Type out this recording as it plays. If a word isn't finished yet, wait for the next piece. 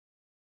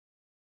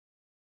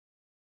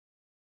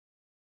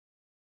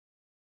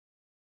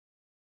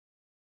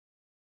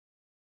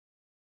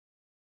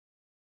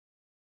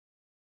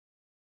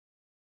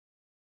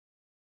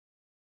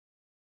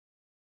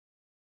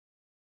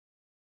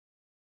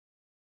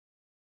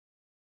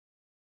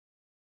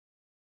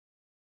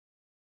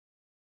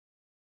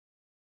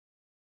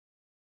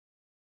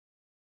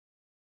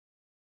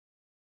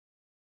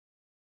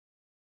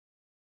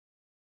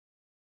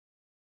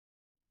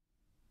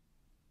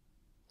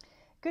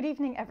Good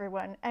evening,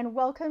 everyone, and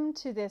welcome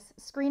to this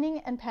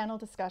screening and panel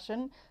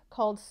discussion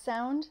called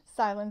Sound,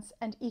 Silence,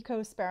 and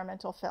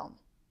Ecosperimental Film.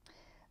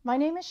 My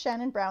name is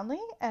Shannon Brownlee,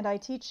 and I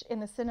teach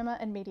in the Cinema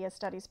and Media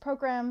Studies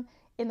program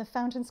in the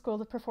Fountain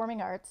School of Performing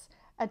Arts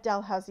at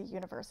Dalhousie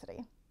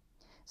University.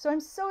 So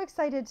I'm so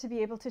excited to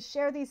be able to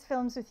share these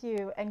films with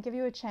you and give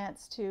you a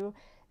chance to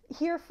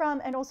hear from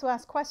and also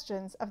ask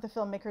questions of the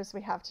filmmakers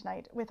we have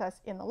tonight with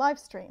us in the live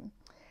stream.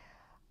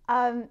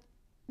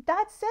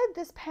 That said,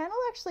 this panel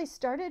actually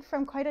started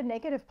from quite a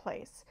negative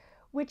place,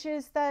 which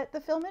is that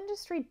the film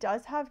industry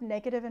does have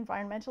negative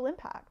environmental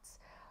impacts.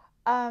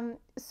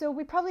 So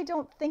we probably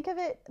don't think of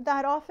it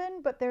that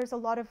often, but there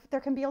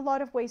can be a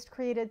lot of waste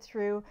created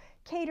through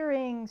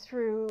catering,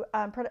 through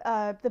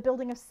the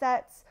building of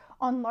sets.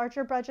 On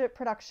larger budget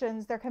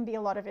productions, there can be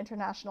a lot of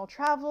international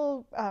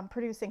travel,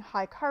 producing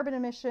high carbon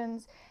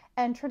emissions,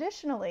 and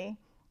traditionally,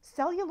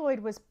 celluloid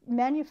was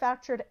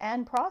manufactured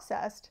and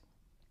processed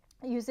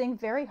using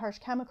very harsh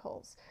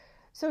chemicals.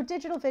 So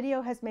digital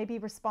video has maybe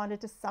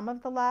responded to some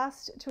of the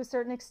last to a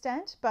certain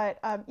extent, but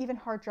even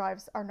hard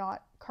drives are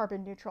not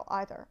carbon neutral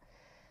either.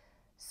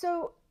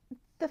 So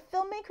the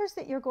filmmakers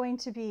that you're going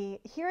to be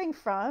hearing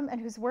from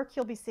and whose work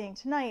you'll be seeing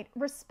tonight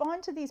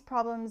respond to these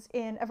problems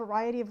in a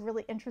variety of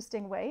really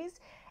interesting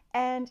ways.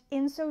 And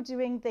in so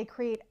doing, they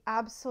create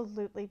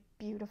absolutely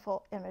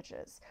beautiful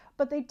images.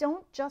 But they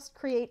don't just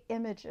create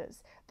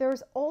images.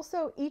 There's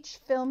also each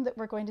film that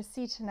we're going to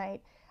see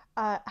tonight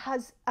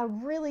has a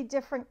really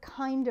different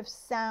kind of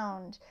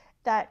sound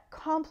that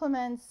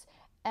complements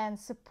and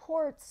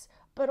supports,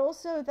 but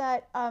also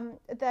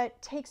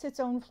that takes its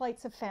own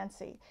flights of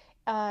fancy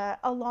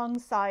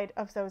alongside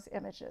of those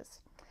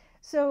images.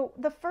 So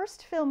the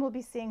first film we'll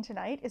be seeing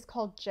tonight is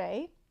called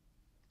Jay.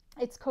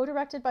 It's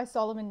co-directed by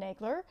SOL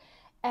Nagler,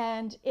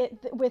 and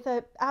with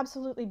an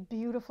absolutely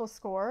beautiful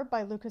score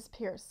by LUKAS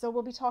PEARSE. So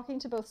we'll be talking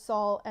to both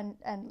SOL and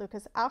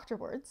LUKAS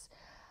afterwards.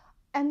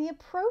 And the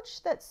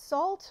approach that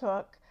SOL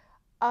took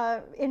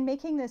in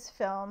making this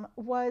film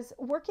was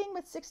working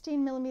with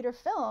 16mm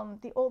film,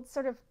 the old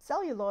sort of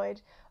celluloid,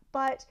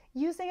 but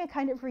using a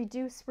kind of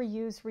reduce,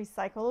 reuse,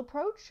 recycle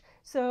approach.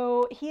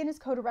 So he and his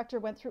co-director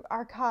went through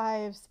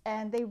archives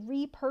and they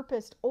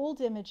repurposed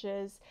old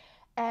images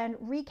and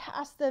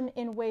recast them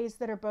in ways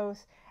that are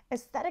both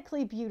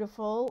aesthetically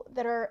beautiful,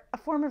 that are a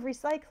form of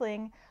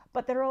recycling,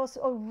 but that are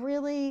also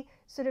really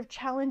sort of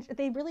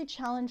they really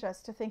challenge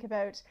us to think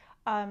about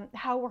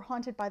how we're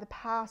haunted by the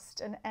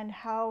past and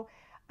how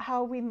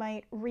we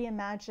might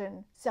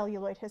reimagine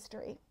celluloid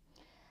history.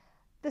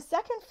 The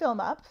second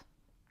film up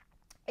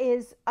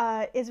is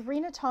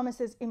RENA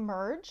Thomas's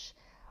Emerge,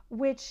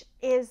 which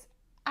has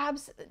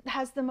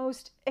the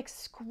most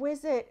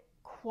exquisite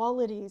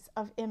qualities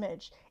of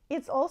image.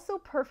 It's also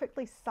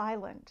perfectly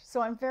silent,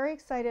 so I'm very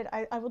excited.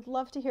 I would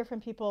love to hear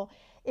from people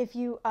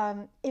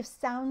if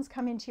sounds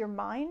come into your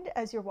mind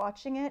as you're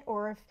watching it,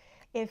 or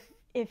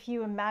if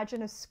you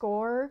imagine a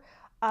score.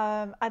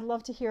 I'd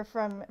love to hear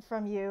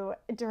from you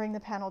during the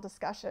panel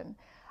discussion.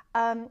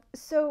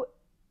 So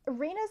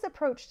RENA's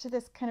approach to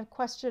this kind of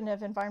question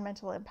of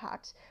environmental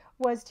impact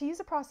was to use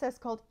a process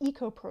called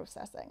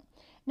eco-processing.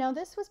 Now,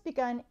 this was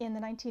begun in the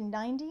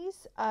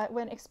 1990s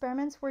when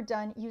experiments were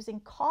done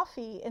using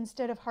coffee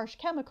instead of harsh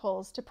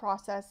chemicals to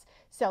process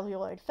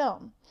celluloid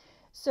film.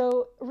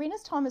 So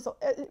RENA's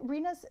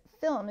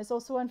film is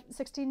also on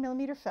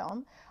 16mm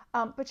film,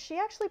 but she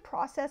actually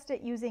processed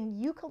it using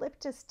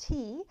eucalyptus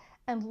tea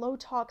and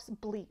low-tox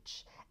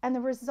bleach. And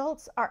the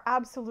results are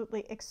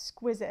absolutely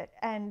exquisite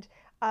and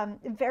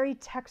very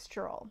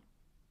textural.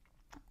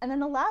 And then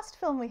the last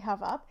film we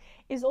have up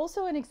is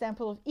also an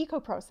example of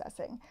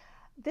eco-processing.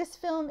 This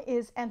film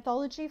is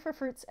Anthology for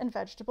Fruits and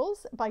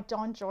Vegetables by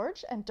Dawn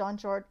George, and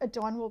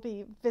Dawn will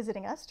be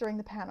visiting us during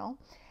the panel.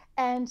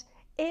 And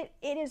it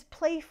is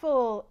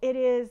playful, it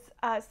is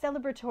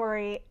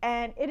celebratory,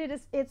 and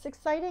it's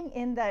exciting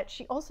in that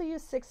she also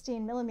used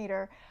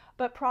 16mm,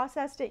 but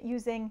processed it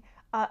using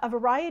a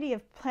variety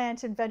of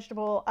plant and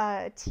vegetable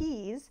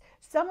teas,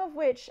 some of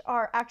which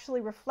are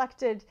actually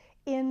reflected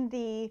in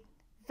the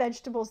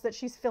vegetables that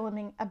she's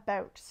filming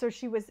about. So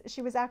she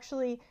was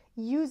actually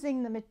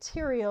using the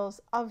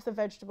materials of the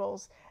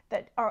vegetables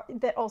that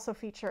also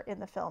feature in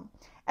the film.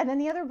 And then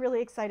the other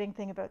really exciting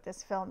thing about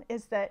this film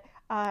is that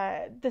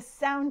the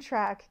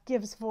soundtrack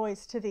gives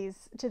voice to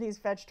these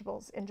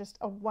vegetables in just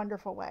a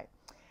wonderful way.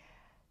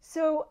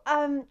 So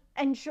I'm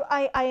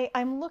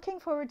looking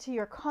forward to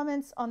your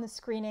comments on the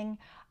screening.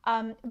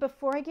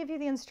 Before I give you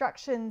the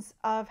instructions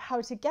of how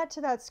to get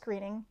to that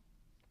screening,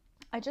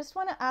 I just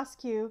want to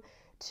ask you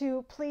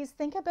to please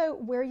think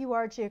about where you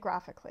are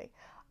geographically.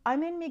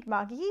 I'm in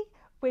Mi'kma'ki,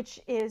 which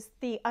is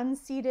the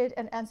unceded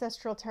and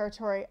ancestral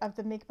territory of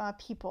the Mi'kmaq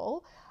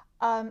people.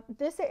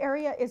 This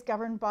area is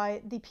governed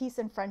by the Peace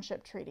and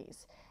Friendship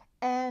Treaties.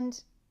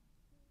 And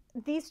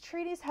these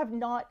treaties have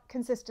not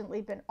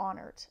consistently been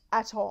honored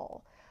at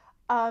all.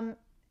 And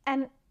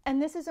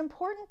this is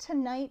important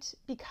tonight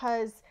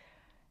because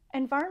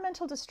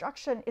environmental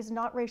destruction is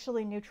not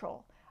racially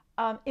neutral.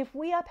 If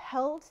we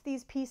upheld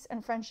these peace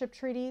and friendship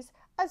treaties,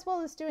 as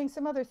well as doing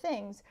some other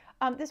things,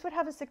 this would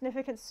have a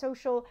significant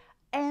social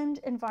and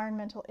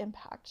environmental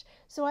impact.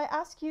 So I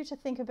ask you to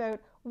think about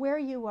where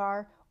you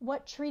are,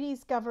 what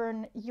treaties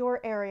govern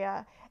your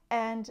area,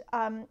 and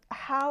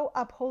how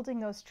upholding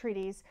those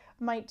treaties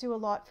might do a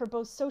lot for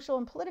both social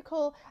and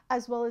political,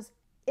 as well as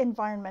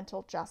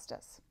environmental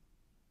justice.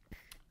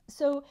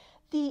 So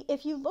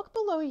if you look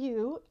below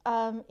you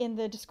in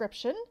the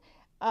description,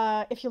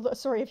 if you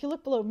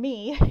look below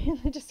me in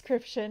the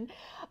description,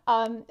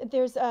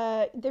 there's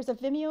a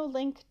Vimeo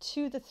link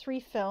to the 3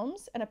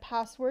 films and a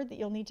password that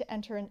you'll need to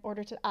enter in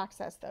order to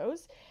access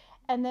those.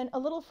 And then a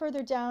little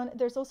further down,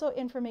 there's also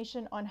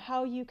information on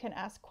how you can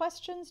ask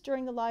questions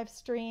during the live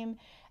stream,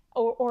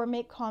 or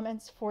make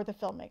comments for the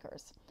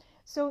filmmakers.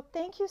 So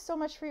thank you so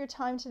much for your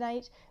time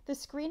tonight. The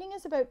screening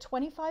is about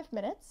 25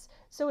 minutes,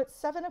 so at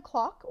 7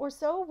 o'clock or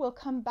so, we'll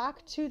come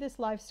back to this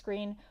live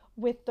screen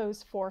with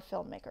those 4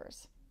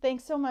 filmmakers.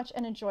 Thanks so much,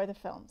 and enjoy the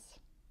films.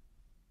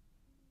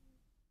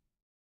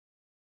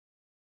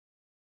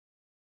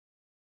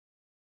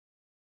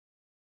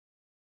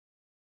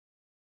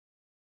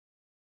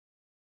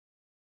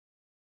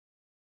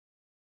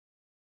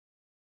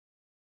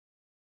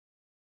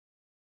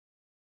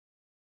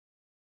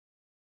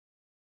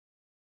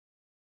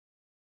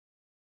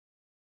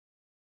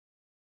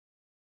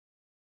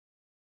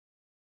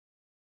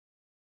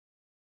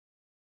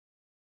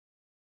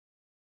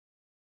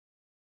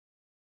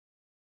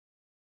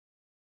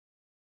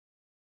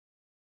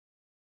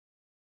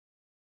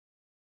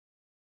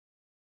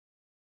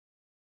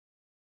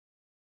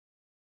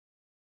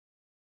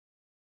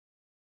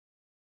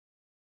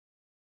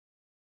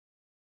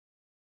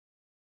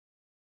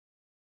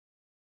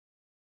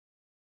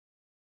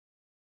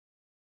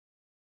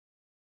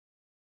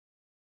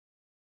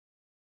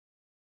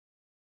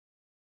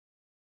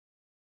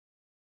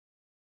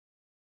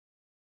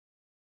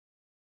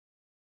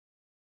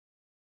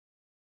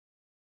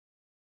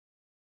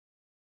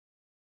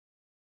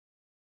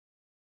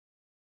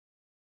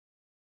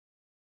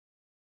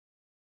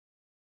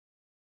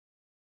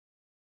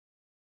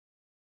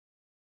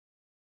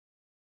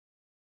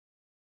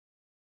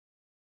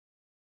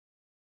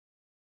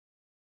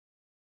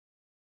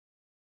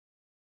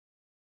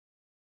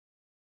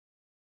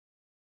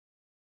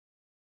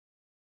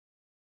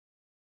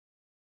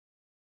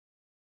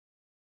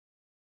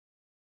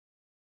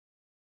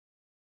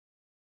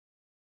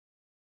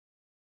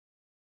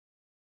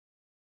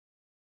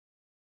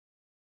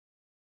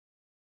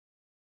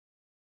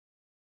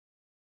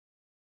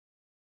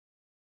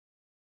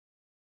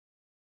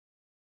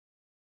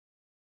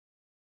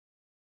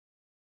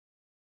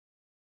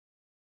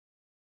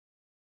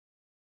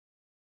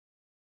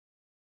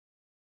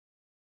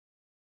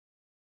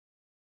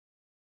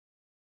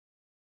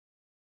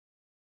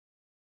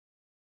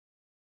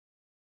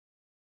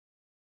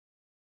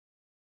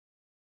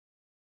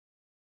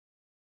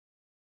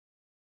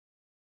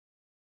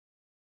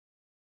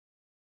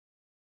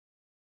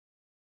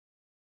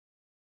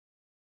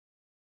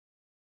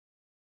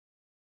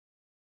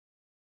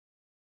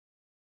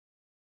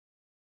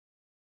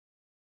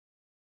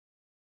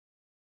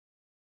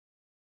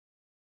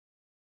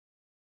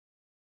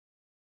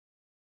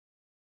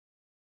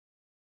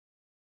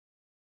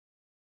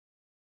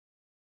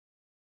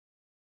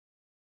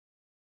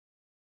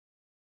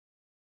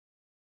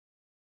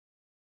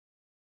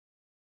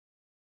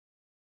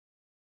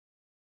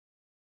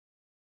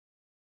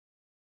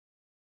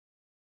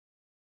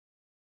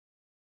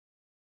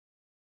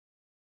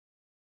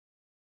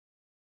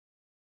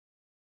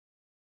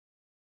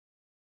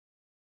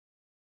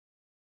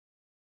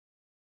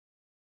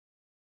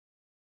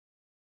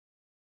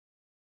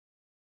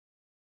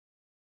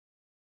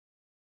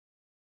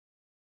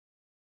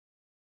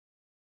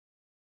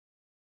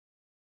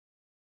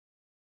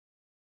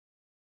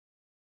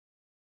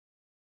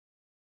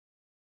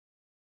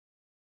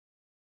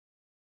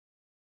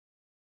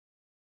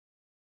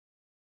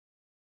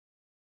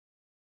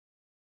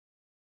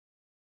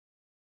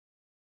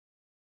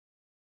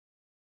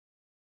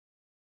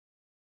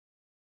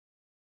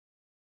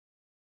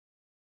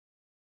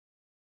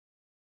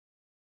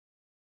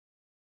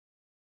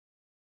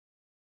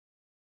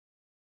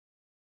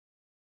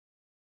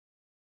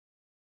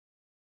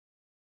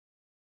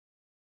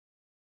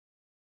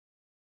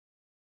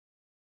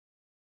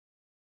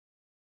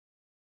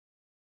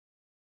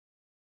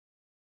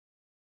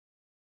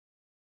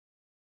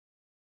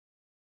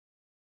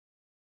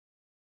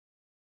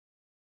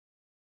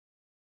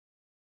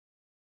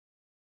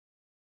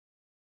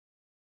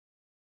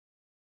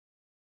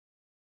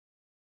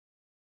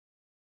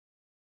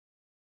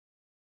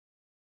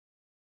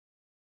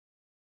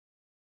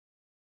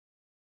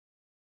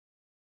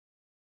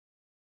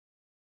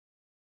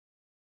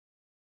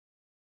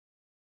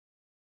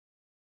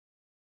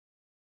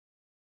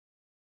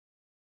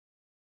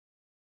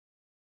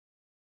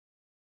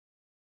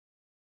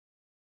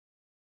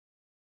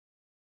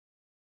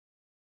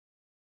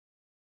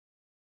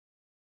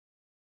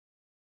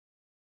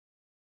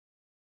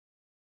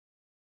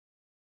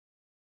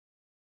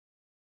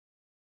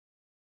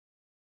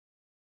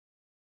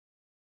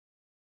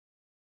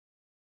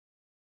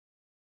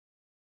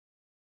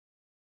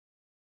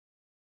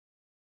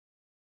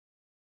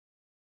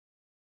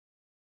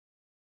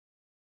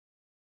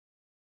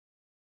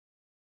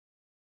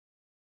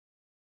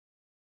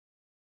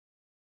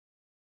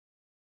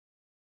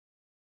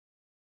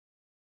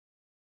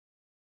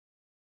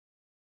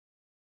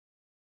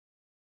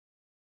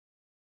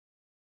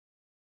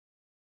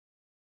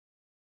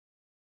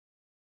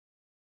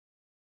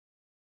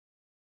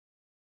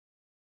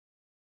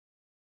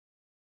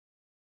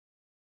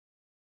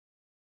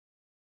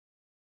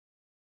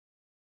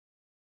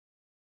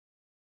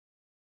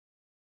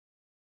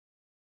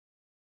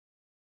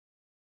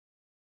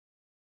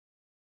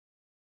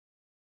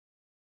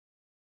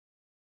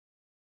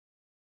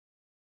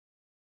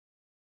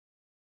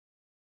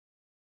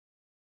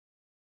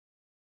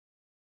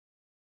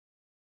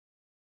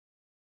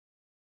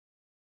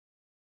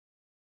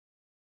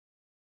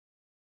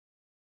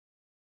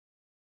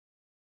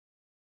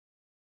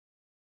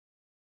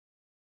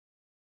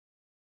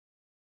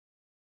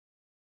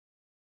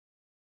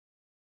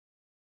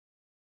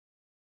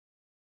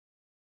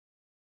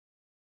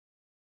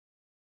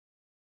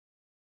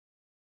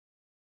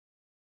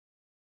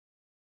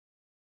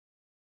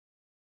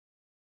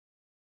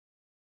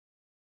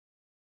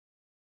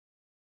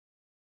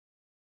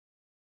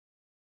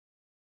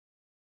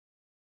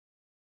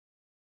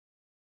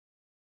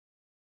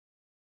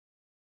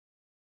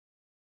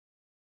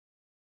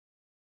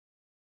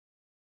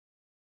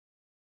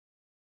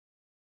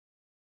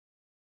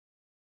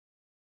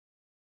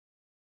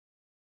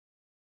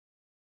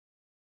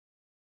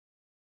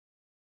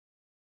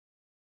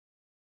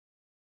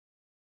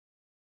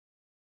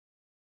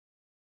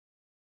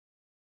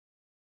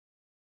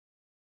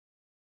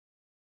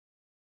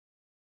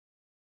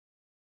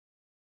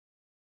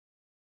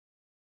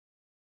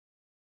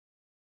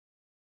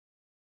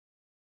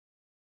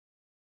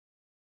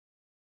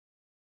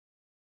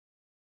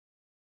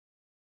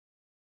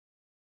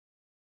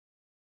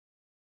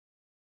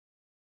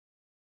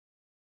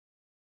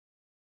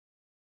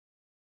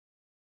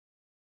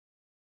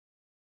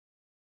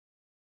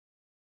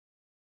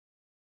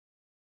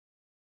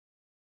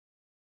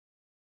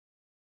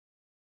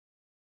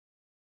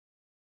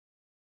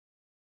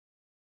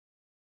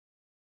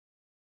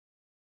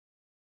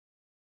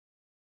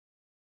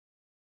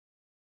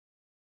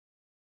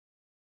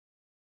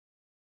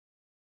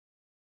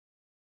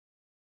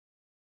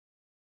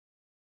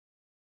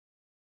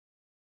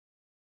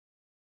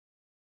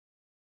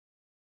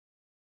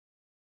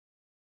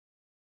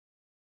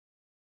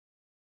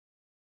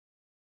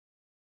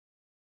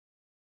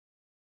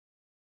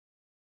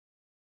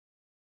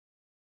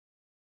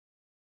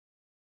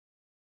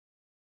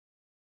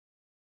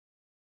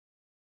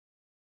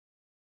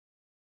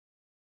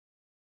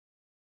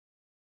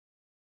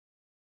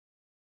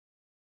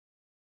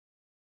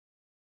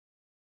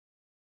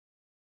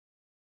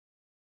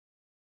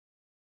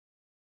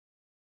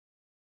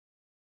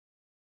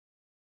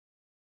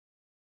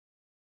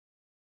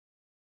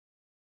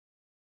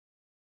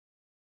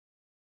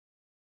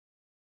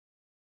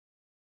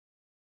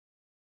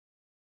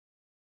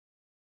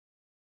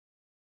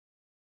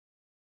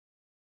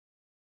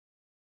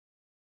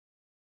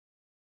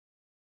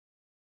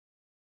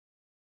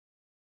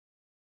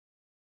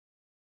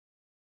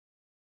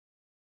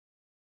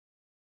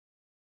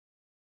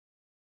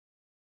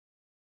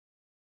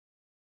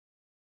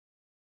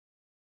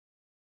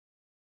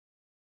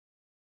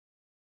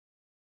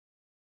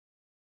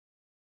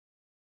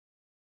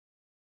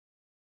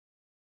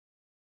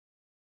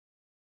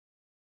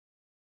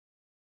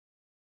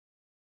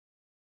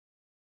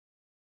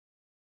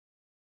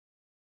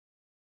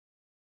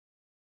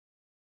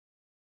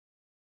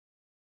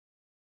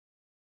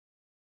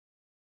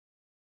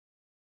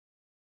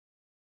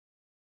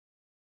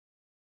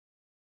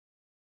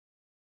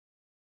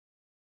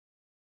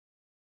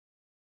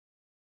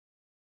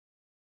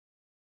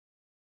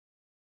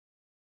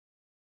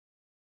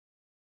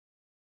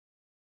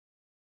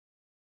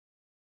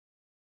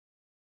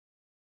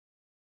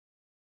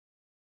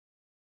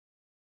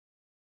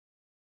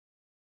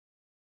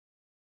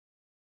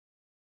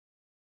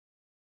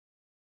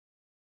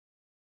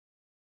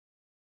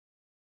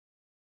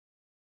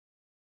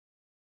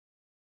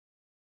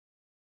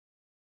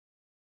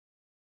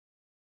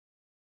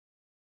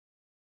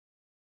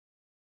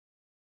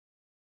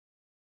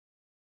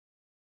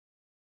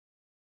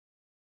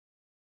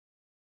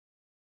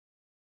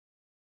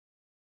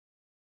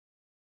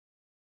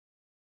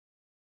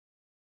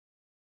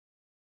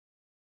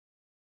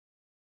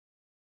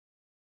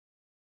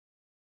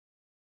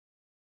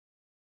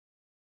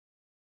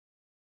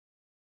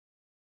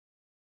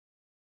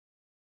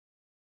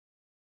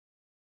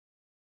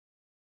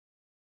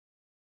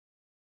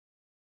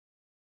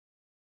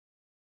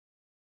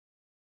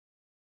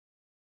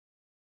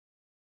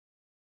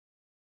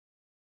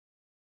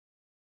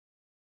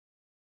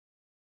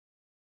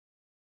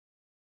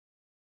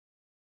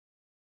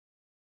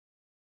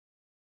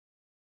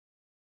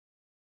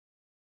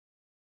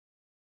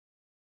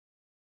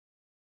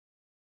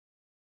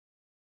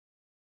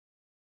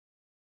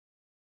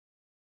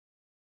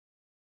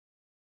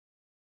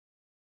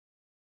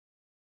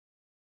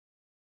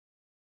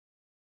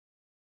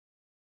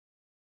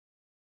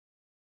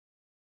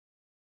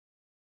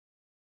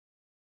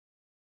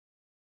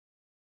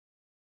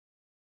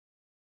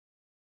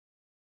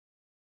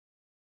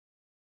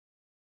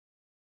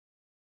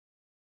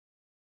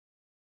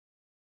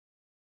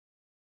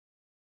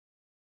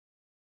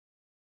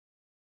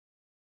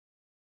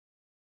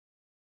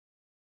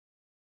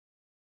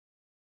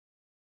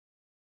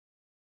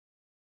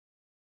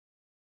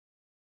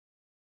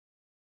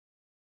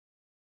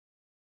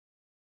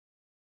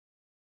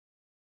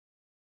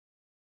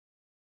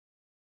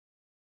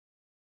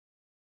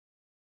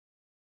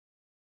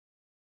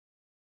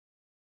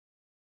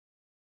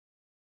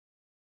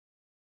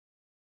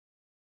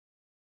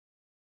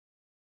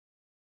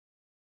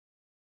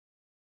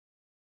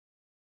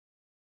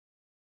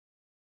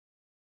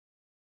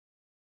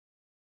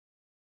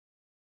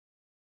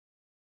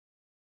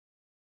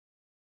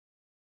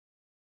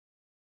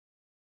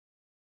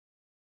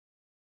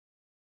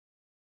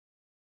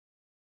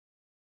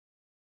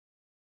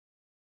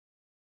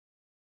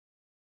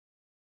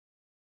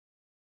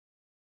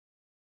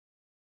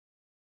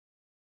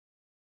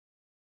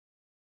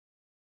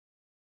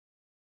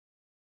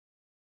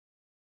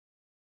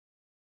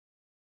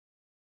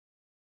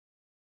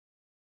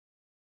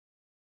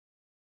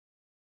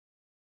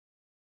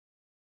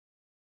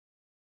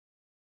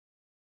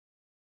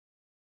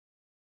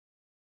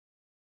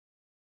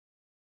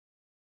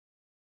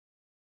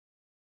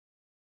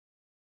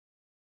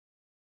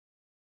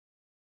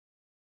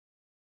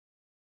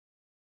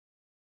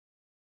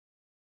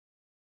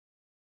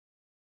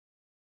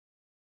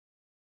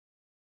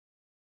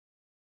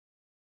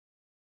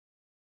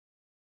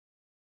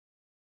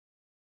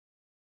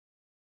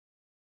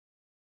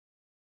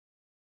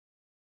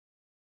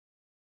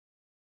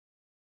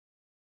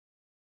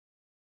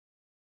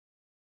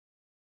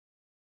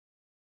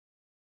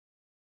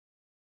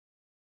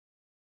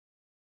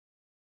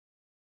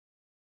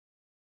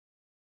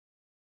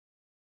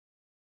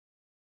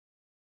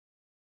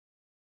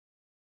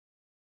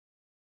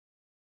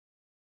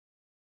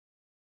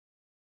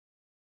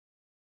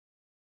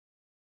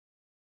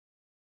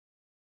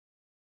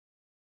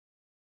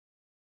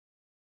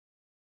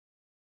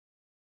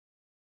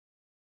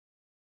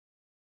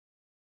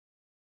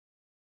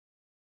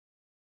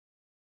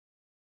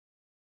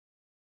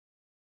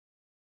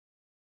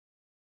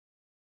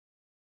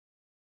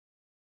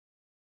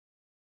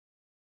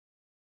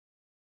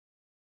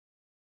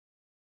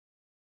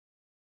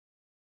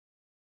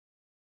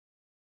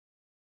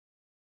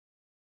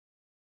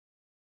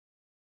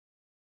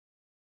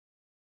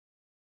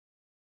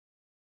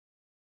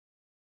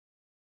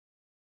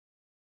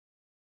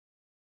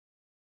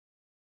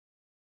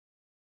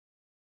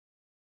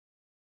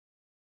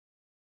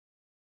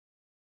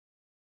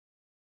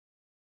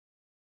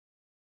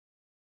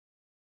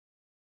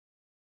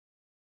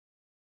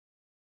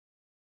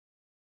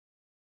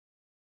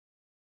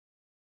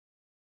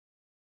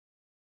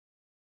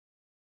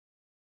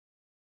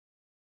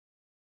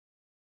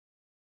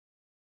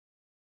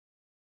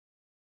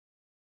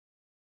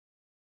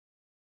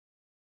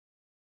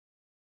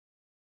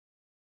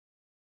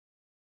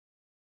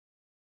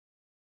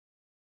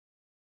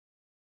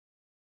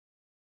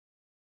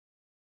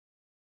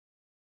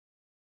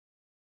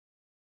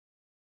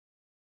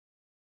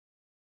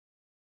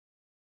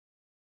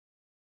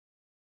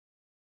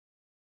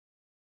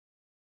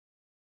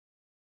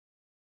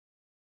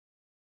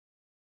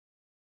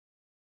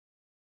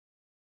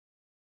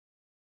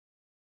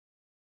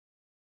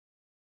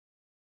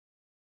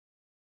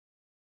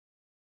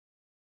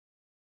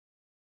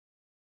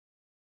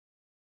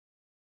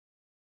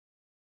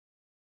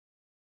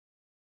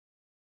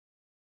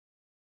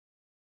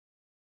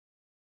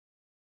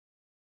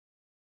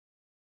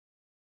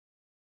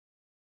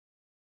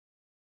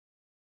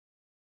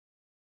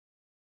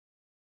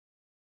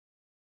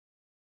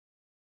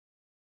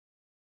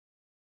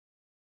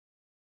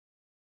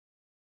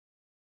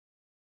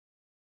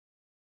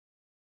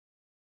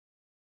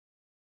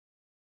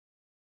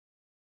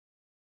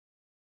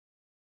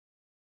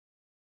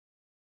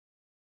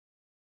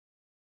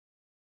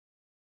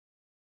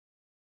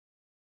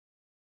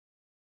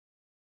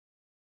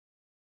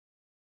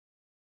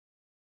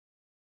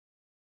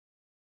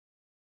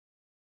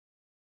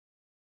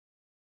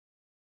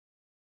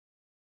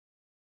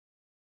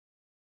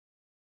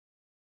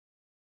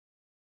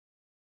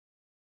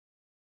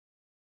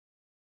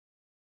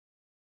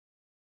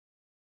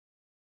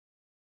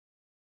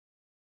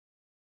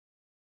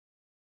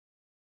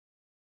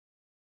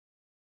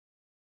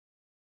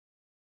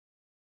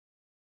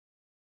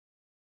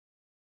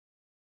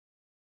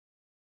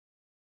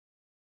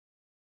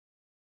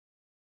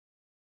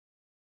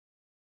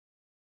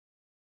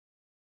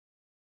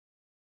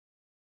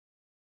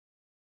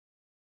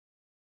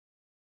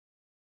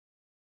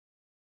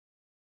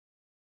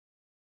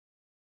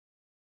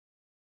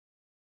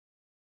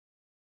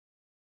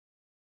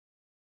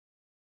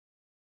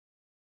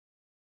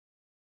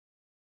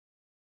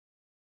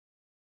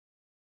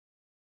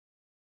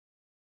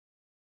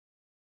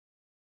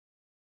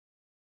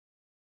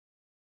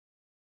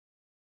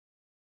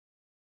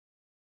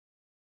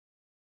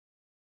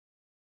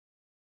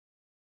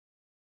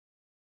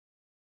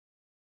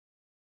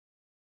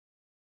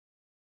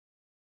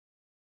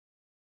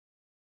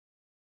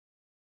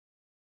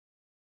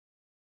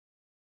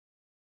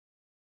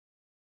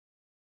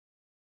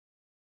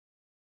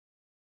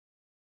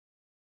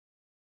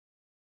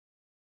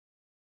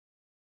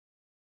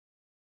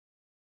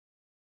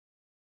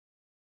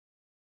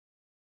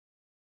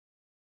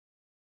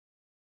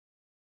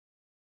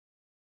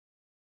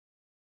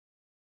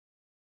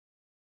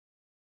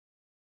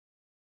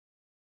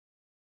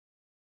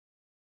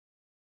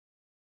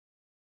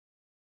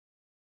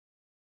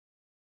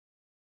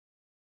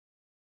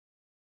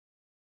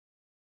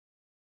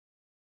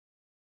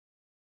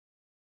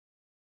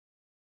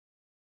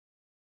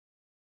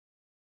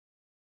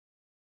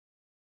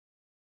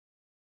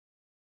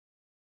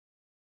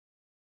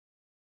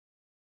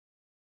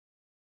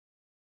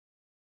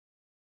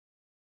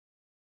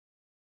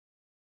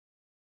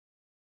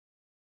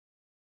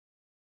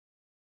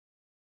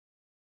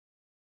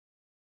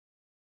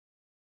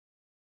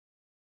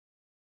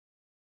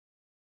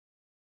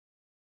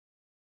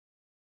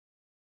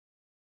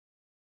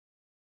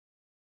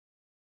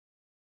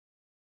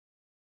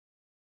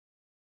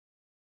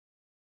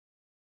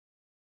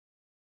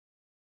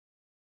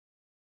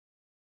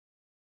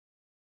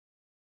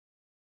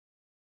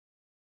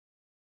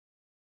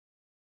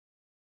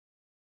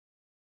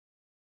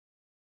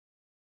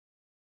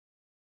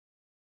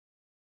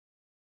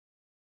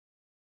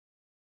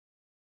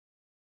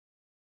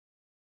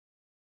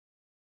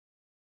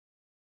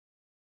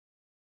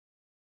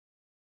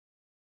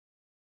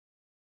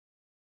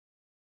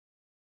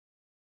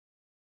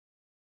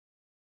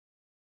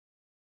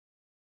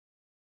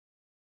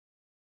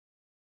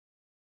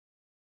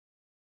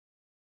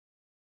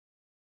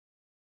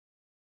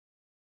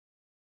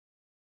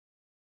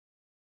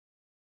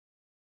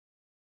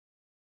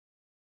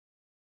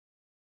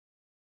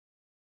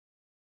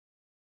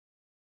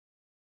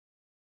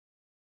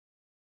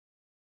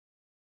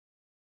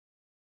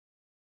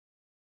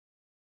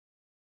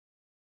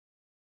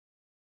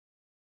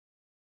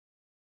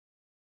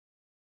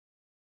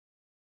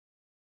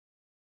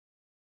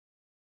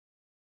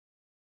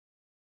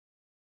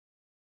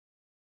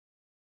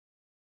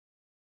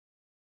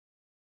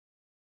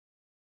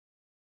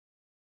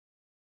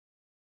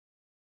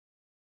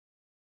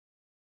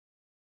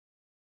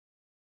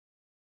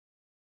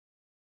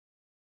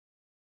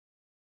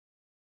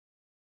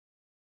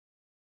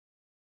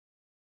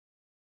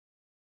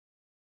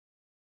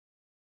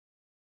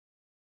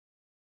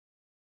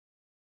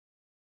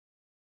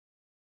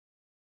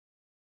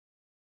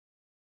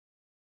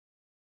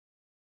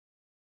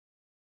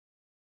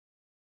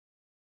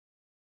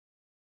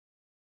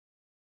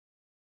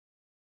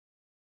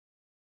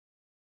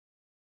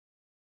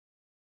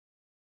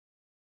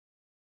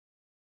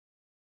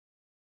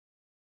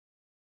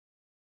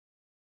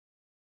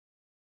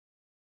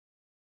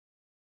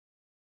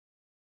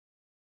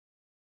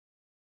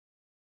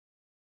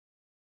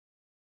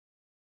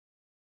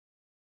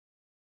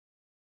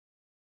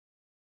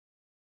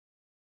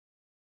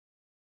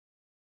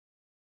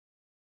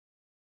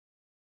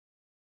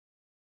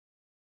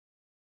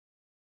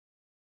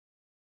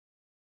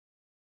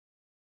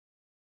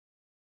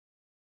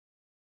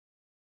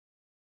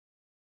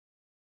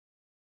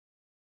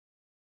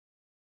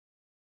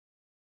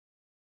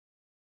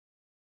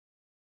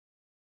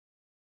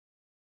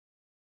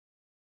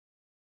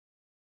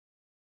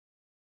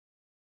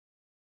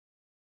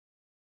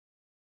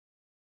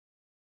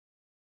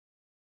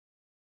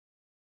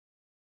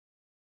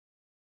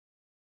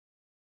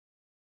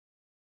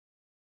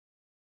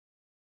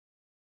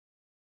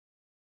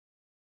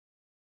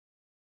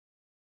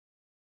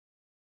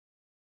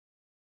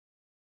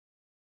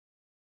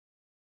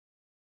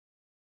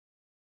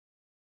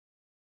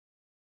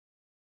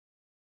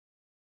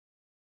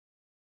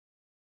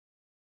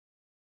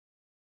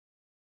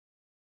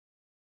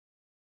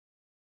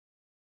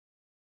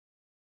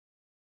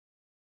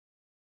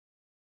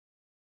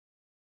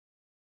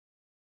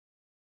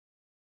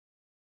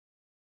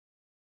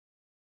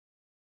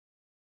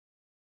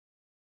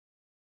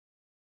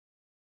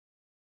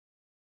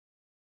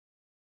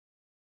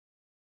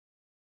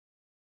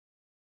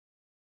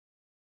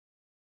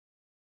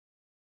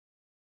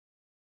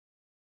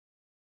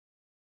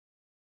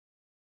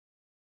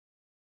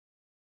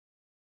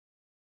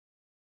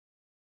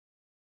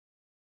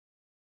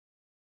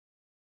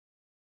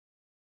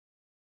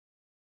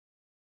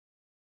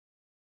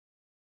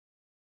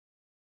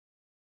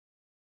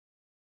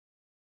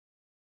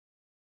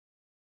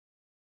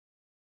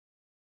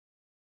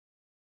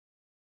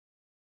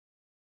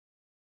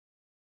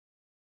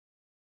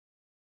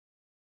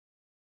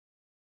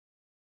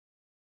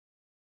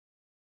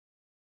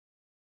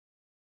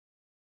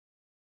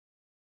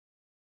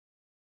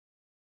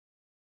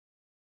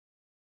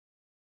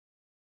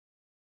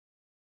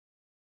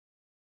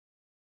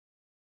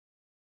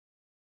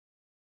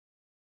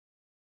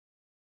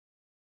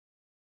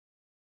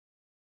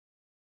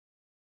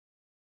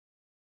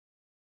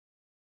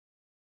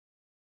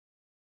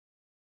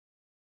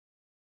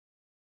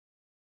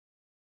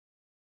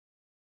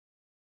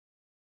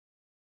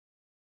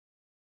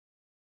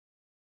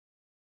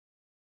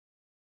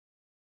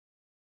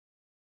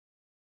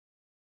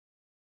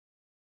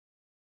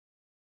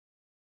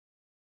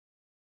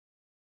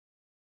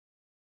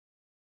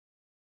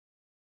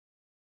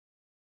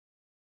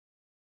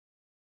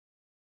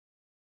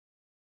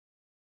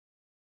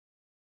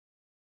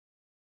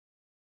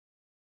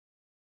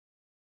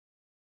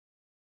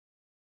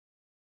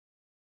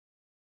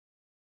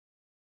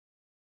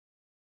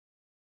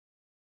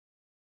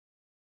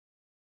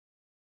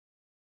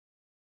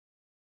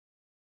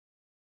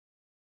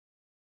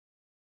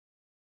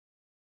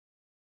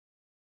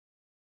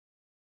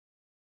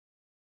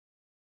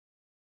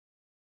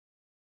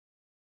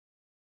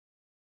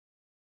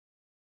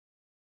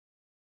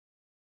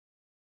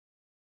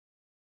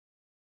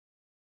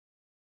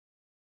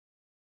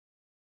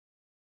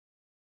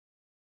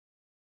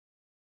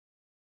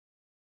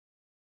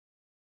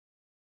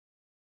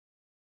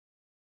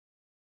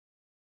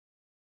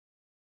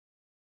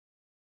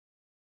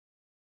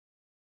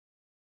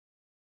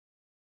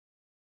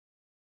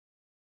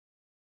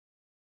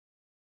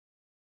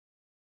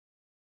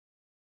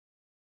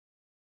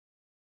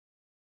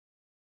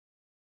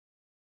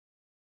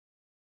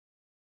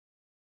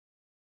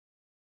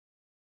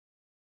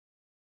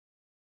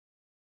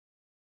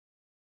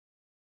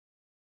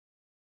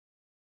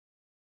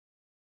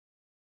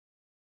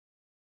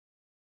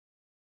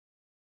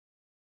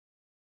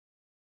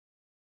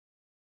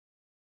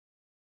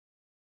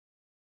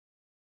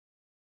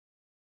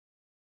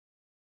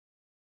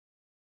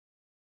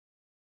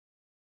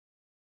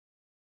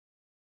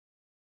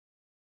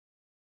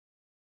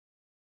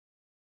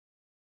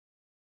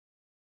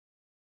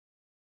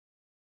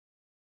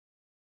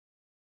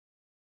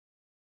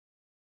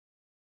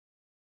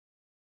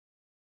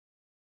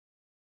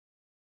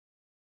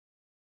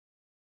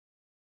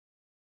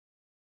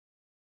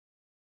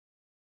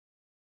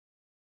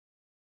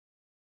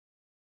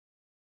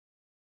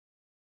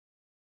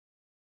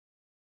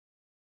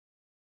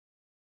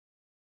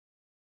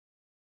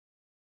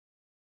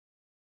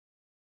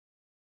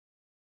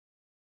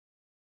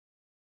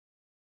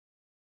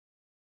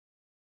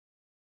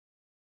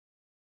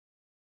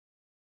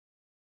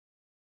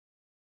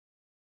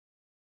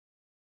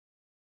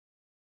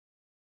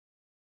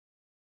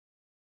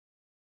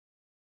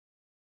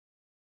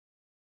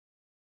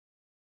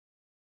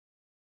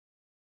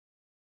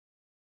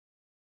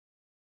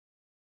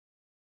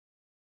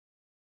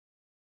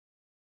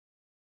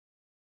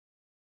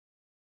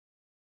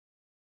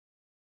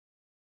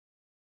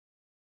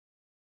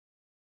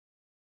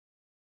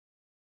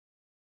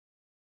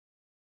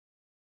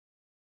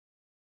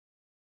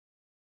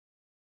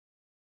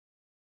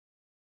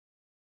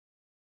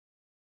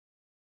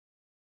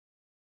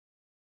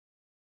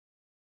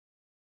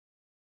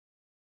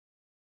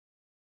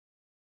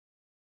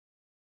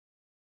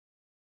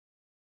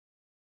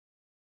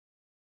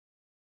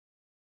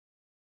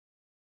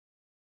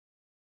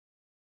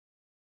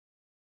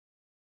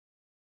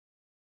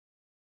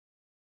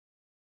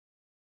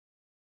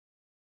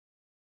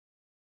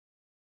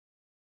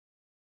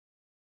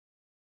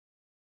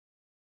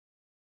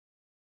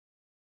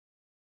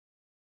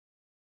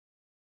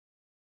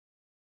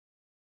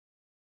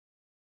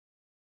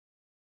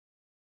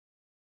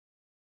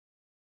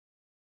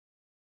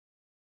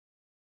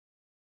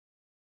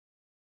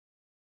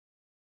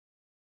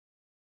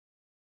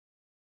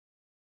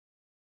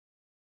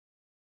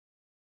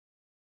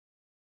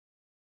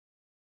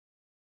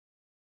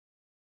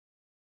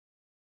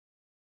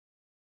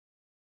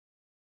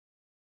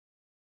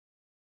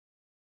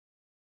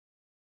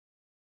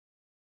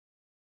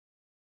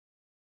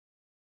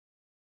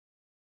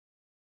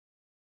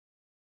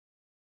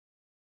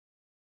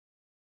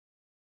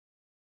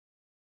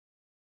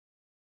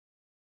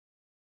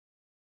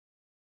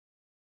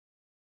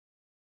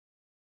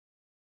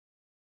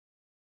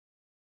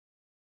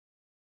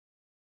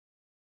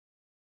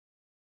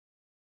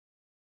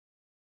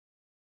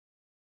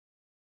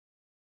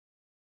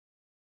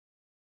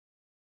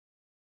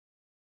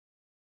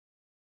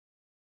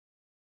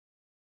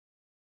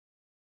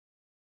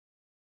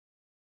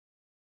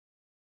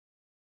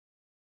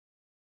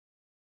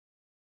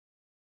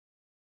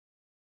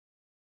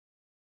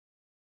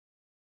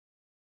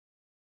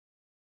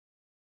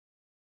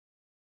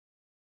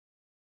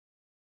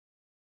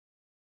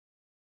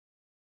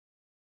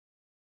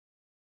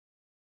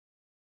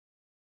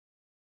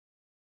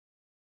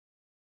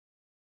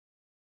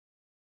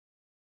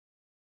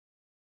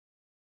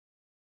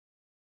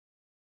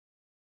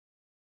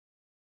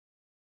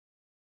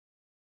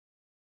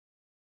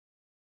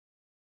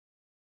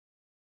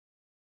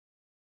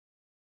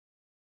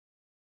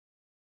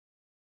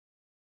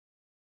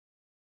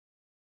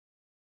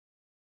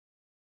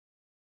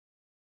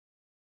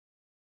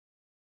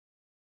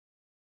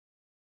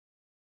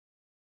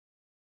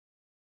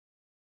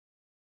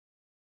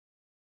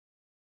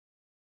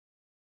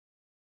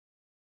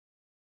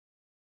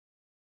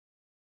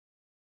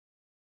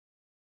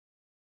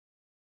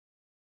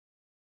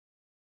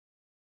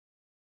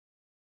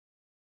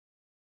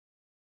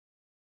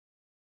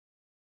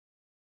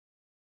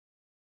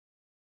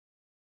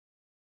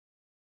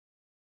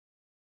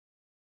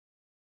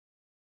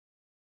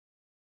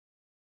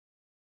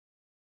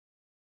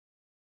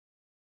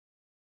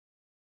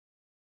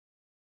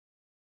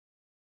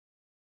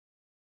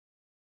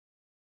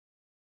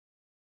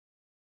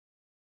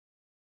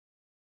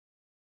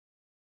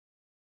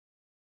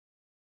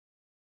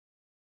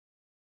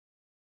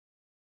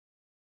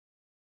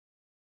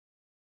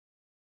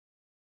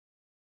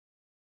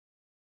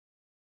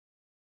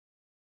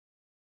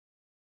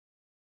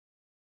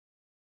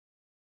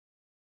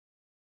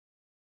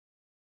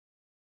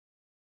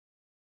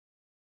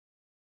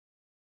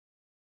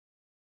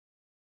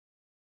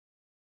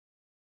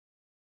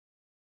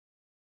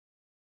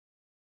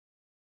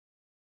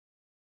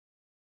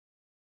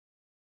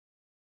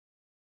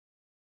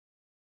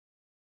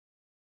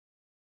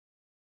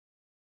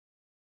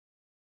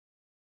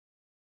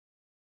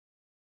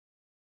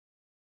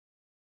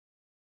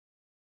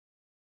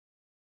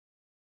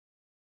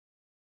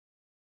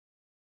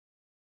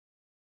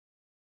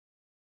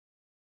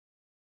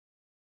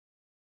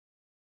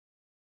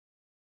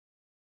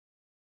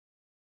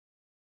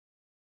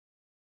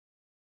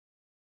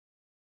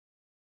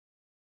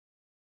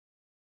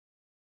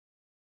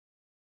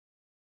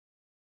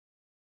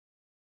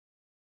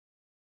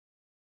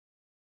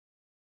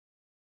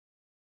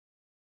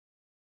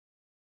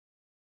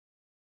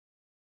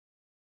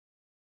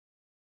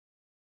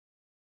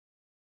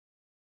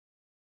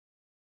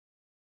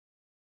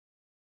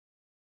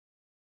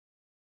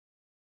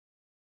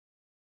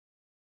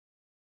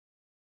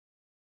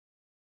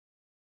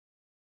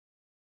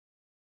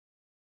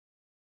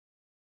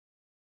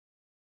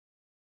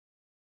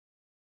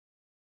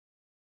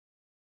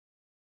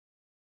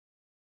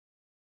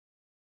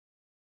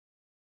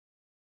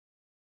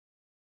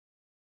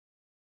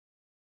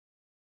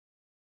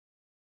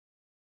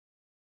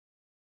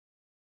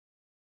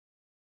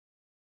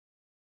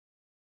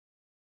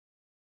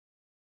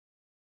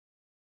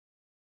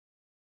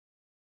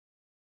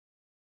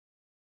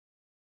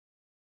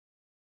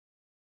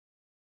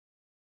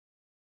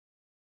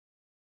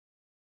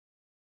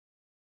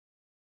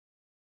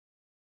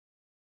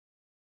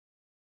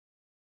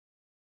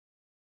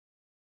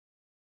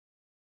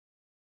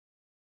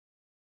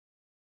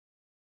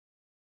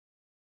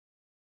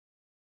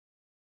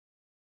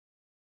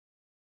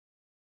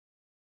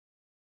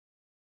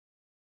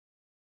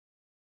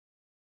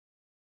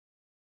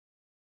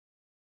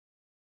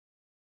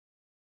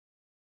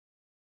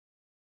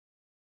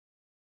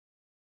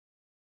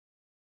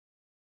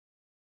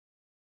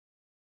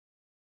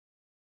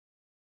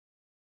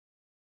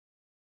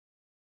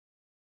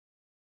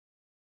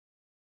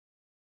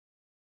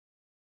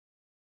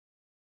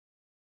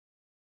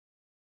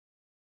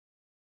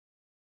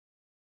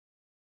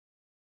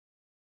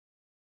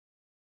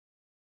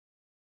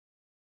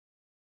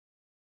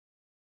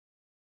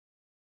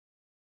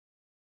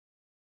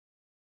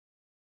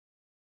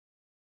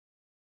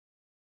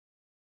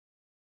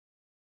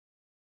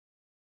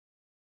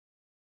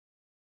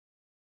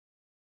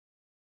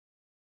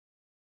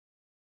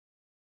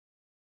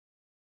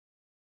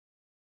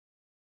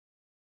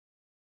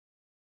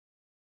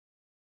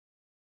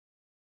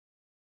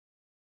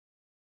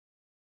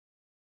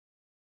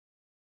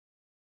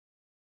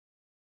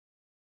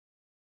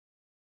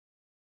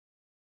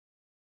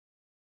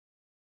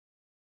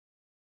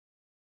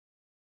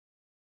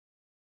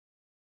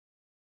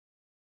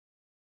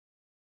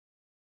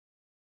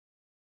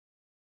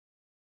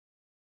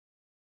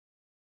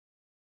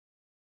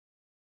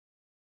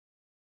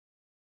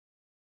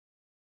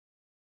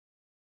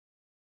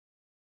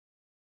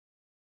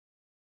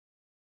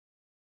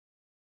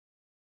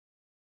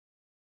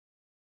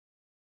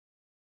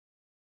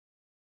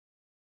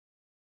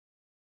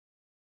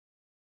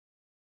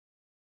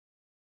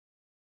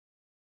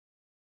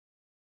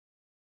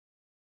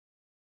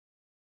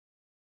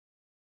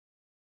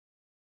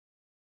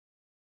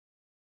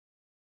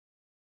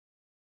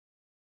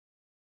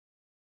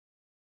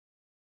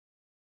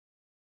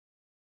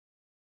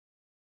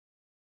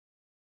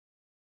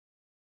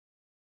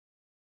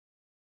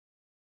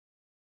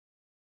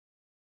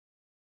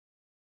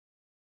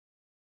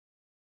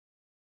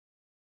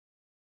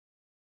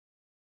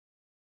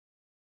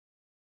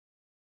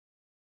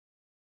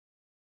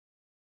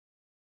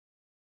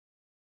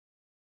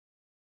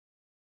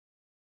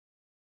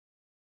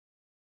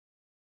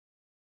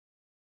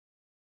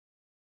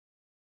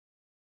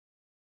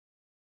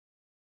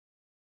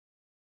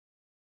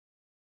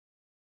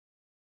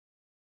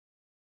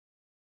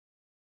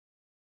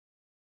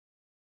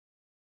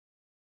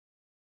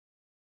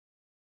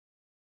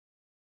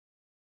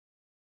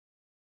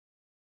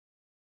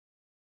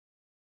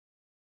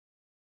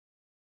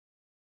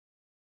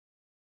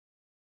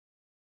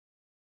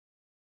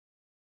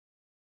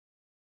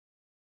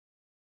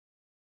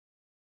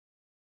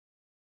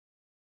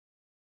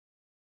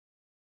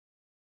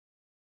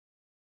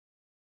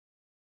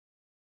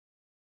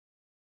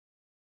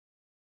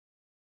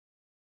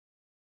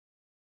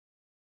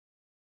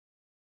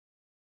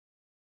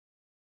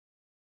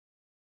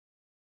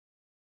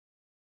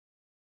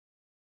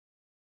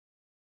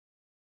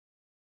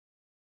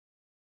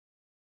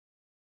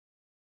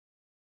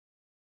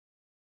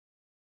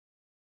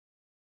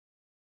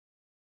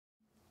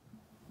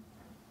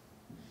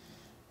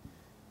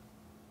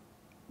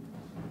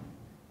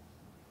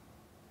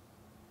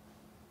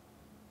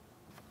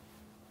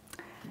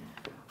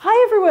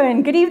 Hi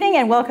everyone, good evening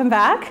and welcome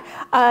back.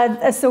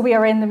 So we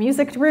are in the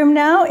music room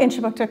now in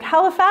Chibuktuk,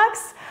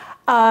 Halifax.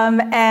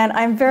 And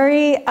I'm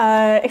very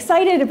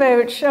excited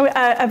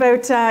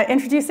about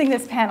introducing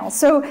this panel.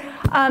 So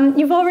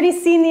you've already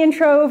seen the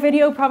intro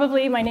video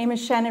probably. My name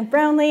is Shannon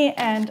Brownlee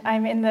and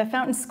I'm in the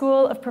Fountain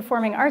School of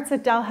Performing Arts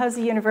at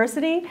Dalhousie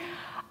University.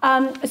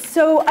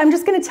 So I'm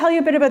just going to tell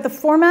you a bit about the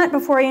format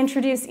before I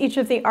introduce each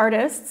of the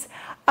artists.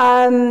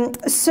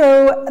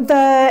 So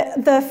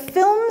the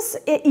films,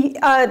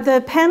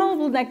 the panel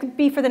will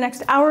be for the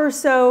next hour or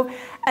so,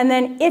 and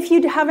then if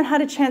you haven't had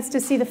a chance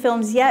to see the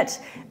films yet,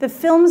 the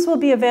films will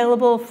be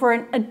available for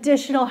an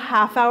additional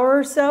half hour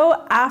or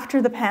so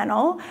after the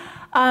panel.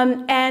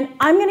 And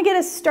I'm going to get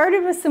us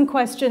started with some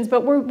questions,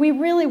 but we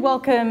really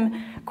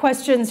welcome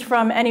questions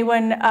from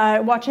anyone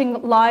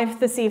watching live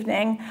this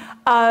evening.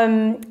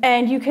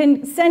 And you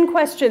can send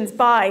questions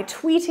by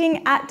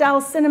tweeting at Dal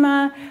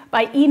Cinema,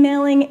 by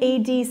emailing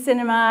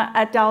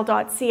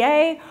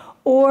adcinema@dal.ca,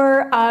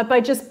 or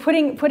by just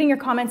putting your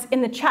comments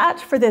in the chat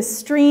for this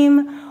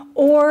stream,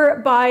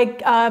 or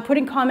by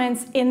putting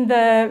comments in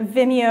the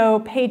Vimeo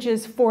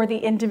pages for the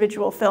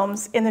individual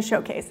films in the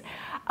showcase.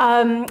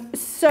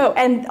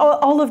 And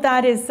all of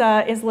that is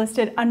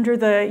listed under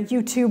the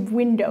YouTube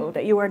window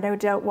that you are no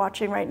doubt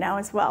watching right now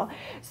as well.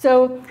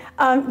 So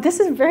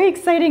this is a very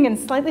exciting and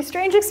slightly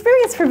strange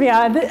experience for me.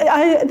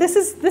 This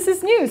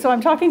is new, so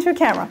I'm talking to a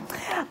camera.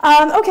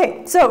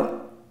 Okay, so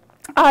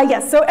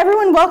yes, so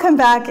everyone welcome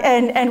back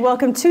and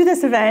welcome to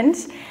this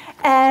event.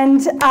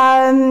 And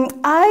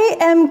I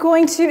am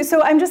going to,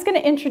 so I'm just going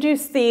to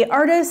introduce the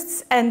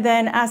artists and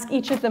then ask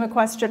each of them a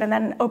question and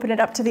then open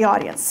it up to the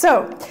audience.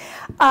 So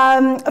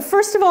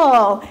first of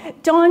all,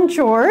 Dawn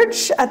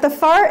George at the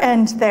far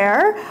end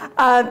there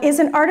is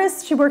an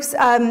artist. She works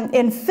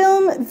in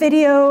film,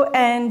 video,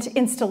 and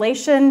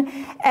installation,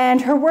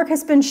 and her work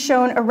has been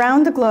shown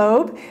around the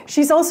globe.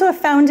 She's also a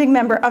founding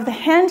member of the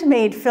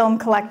Handmade Film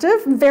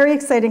Collective, very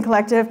exciting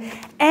collective,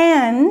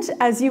 and,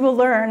 as you will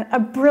learn, a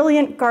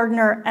brilliant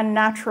gardener and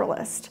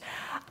naturalist.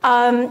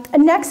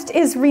 Next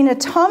is RENA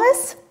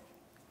Thomas,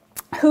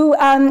 who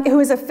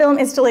is a film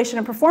installation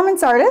and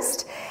performance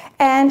artist,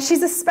 and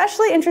she's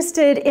especially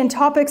interested in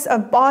topics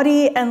of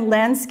body and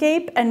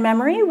landscape and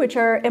memory, which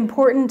are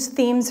important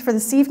themes for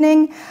this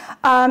evening,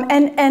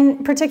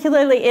 and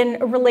particularly in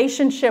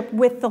relationship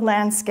with the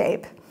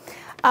landscape.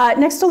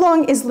 Next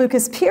along is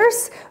LUKAS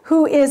Pearse,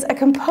 who is a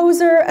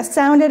composer, a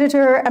sound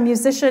editor, a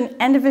musician,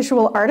 and a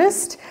visual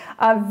artist,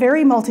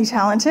 very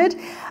multi-talented.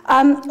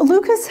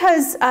 LUKAS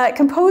has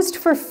composed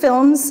for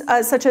films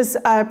such as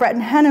Brett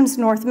and Hannum's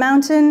North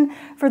Mountain,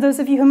 for those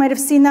of you who might have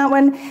seen that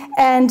one,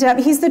 and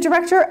he's the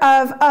director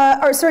of,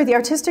 the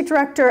artistic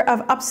director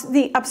of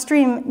the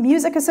Upstream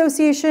Music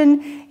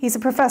Association. He's a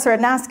professor at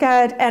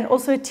NASCAD and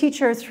also a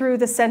teacher through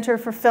the Center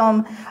for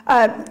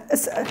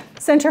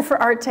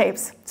Art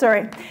Tapes,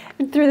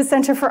 through the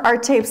Center for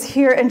Art Tapes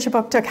here in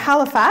Chibuktuk,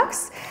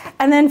 Halifax.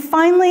 And then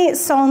finally,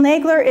 SOL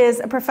Nagler is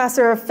a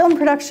professor of film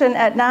production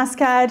at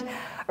NASCAD.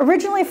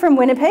 Originally from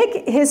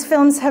Winnipeg, his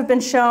films have been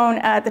shown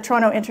at the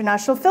Toronto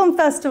International Film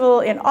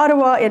Festival, in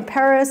Ottawa, in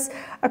Paris,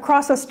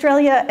 across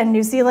Australia and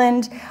New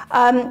Zealand.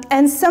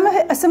 And some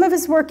of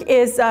his work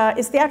is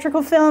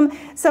theatrical film,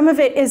 some of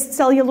it is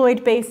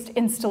celluloid-based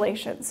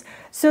installations.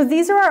 So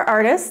these are our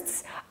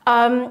artists.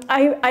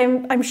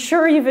 I'm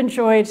sure you've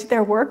enjoyed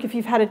their work if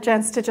you've had a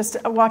chance to just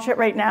watch it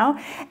right now.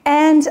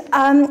 And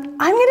I'm going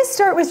to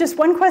start with just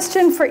one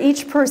question for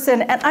each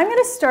person, and I'm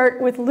going to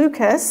start with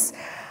LUKAS,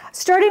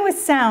 starting with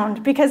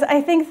sound, because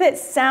I think that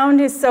sound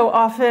is so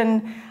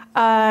often,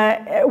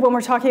 when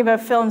we're talking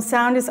about film,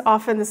 sound is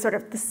often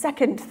the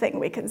second thing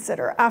we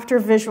consider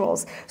after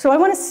visuals. So I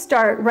want to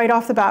start right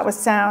off the bat with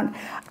sound.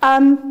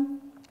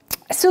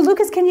 So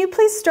LUKAS, can you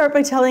please start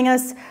by telling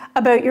us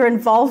about your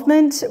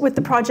involvement with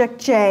the Project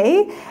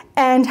J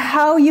and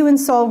how you and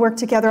Sol worked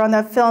together on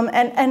that film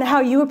and how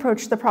you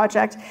approached the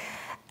project?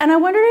 And I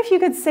wondered if you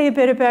could say a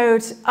bit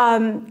about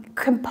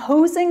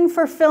composing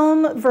for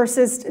film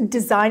versus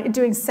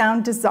doing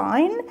sound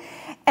design,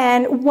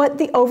 and what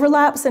the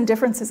overlaps and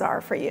differences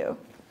are for you.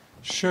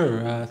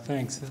 Sure,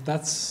 thanks.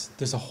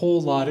 There's a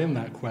whole lot in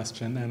that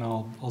question, and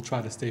I'll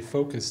try to stay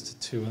focused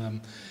to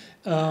them.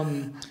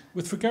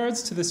 With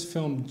regards to this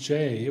film,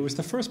 Jay, it was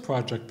the first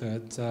project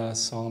that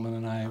Solomon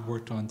and I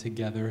worked on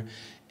together,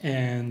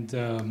 and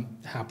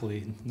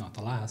happily not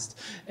the last.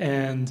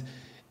 And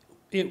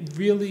it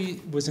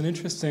really was an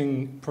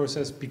interesting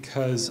process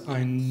because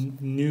I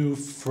knew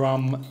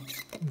from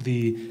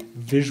the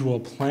visual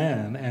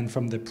plan and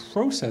from the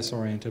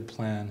process-oriented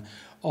plan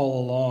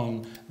all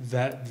along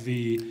that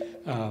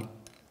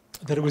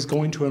that it was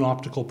going to an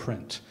optical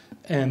print,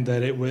 and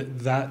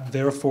that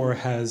therefore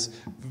has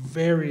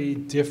very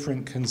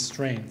different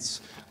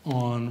constraints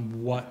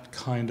on what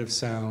kind of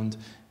sound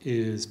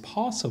is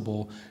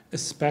possible,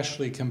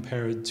 especially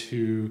compared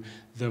to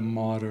the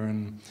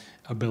modern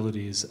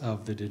abilities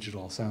of the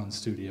digital sound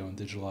studio and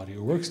digital audio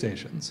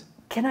workstations.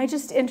 Can I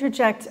just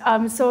interject?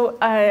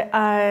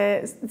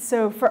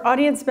 So for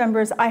audience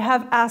members, I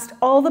have asked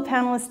all the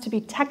panelists to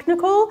be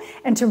technical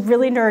and to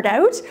really nerd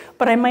out,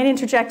 but I might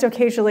interject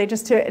occasionally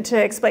just to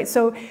explain.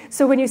 So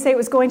when you say it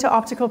was going to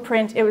optical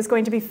print, it was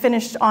going to be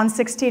finished on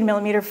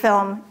 16mm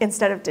film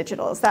instead of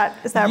digital. Is that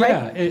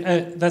right?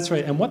 Yeah, that's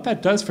right. And what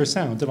that does for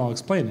sound, and I'll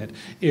explain it,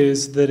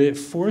 is that it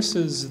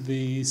forces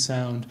the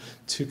sound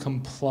to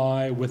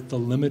comply with the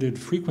limited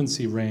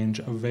frequency range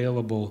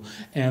available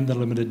and the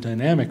limited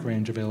dynamic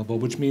range available,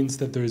 which means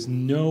that there's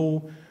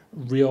no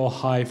real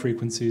high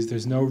frequencies,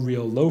 there's no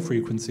real low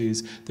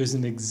frequencies, there's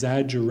an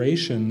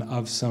exaggeration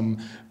of some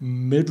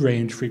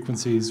mid-range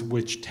frequencies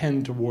which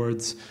tend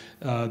towards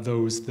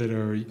those that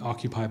are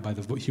occupied by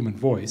the human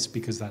voice,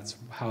 because that's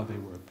how they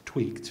were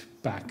tweaked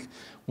back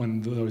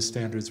when those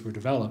standards were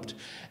developed.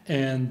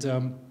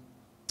 And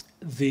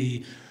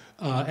the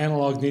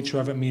analog nature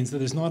of it means that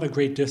there's not a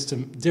great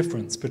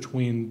difference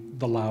between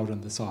the loud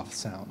and the soft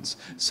sounds.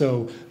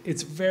 So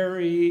it's a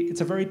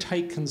very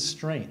tight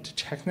constraint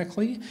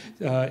technically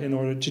in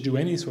order to do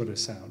any sort of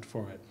sound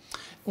for it.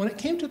 When it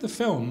came to the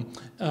film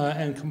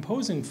and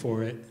composing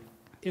for it,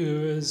 it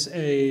was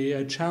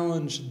a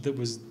challenge that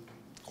was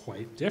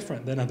quite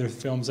different than other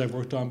films I've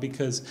worked on,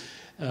 because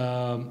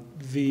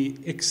the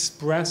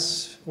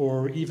express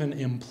or even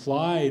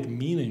implied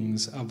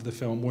meanings of the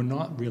film were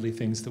not really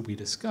things that we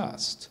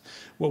discussed.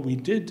 What we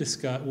did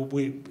discuss,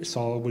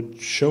 Sol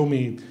would show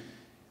me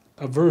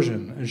a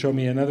version and show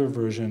me another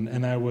version,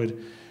 and I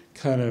would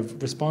kind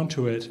of respond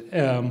to it.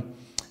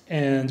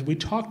 And we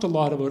talked a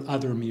lot about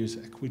other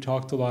music. We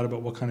talked a lot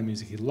about what kind of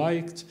music he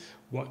liked,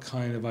 what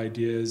kind of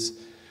ideas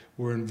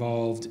were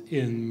involved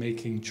in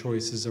making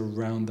choices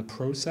around the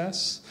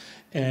process,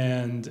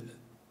 and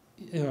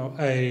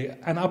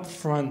an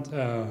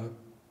upfront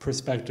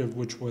perspective,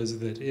 which was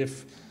that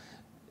if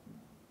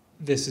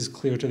this is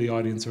clear to the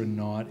audience or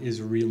not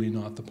is really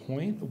not the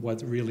point.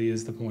 What really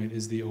is the point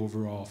is the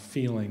overall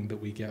feeling that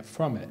we get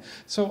from it.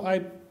 So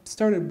I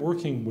started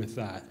working with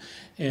that,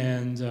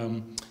 and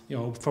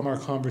from our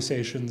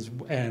conversations,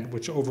 and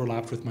which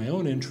overlapped with my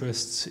own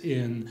interests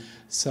in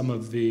some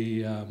of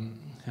the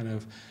kind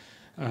of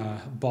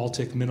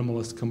Baltic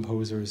minimalist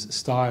composers'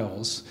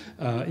 styles,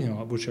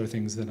 which are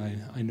things that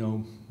I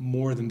know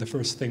more than the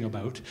first thing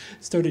about,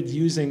 started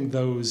using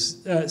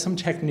those, some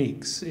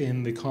techniques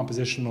in the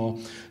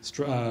compositional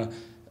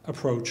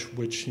approach,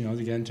 which,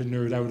 again, to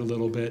nerd out a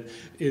little bit,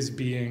 is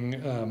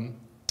being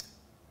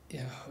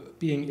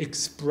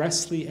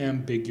expressly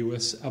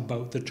ambiguous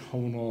about the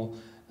tonal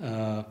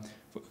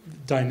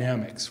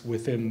dynamics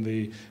within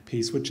the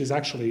piece, which is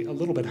actually a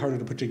little bit harder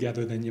to put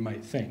together than you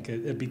might think,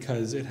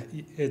 because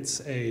it's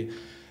a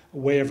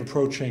way of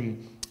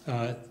approaching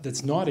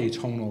that's not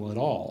atonal at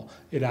all.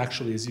 It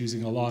actually is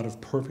using a lot of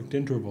perfect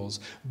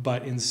intervals,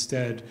 but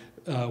instead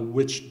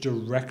which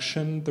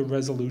direction the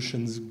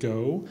resolutions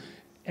go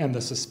and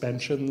the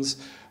suspensions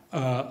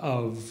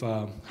of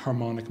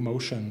harmonic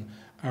motion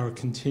are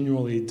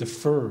continually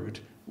deferred,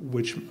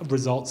 which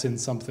results in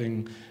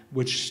something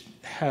which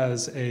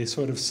has a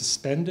sort of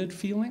suspended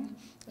feeling,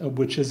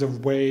 which is a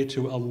way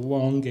to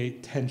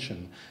elongate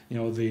tension.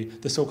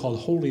 The so-called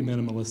holy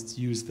minimalists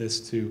use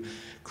this to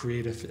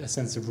create a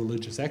sense of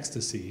religious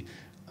ecstasy.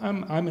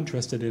 I'm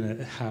interested in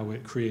it, how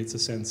it creates a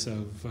sense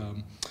of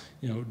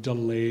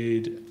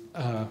delayed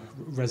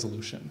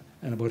resolution,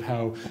 and about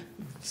how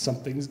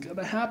something's going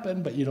to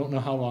happen, but you don't know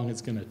how long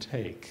it's going to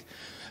take.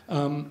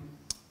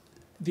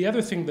 The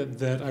other thing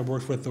that I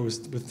worked with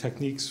with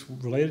techniques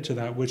related to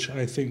that, which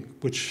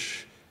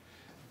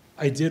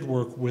I did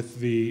work with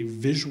the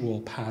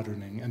visual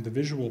patterning and the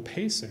visual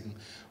pacing,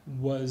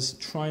 was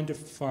trying to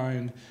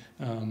find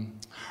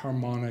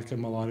harmonic and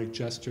melodic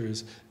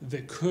gestures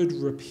that could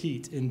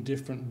repeat in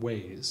different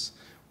ways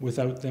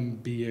without them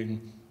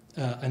being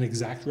an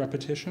exact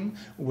repetition,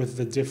 with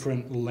the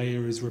different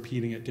layers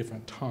repeating at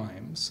different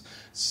times,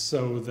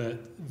 so that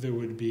there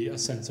would be a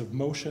sense of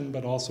motion,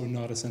 but also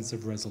not a sense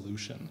of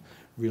resolution,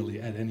 really,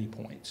 at any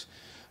point.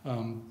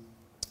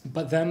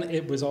 But then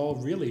it was all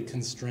really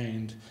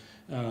constrained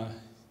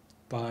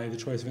by the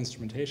choice of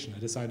instrumentation. I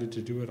decided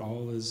to do it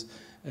all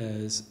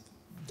as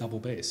double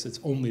bass. It's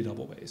only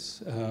double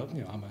bass.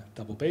 I'm a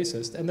double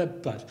bassist,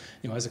 but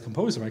as a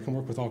composer, I can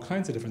work with all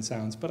kinds of different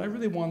sounds. But I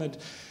really wanted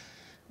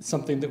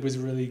something that was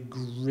really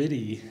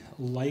gritty,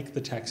 like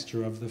the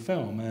texture of the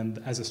film. And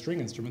as a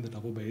string instrument, the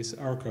double bass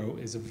arco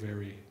is a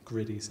very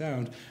gritty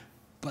sound.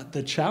 But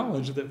the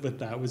challenge with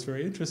that was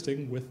very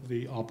interesting with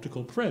the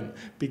optical print,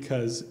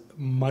 because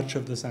much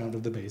of the sound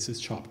of the bass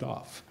is chopped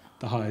off,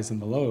 the highs and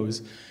the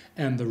lows.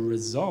 And the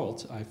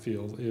result, I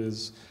feel,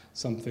 is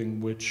something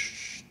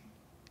which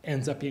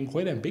ends up being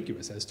quite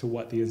ambiguous as to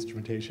what the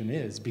instrumentation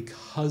is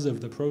because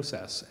of the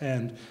process.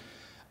 And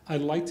I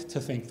liked to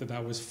think that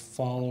that was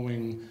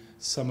following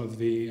some of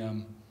the,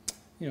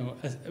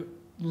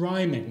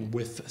 rhyming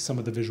with some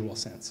of the visual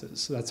senses.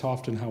 So that's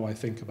often how I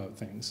think about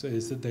things,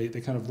 is that they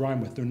kind of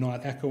rhyme with. They're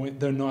not echoing,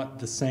 they're not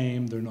the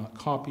same, they're not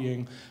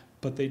copying,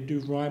 but they do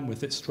rhyme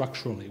with it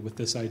structurally, with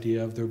this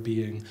idea of there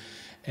being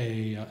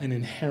an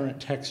inherent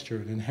texture,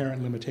 an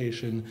inherent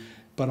limitation,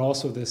 but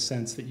also this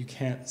sense that you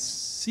can't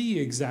see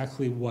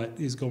exactly what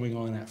is going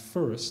on at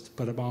first,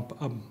 but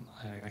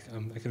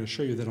I can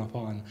assure you that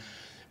upon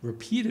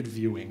repeated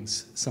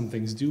viewings, some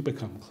things do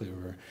become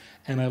clearer.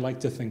 And I like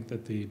to think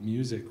that the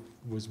music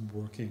was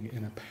working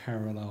in a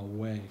parallel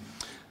way.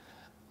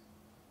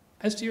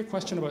 As to your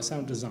question about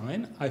sound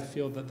design, I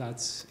feel that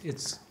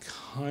it's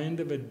kind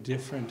of a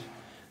different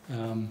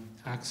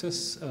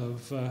axis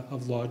of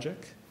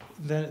logic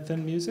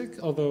than music,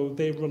 although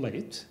they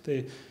relate.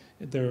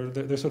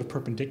 They're sort of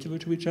perpendicular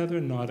to each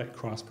other, not at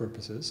cross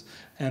purposes.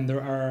 And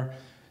there are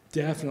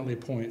definitely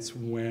points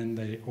when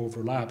they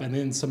overlap. And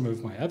in some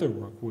of my other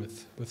work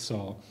with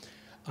Sol,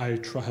 I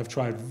have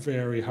tried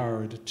very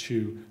hard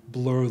to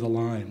blur the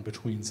line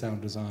between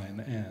sound design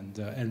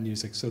and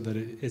music, so that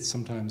it's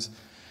sometimes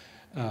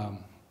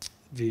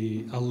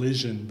the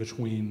elision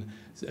between,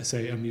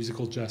 say, a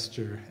musical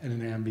gesture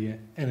and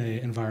an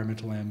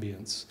environmental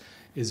ambience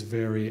is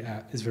very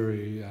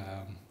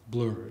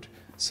blurred,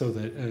 so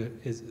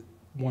that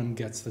one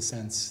gets the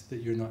sense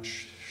that you're not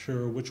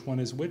sure which one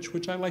is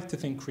which I like to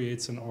think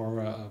creates an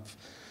aura of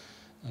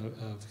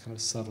kind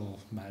of subtle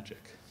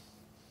magic.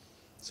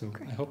 So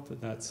great. I hope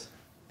that that's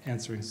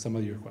answering some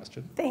of your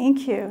question.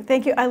 Thank you.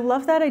 Thank you. I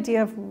love that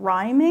idea of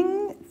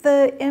rhyming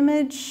the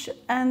image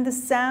and the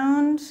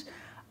sound,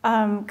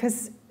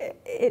 because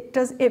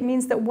it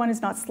means that one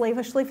is not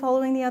slavishly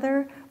following the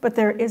other, but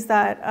there is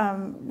that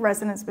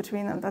resonance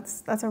between them.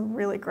 That's a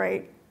really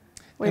great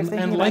way of thinking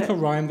about it. And like a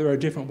rhyme, there are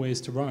different ways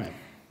to rhyme.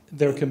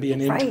 There can be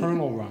an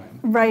internal rhyme.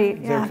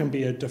 Right, yeah. There can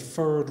be a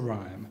deferred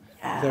rhyme.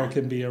 Yeah. There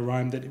can be a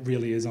rhyme that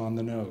really is on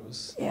the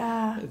nose.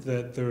 Yeah.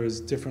 That there is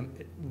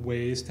different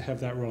ways to have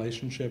that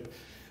relationship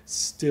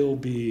still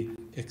be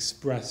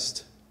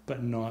expressed,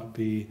 but not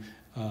be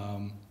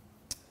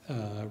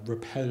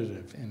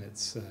repetitive in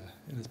its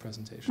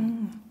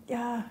presentation.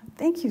 Yeah,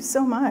 thank you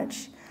so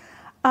much.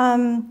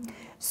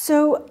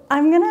 So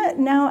I'm going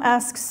to now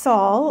ask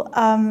Sol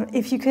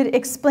if you could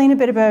explain a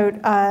bit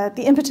about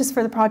the impetus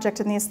for the project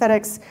and the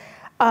aesthetics,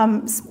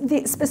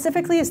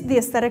 specifically the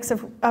aesthetics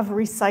of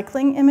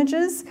recycling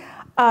images,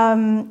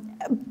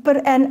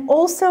 and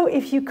also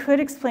if you could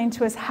explain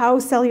to us how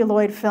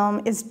celluloid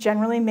film is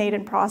generally made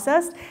and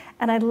processed.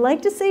 And I'd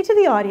like to say to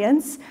the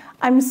audience,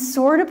 I'm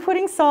sort of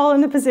putting Sol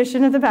in the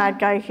position of the bad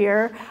guy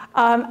here,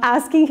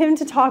 asking him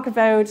to talk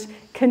about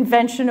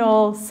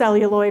conventional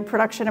celluloid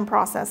production and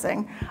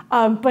processing.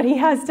 But he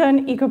has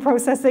done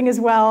eco-processing as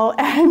well,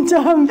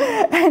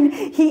 and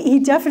he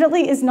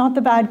definitely is not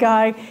the bad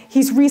guy.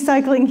 He's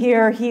recycling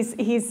here. He's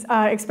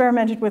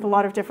experimented with a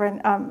lot of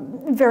different,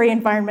 very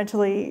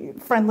environmentally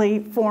friendly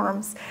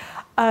forms.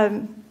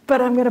 But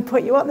I'm going to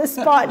put you on the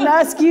spot and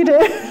ask you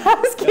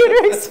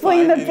to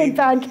explain the big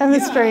bad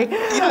chemistry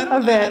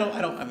of it.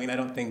 I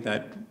don't think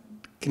that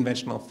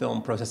conventional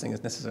film processing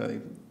is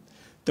necessarily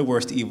the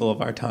worst evil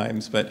of our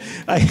times, but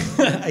I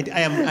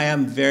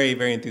am very,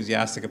 very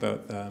enthusiastic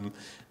about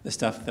the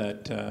stuff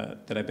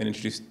that I've been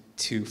introduced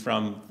to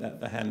from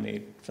the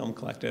Handmade Film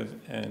Collective,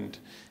 and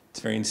it's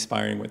very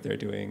inspiring what they're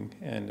doing,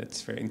 and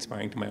it's very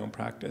inspiring to my own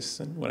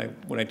practice and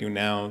what I do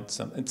now. It's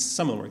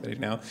some of the work that I do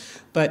now,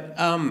 but.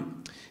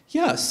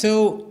 Yeah,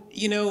 so,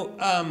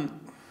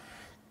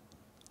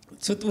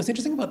 so what's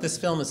interesting about this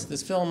film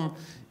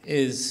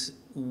is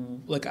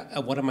like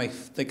one of my,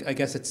 I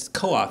guess it's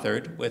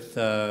co-authored with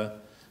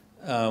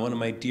one of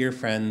my dear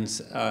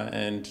friends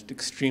and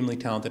extremely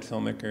talented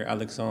filmmaker,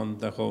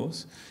 Alexandre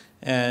Rose.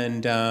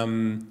 And,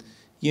 I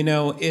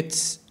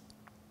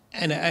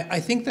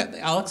think that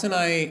Alex and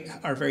I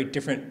are very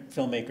different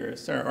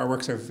filmmakers. Our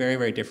works are very,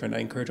 very different. I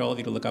encourage all of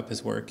you to look up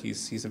his work.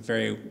 He's a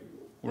very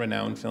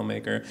renowned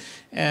filmmaker,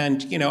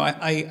 and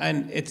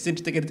and it's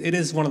interesting. It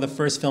is one of the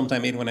first films I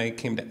made when I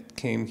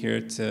came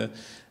here to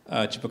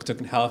Chipuktuk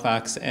in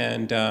Halifax,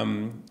 and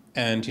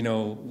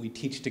we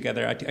teach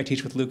together. I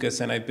teach with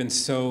Lucas, and I've been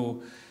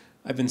so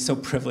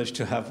privileged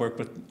to have worked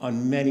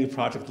on many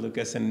projects with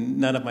Lucas, and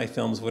none of my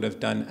films would have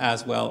done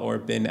as well or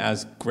been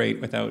as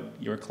great without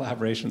your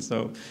collaboration.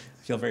 So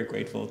I feel very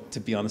grateful to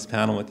be on this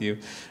panel with you,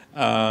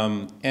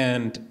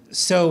 and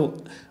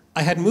so.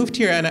 I had moved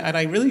here, and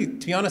I really,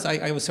 to be honest,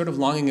 I was sort of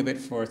longing a bit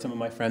for some of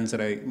my friends that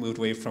I moved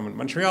away from in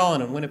Montreal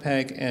and in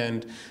Winnipeg,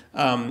 and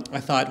I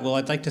thought, well,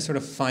 I'd like to sort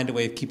of find a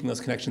way of keeping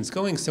those connections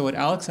going. So what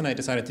Alex and I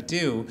decided to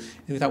do,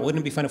 we thought,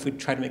 wouldn't it be fun if we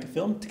tried to make a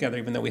film together,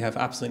 even though we have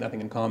absolutely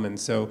nothing in common?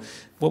 So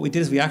what we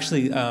did is we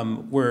actually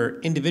were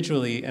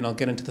individually, and I'll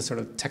get into the sort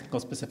of technical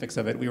specifics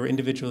of it, we were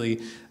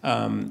individually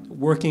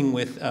working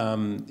with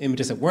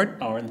images that weren't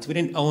ours, so we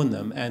didn't own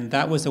them, and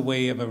that was a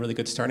way of a really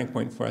good starting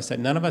point for us, that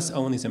none of us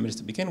own these images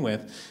to begin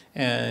with.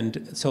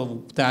 And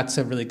so that's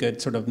a really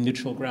good sort of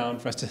neutral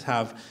ground for us to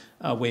have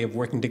a way of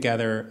working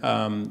together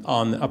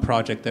on a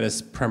project that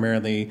is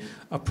primarily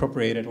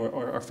appropriated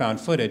or found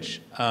footage,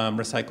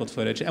 recycled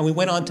footage. And we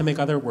went on to make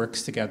other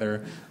works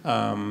together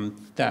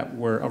that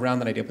were around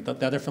that idea. But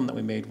the other film that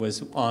we made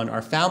was on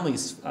our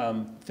family's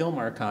film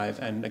archive,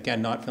 and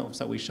again, not films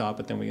that we shot,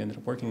 but then we ended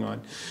up working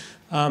on.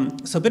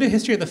 So a bit of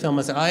history of the film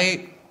is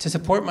that to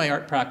support my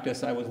art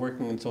practice, I was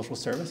working in social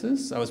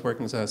services. I was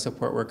working as a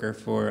support worker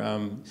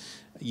for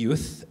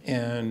youth,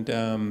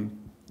 and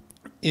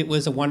it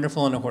was a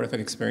wonderful and a horrific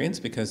experience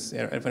because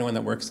everyone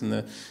that works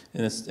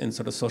in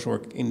sort of social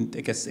work,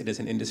 I guess it is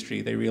an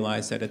industry, they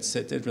realize that it's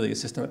really a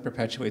system that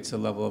perpetuates a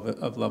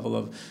level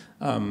of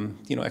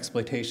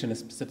exploitation,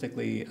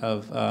 specifically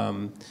of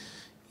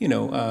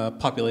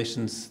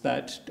populations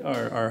that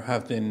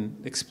have been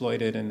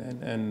exploited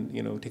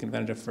and taken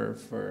advantage of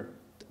for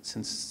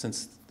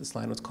since this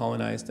land was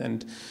colonized.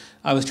 And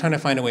I was trying to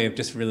find a way of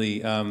just really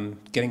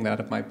getting that out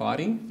of my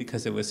body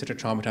because it was such a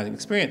traumatizing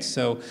experience.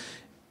 So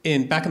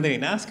back in the day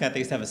in NASCAT, they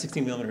used to have a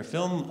 16mm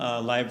film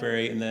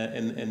library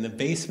in the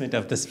basement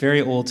of this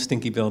very old,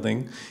 stinky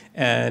building.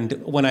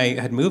 And when I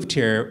had moved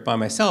here by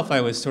myself,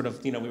 I was sort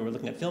of, we were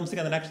looking at films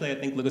together. And actually, I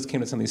think Lucas came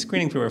to some of these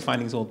screenings. We were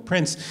finding these old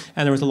prints.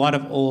 And there was a lot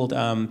of old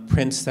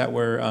prints that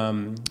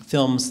were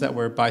films that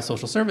were by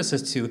social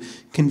services to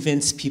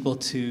convince people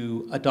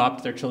to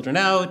adopt their children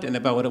out, and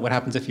about what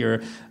happens if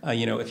you're,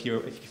 if you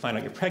find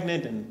out you're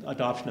pregnant, and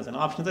adoption is an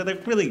option. They're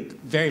really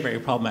very, very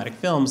problematic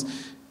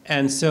films.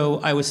 And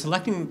so I was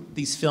selecting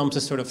these films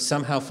to sort of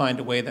somehow find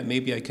a way that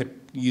maybe I could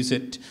use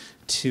it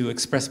to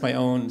express my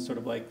own sort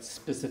of like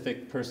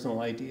specific personal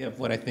idea of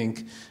what I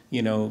think,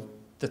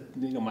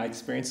 my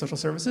experience in social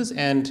services.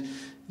 And,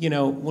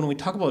 when we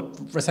talk about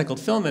recycled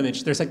film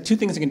image, there's like two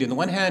things you can do. On the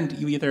one hand,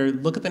 you either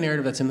look at the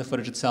narrative that's in the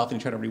footage itself and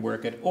you try to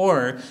rework it,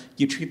 or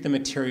you treat the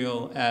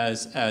material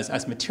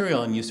as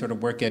material and you sort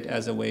of work it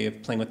as a way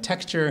of playing with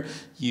texture.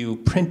 You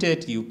print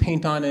it, you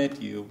paint on it,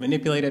 you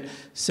manipulate it.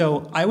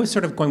 So I was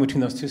sort of going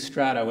between those two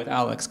strata with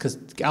Alex, because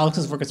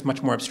Alex's work is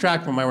much more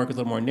abstract, where my work is a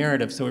little more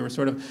narrative. So we were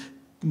sort of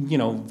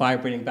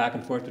vibrating back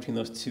and forth between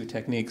those two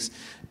techniques.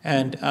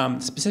 And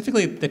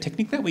specifically, the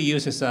technique that we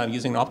use is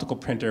using an optical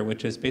printer,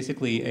 which is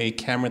basically a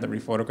camera that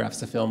rephotographs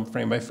the film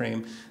frame by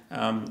frame.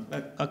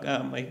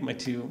 My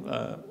two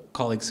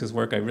colleagues whose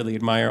work I really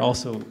admire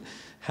also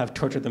have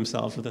tortured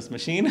themselves with this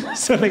machine,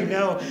 so they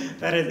know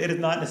that it is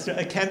not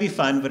necessarily, it can be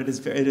fun, but it is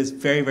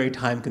very, very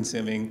time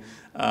consuming,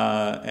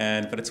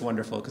 but it's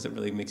wonderful because it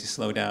really makes you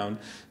slow down.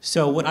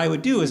 So what I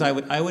would do is I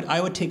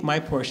would take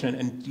my portion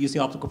and use the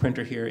optical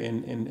printer here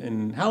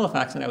in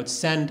Halifax, and I would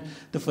send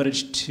the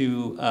footage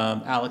to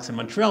Alex in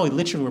Montreal. We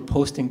literally were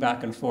posting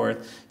back and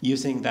forth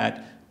using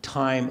that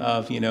time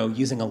of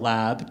using a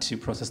lab to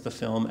process the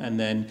film, and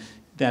then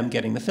them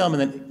getting the film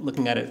and then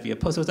looking at it via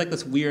post. So it was like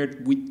this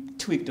weird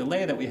 2-week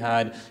delay that we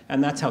had,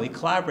 and that's how we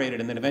collaborated.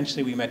 And then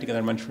eventually we met together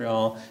in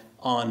Montreal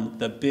on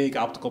the big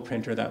optical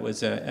printer that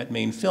was at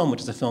Main Film,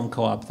 which is a film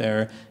co-op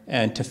there,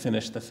 and to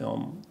finish the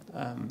film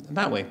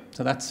that way.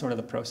 So that's sort of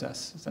the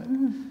process.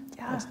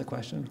 That's the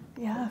question.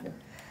 Yeah.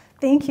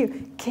 Thank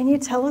you. Can you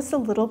tell us a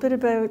little bit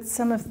about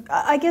some of,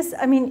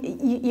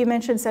 you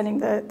mentioned sending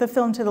the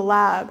film to the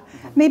lab.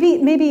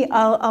 Maybe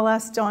I'll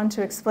ask Dawn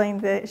to explain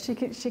she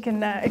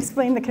can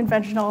explain the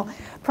conventional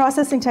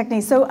processing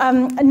techniques. So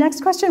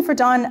next question for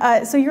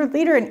Dawn. So you're a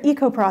leader in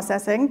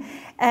eco-processing,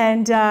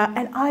 and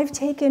I've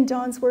taken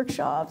Dawn's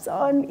workshops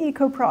on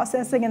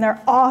eco-processing, and they're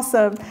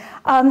awesome.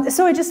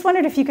 So I just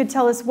wondered if you could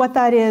tell us what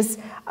that is,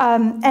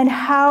 and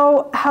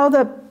how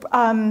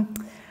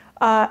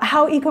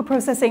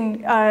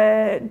eco-processing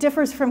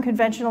differs from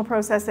conventional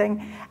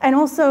processing, and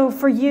also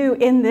for you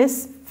in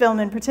this film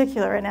in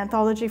particular, an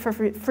anthology for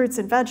fruits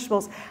and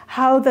vegetables,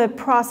 how the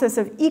process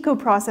of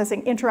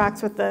eco-processing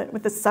interacts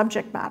with the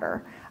subject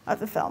matter of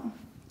the film.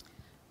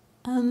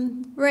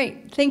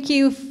 Right. Thank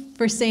you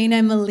for saying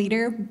I'm a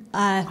leader.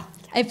 I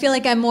feel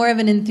like I'm more of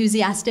an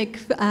enthusiastic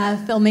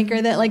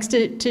filmmaker that likes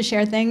to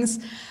share things,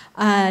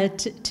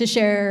 to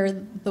share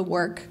the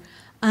work.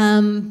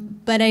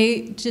 But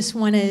I just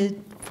want to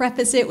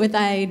preface it with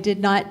I did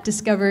not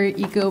discover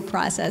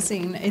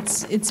eco-processing.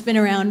 It's been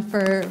around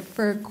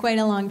for quite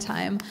a long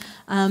time,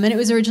 and it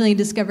was originally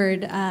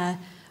discovered. I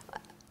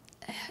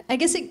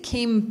guess it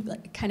came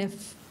kind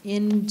of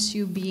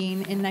into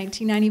being in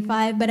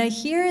 1995. But I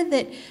hear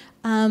that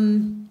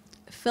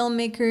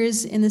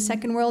filmmakers in the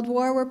Second World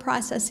War were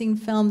processing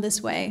film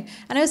this way,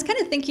 and I was kind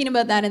of thinking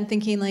about that and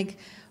thinking like,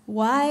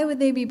 why would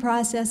they be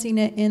processing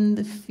it in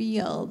the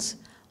field?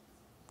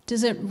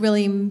 Doesn't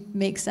really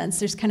make sense.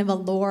 There's kind of a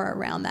lore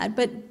around that,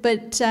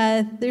 but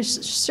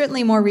there's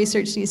certainly more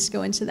research needs to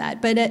go into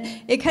that. But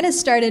it kind of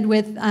started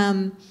with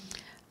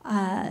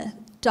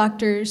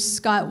Dr.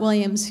 Scott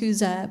Williams,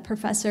 who's a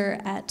professor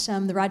at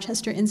the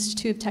Rochester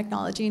Institute of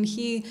Technology, and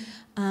he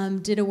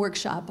did a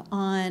workshop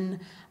on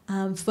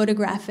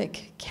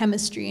photographic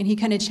chemistry, and he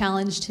kind of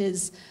challenged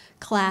his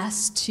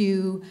class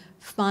to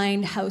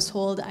find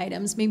household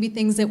items, maybe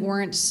things that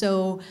weren't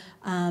so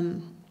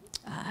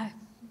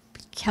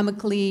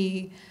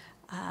chemically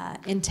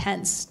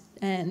intense,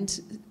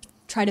 and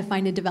try to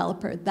find a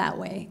developer that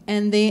way.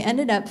 And they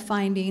ended up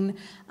finding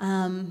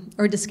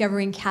or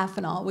discovering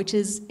caffeinol, which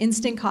is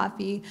instant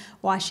coffee,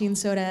 washing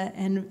soda,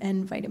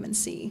 and vitamin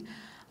C.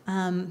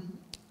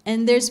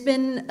 And there's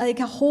been like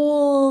a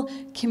whole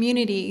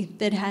community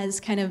that has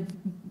kind of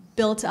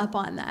built up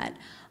on that.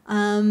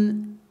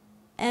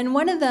 And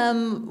one of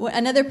them,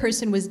 another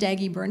person was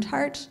Daggy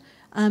Bernhardt,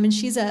 and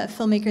she's a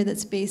filmmaker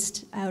that's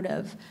based out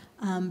of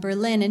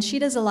Berlin, and she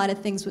does a lot of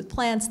things with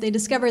plants. They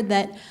discovered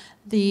that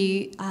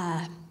the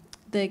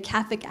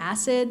caffeic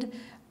acid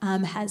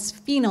has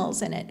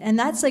phenols in it, and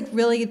that's like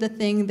really the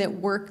thing that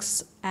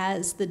works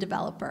as the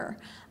developer.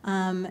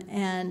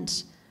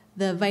 And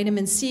the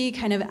vitamin C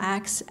kind of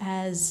acts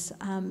as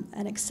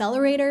an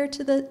accelerator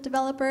to the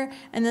developer,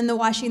 and then the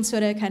washing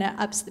soda kind of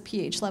ups the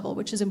pH level,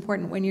 which is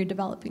important when you're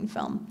developing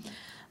film.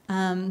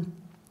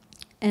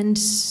 And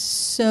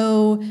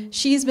so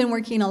she's been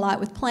working a lot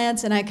with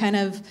plants, and I kind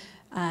of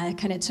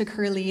took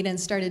her lead and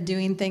started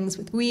doing things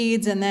with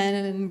weeds, and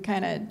then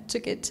kind of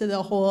took it to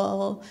the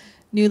whole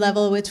new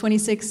level with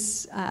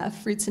 26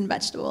 fruits and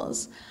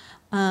vegetables.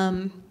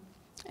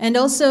 And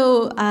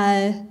also,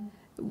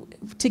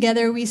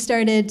 together we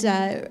started,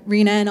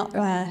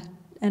 Rena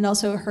and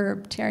also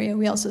Herb Terrio,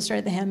 we also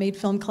started the Handmade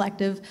Film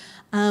Collective,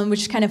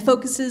 which kind of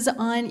focuses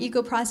on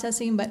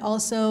eco-processing, but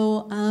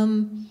also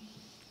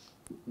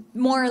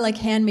more like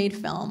handmade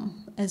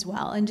film as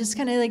well, and just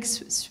kind of like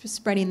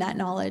spreading that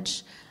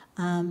knowledge.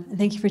 And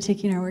thank you for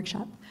taking our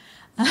workshop.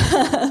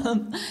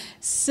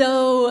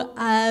 So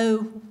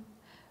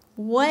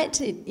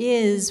what it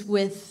is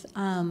with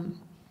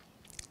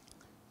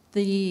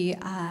the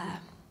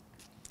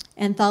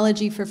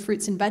anthology for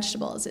fruits and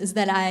vegetables is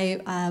that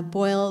I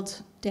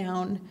boiled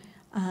down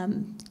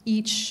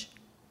each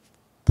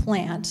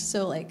plant,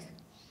 so like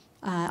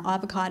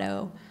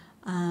avocado,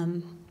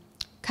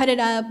 cut it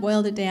up,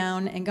 boiled it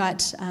down, and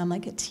got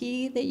like a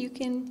tea that you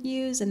can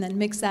use, and then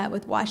mix that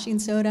with washing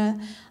soda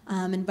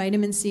and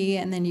vitamin C,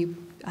 and then you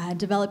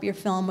develop your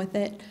film with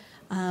it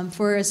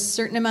for a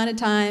certain amount of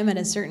time at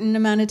a certain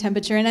amount of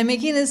temperature. And I'm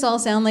making this all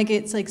sound like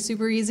it's like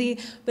super easy,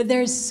 but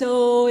there's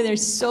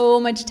so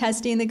much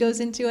testing that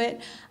goes into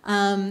it,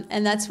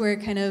 and that's where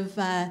kind of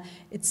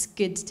it's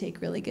good to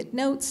take really good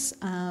notes, be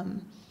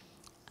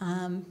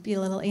a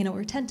little anal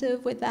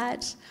retentive with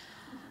that.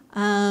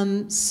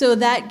 So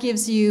that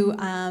gives you,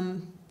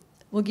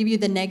 will give you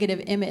the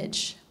negative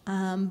image,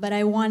 but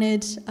I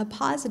wanted a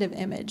positive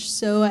image.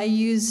 So I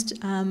used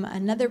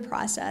another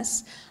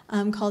process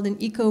called an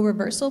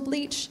eco-reversal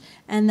bleach,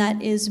 and that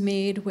is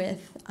made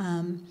with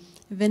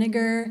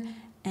vinegar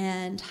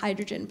and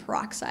hydrogen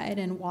peroxide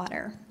and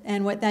water.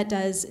 And what that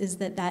does is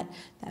that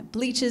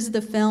bleaches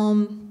the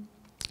film,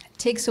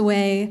 takes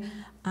away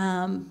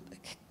kind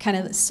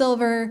of the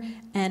silver,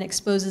 and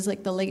exposes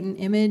like the latent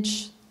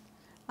image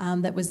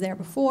that was there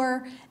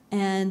before,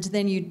 and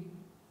then you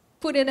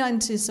put it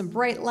onto some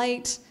bright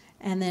light,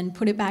 and then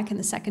put it back in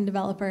the second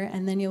developer,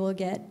 and then you will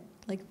get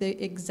like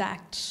the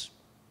exact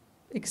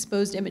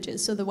exposed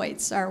images. So the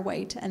whites are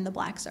white and the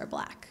blacks are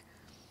black.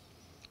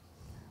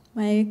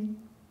 What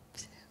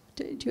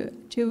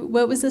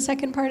was the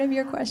second part of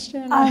your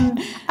question?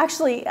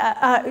 Actually,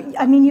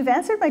 I mean, you've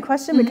answered my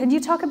question, but could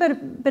you talk a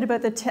bit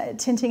about the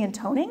tinting and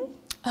toning?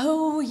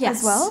 Oh, yes.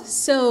 As well?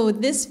 So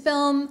this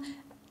film,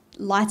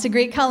 lots of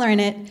great color in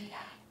it.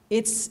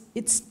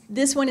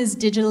 This one is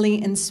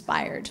digitally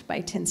inspired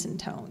by tints and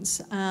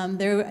tones.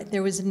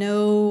 There was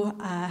no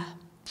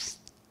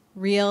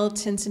real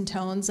tints and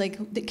tones,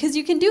 like, because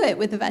you can do it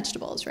with the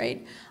vegetables,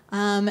 right?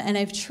 And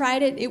I've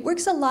tried it. It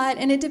works a lot,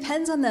 and it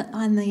depends on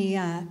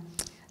the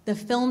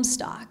film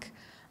stock.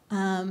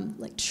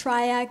 Like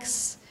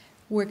Tri-X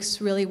works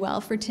really well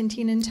for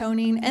tinting and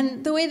toning,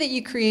 and the way that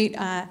you create,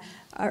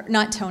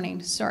 not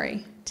toning,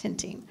 sorry,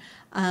 tinting.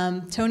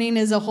 Toning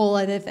is a whole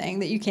other thing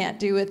that you can't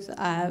do with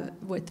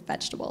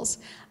vegetables.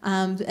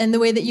 And the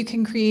way that you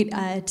can create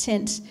a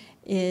tint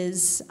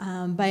is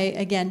by,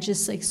 again,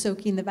 just like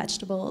soaking the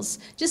vegetables,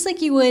 just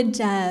like you would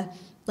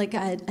like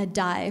a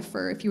dye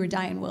for if you were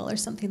dyeing wool or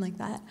something like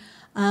that.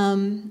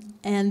 And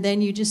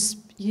then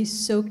you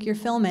soak your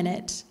film in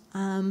it.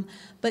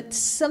 But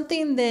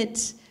something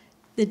that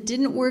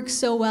didn't work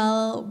so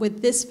well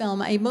with this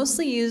film, I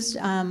mostly used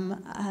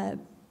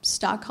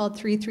stock called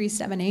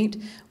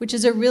 3378, which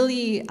is a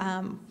really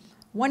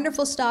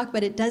wonderful stock,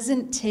 but it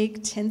doesn't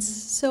take tints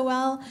so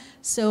well.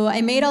 So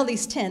I made all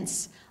these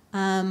tints,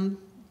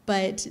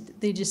 but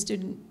they just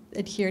didn't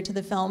adhere to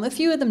the film. A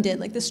few of them did,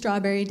 like the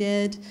strawberry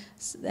did,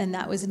 and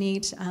that was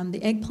neat. The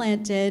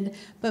eggplant did,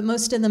 but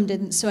most of them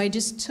didn't. So I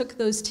just took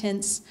those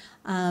tints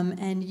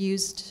and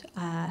used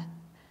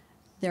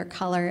their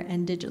color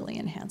and digitally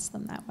enhanced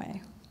them that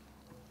way.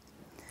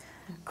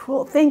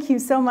 Cool, thank you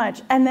so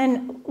much. And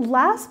then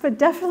last but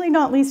definitely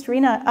not least,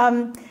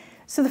 Rena,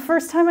 so the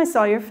first time I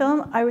saw your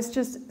film, I was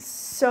just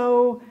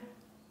so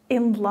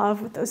in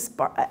love with those,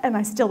 and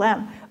I still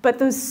am, but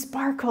those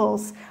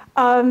sparkles.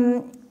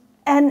 And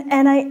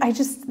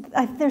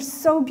they're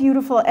so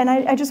beautiful. And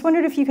I just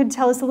wondered if you could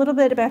tell us a little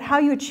bit about how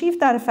you achieved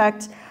that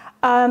effect,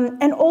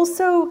 and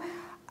also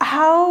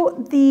how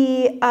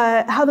the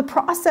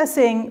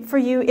processing for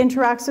you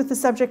interacts with the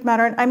subject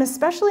matter. And I'm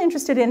especially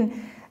interested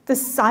in the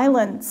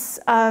silence,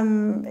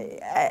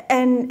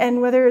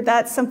 and whether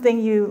that's something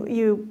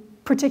you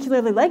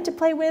particularly like to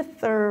play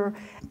with, or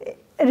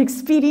an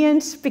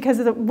expedient because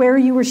of where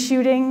you were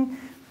shooting.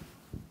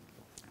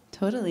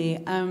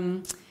 Totally.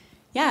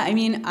 Yeah, I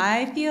mean,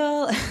 I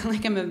feel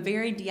like I'm a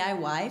very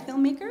DIY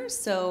filmmaker,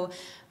 so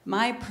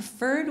my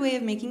preferred way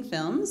of making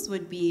films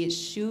would be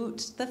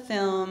shoot the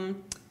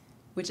film,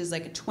 which is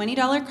like a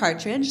 $20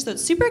 cartridge, so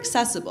it's super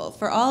accessible.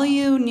 For all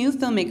you new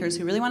filmmakers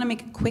who really want to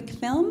make a quick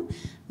film,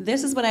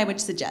 this is what I would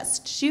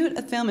suggest. Shoot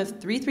a film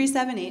of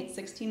 3378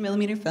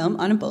 16mm film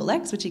on a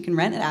Bolex, which you can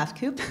rent at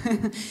AFCOOP.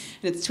 And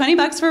it's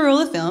 $20 for a roll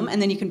of film,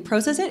 and then you can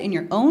process it in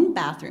your own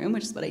bathroom,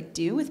 which is what I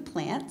do with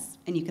plants,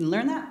 and you can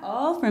learn that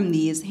all from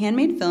these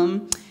handmade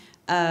film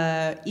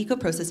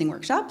eco-processing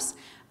workshops.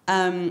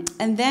 And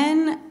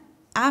then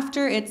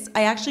after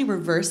I actually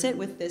reverse it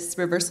with this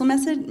reversal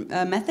method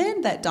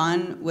that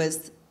Dawn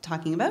was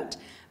talking about,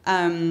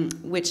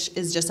 which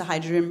is just a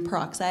hydrogen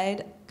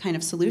peroxide kind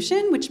of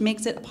solution, which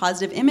makes it a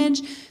positive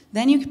image.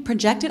 Then you can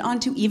project it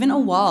onto even a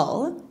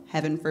wall.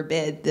 Heaven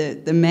forbid,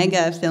 the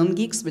mega film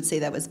geeks would say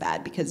that was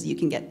bad because you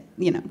can get,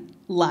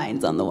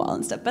 lines on the wall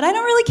and stuff. But I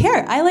don't really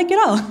care. I like it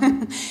all.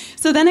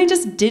 So then I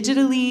just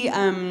digitally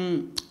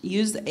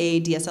use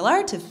a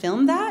DSLR to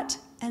film that.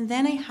 And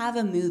then I have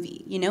a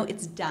movie,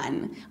 it's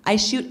done. I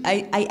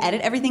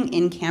edit everything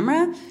in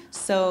camera,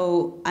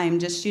 so I'm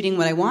just shooting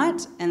what I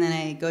want, and then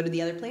I go to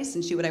the other place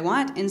and shoot what I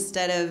want,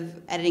 instead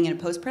of editing in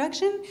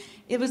post-production.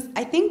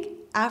 I think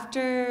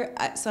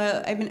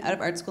so I've been out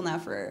of art school now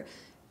for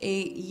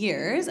 8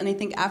 years, and I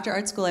think after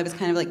art school I was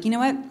kind of like, you know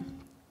what?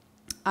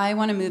 I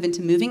want to move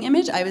into moving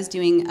image. I was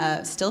doing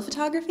still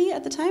photography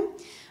at the time.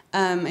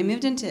 I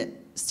moved into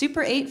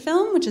Super 8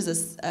 film, which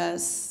is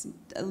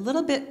a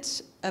little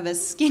bit of a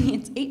skinny,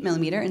 it's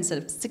 8mm instead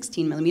of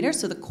 16mm,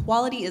 so the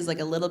quality is like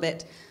a little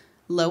bit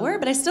lower,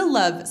 but I still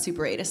love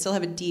Super 8. I still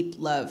have a deep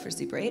love for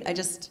Super 8.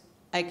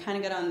 I kind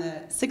of got on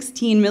the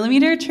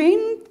 16mm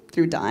train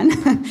through Dawn,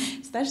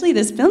 especially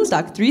this film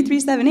stock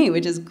 3378,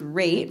 which is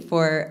great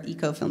for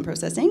eco film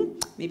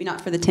processing. Maybe not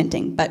for the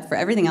tinting, but for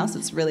everything else,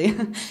 it's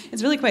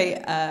really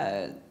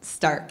quite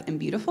stark and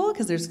beautiful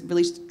because there's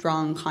really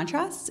strong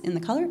contrasts in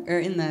the color, or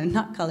in the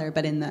not color,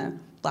 but in the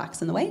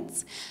blacks and the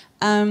whites.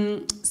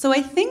 So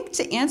I think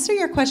to answer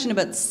your question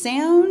about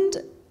sound,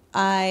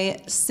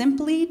 I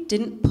simply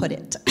didn't put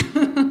it.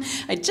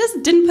 I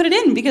just didn't put it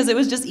in because it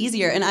was just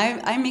easier. And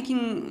I'm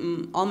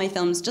making all my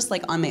films just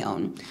like on my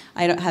own.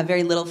 I don't have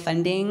very little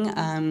funding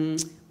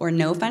or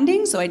no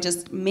funding, so I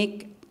just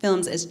make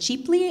films as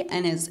cheaply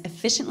and as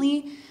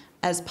efficiently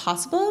as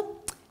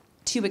possible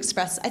to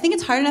express. I think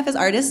it's hard enough as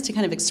artists to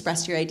kind of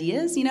express your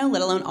ideas,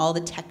 let alone all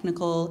the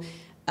technical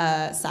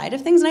side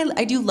of things, and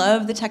I do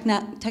love the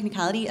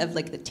technicality of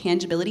like the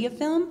tangibility of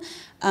film,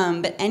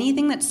 but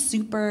anything that's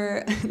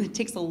super that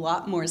takes a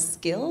lot more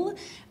skill,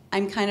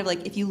 I'm kind of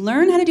like, if you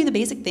learn how to do the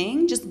basic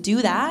thing, just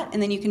do that,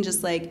 and then you can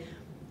just like,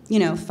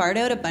 fart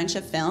out a bunch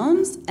of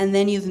films, and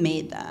then you've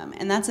made them,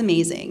 and that's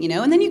amazing,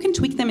 and then you can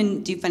tweak them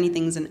and do funny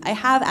things. And I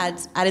have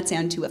added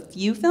sound to a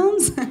few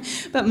films,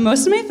 but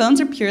most of my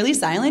films are purely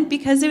silent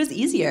because it was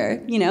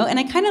easier, and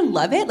I kind of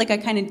love it. Like I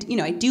kind of,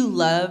 I do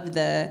love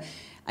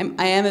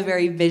I am a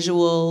very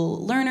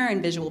visual learner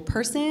and visual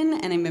person,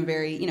 and I'm a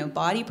very,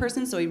 body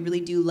person, so I really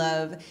do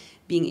love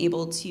being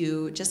able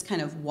to just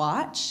kind of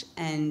watch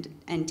and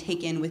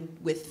take in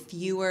with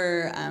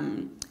fewer,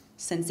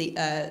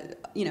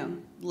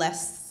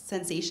 less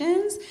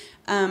sensations.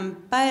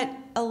 But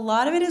a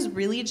lot of it is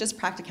really just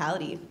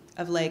practicality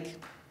of like,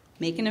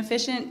 make an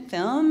efficient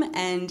film,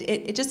 and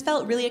it just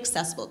felt really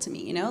accessible to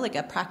me, like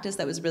a practice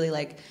that was really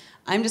like,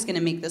 I'm just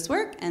gonna make this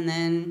work, and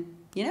then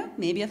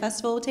maybe a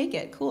festival will take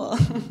it. Cool.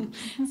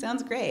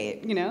 Sounds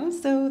great,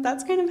 So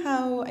that's kind of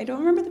how, I don't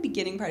remember the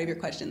beginning part of your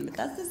question, but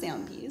that's the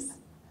sound piece.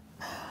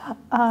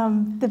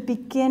 The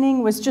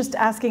beginning was just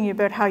asking you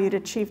about how you'd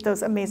achieve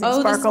those amazing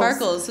sparkles. Oh, the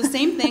sparkles. So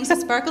same thing. So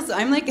sparkles,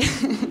 I'm like,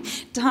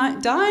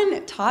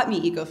 Dawn taught me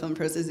eco-film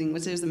processing,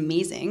 which is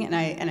amazing, and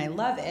I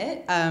love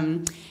it.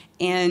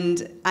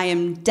 And I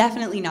am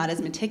definitely not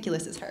as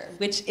meticulous as her,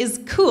 which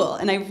is cool.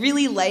 And I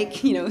really like,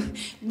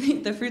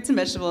 the fruits and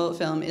vegetable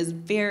film is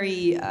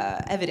very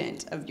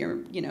evident of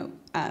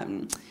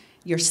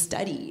your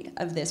study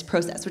of this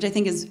process, which I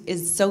think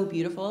is so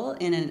beautiful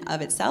in and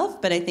of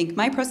itself. But I think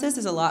my process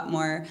is a lot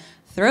more,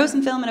 throw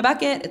some film in a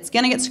bucket, it's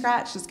gonna get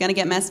scratched, it's gonna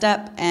get messed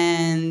up,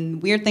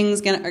 and weird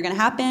things are gonna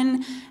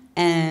happen.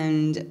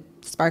 And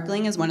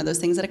sparkling is one of those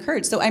things that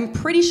occurred. So I'm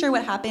pretty sure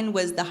what happened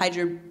was the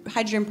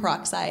hydrogen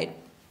peroxide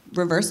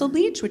reversal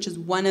bleach, which is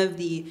one of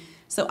the,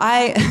 so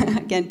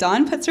again,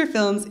 Dawn puts her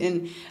films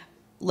in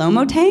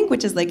Lomo tank,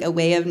 which is like a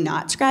way of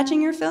not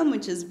scratching your film,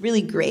 which is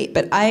really great,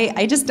 but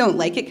I just don't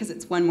like it because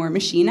it's one more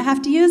machine I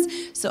have to use,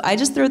 so I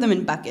just throw them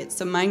in buckets.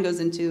 So mine goes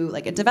into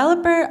like a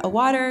developer, a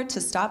water to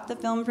stop the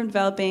film from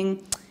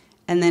developing,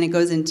 and then it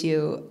goes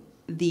into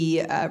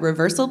the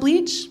reversal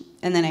bleach,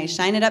 and then I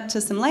shine it up to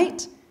some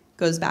light,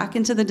 goes back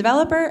into the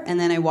developer, and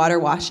then I water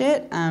wash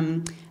it.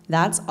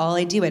 That's all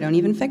I do. I don't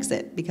even fix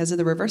it because of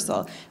the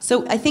reversal.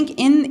 So I think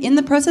in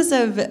the process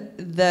of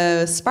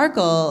the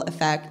sparkle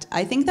effect,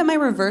 I think that my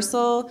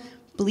reversal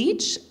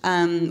bleach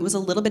was a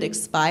little bit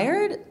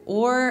expired,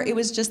 or it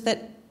was just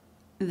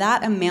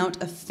that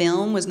amount of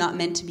film was not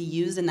meant to be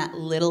used in that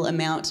little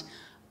amount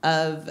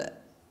of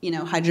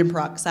hydrogen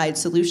peroxide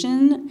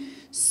solution.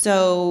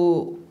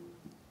 So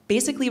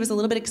basically it was a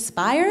little bit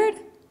expired,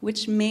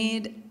 which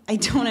made, I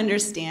don't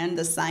understand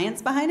the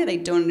science behind it, I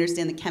don't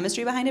understand the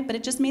chemistry behind it, but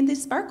it just made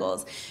these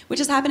sparkles, which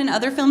has happened in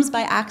other films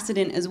by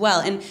accident as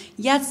well. And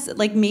yes,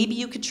 like maybe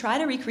you could try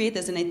to recreate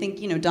this, and I think,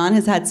 Dawn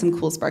has had some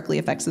cool sparkly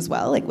effects as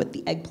well, like with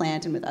the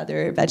eggplant and with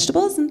other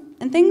vegetables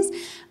and things.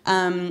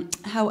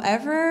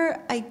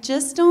 However, I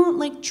just don't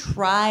like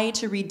try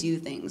to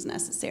redo things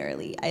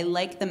necessarily. I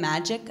like the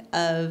magic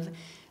of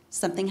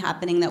something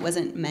happening that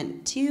wasn't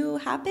meant to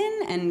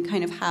happen, and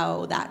kind of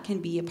how that can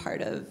be a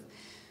part of,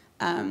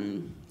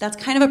 that's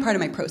kind of a part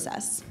of my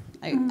process,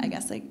 I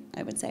guess I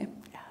would say.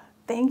 Yeah.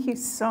 Thank you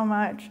so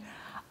much.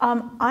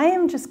 I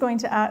am just going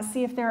to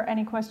see if there are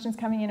any questions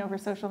coming in over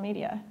social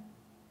media.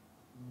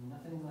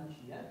 Nothing much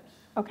yet.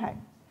 Okay.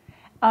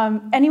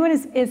 Anyone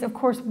is of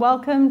course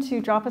welcome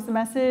to drop us a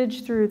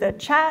message through the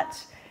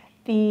chat,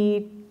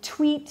 the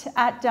tweet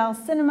at Dal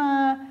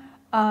Cinema,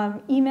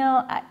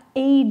 email at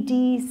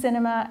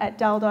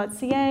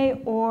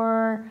adcinema@dal.ca,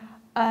 or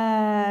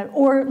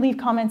leave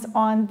comments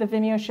on the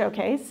Vimeo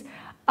showcase.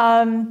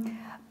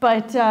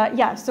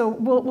 Yeah, so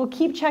we'll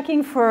keep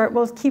checking for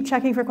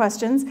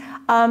questions.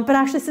 But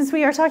actually, since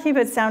we are talking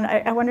about sound,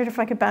 I wondered if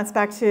I could bounce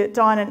back to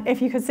Dawn, and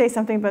if you could say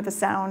something about the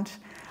sound.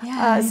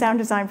 Yeah. Sound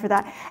design for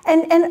that,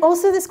 and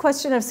also this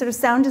question of sort of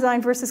sound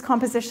design versus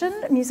composition,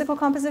 musical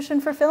composition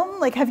for film.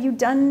 Like, have you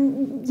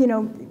done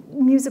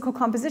musical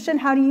composition?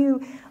 How do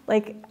you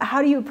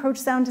approach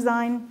sound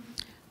design?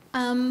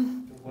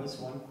 There was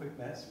one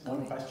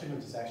question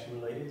which is actually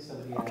related.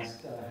 Somebody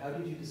asked, how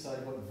did you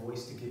decide what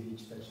voice to give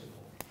each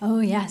vegetable? Oh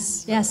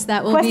yes,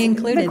 that will be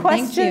included.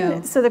 Thank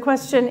you. So the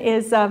question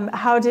is,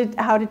 how did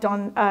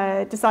Dawn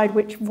decide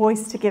which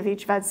voice to give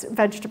each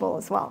vegetable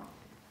as well?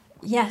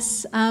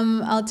 Yes,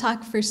 I'll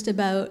talk first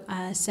about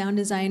sound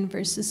design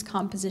versus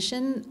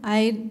composition.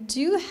 I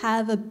do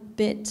have a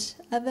bit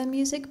of a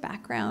music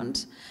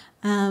background,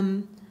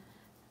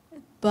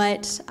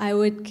 but I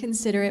would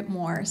consider it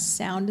more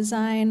sound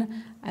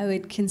design. I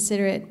would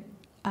consider it,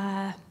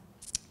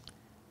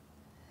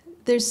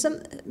 there's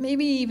some,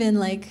 maybe even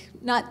like,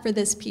 not for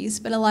this piece,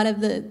 but a lot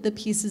of the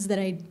pieces that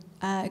I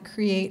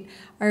create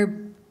are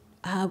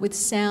with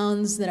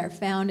sounds that are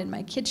found in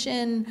my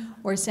kitchen,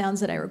 or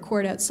sounds that I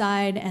record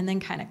outside and then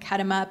kind of cut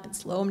them up and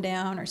slow them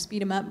down or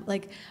speed them up.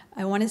 Like,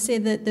 I want to say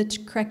that the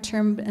correct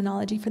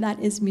terminology for that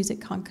is musique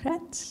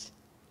concrète.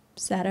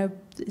 Is that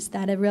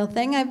a real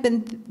thing? I've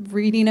been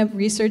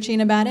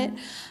researching about it.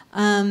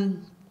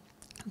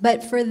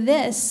 But for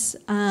this,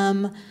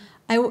 I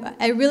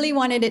really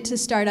wanted it to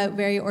start out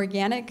very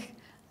organic,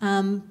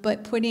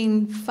 but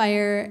putting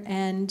fire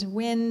and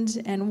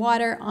wind and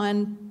water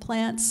on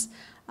plants,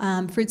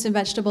 fruits and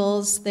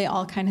vegetables, they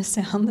all kind of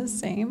sound the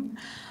same.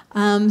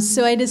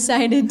 So I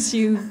decided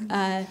to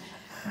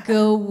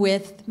go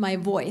with my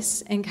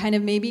voice and kind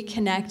of maybe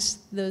connect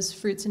those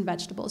fruits and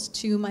vegetables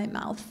to my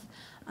mouth.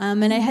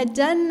 And I had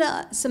done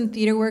some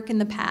theater work in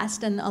the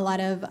past and a lot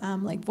of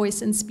like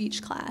voice and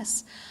speech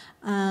class.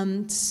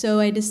 So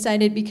I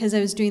decided, because I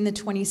was doing the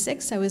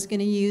 26, I was going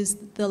to use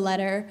the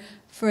letter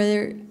for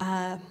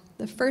the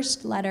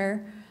first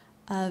letter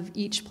of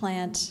each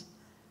plant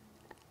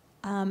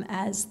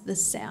as the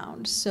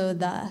sound. So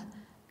the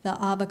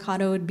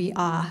avocado would be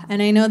ah.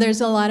 And I know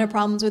there's a lot of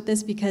problems with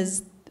this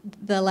because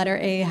the letter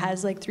A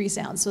has like 3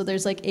 sounds. So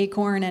there's like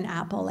acorn and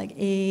apple, like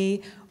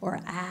A or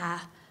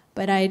ah.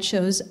 But I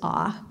chose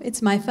ah.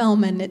 It's my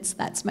film, and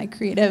that's my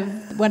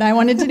creative, what I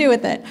wanted to do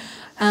with it.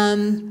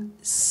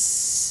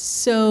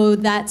 So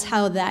that's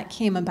how that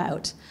came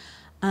about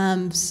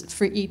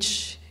for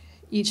each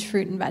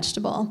fruit and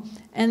vegetable.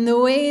 And the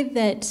way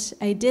that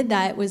I did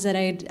that was that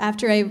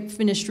after I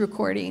finished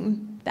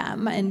recording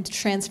them and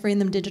transferring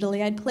them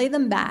digitally, I'd play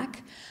them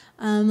back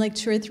like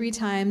 2 or 3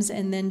 times,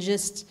 and then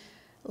just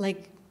kind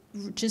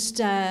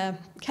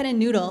of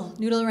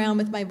noodle around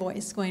with my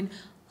voice, going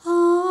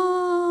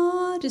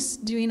ah,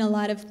 just doing a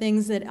lot of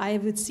things that I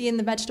would see in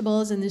the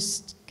vegetables, and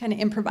just kind of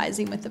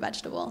improvising with the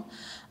vegetable.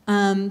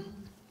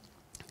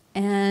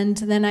 And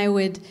then I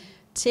would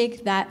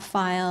take that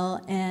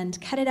file and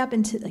cut it up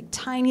into like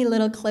tiny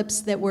little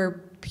clips that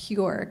were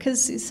pure,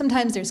 because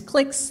sometimes there's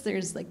clicks,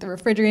 there's like the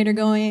refrigerator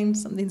going,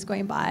 something's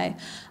going by,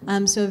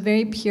 so a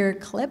very pure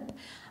clip.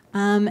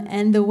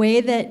 And the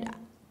way that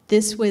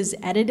this was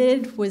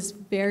edited was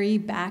very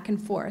back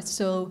and forth.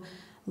 So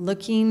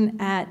looking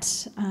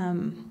at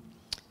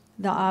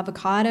the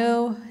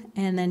avocado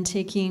and then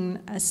taking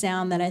a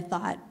sound that I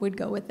thought would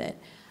go with it.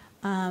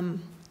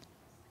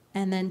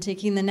 And then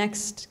taking the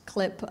next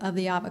clip of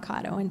the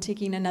avocado and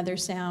taking another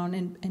sound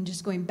and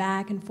just going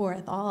back and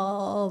forth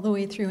all the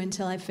way through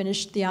until I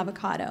finished the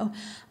avocado.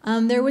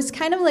 There was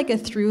kind of like a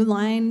through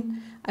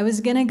line. I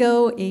was gonna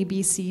go A,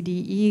 B, C,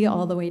 D, E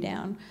all the way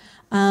down.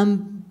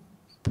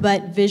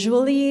 But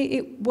visually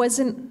it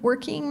wasn't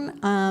working,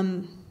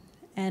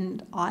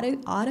 and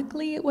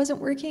audibly it wasn't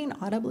working.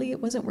 Audibly it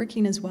wasn't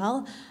working as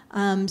well.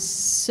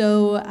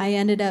 So I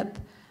ended up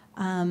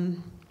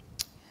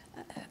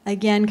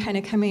again, kind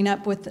of coming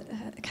up with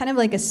kind of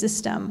like a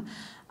system.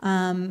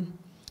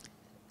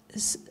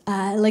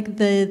 like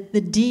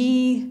the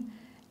D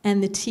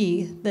and the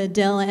T, the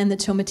dill and the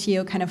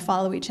tomatillo kind of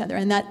follow each other,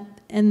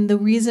 and the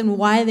reason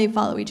why they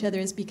follow each other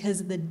is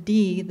because the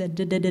D, the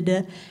da da da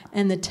da,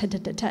 and the ta ta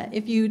ta ta.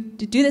 If you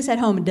do this at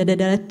home, da da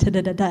da ta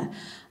da da da,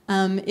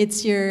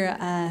 it's your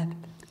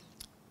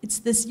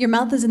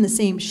mouth is in the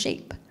same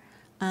shape,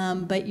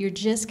 but you're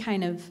just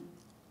kind of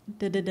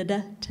da da da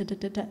da ta ta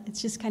ta ta.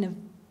 It's just kind of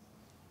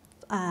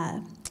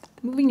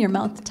moving your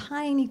mouth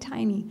tiny,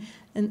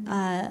 and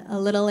a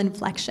little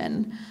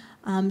inflection.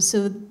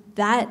 So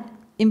that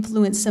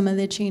influenced some of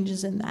the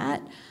changes in that.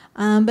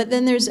 But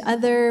then there's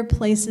other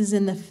places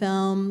in the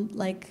film,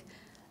 like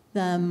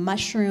the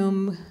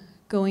mushroom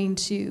going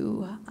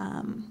to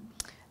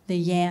the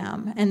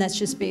yam, and that's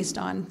just based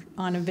on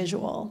a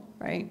visual,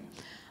 right?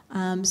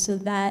 So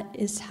that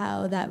is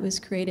how that was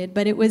created.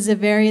 But it was a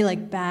very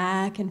like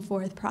back and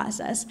forth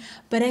process.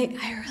 But I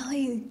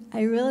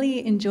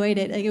really enjoyed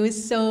it. Like it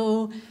was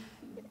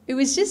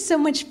just so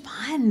much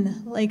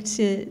fun, like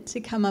to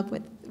come up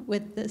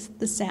with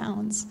the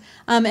sounds.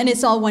 And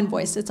it's all one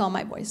voice. It's all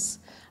my voice.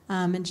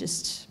 And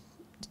just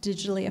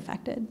digitally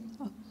affected.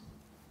 Oh.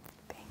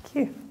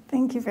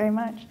 Thank you very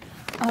much.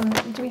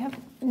 Do we have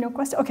no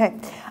question? Okay.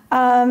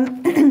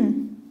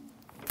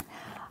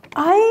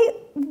 I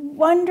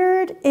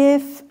wondered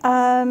if,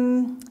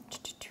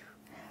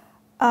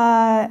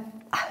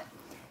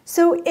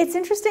 so it's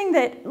interesting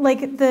that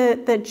like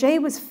the Jay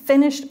was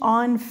finished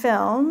on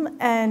film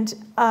and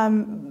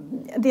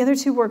the other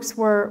two works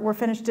were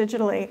finished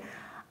digitally.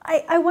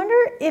 I wonder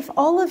if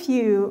all of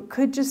you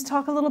could just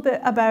talk a little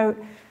bit about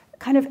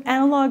kind of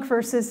analog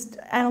versus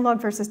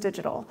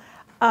digital,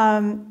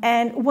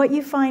 and what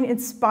you find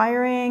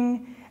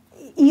inspiring,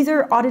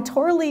 either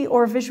auditorily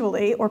or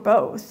visually or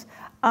both,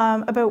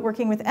 about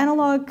working with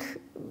analog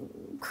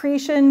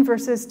creation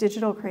versus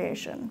digital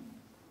creation.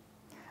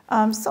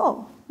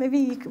 Sol,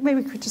 maybe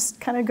we could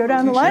just kind of go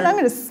down the line. Sure. I'm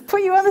going to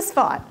put you on the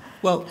spot.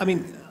 Well, I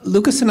mean,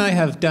 Lucas and I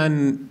have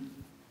done,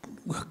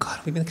 oh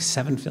God, we've been like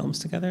 7 films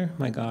together.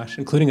 My gosh,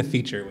 including a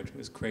feature, which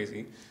was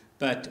crazy.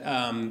 But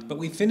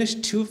we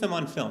finished 2 of them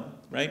on film,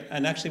 right?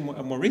 And actually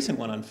a more recent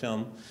one on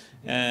film.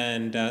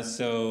 And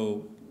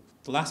so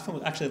the last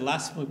film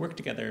we worked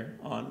together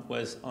on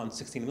was on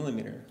 16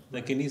 millimeter,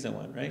 the Geniza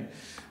one, right?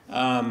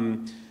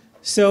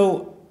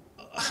 So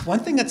one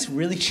thing that's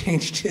really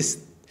changed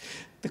is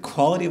the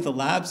quality of the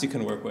labs you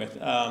can work with,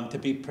 to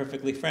be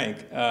perfectly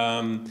frank.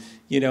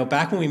 You know,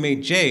 back when we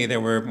made Jay,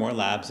 there were more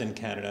labs in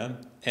Canada,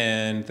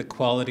 and the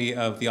quality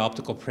of the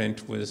optical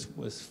print was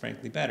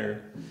frankly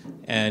better,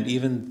 and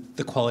even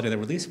the quality of the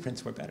release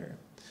prints were better.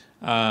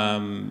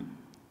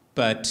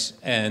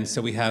 And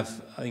so we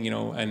have, you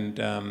know,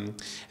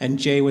 and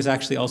Jay was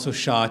actually also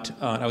shot,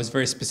 I was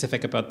very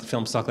specific about the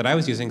film stock that I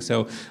was using,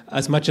 so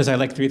as much as I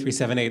like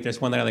 3378,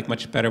 there's one that I like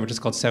much better, which is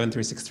called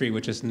 7363,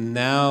 which is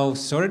now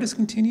sort of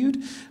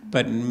discontinued,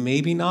 but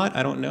maybe not,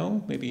 I don't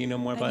know, maybe you know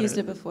more about it. I used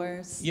it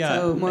before, yeah,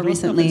 so more I don't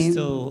recently. know if it's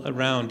still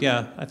around,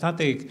 yeah. I thought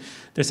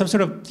there's some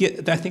sort of,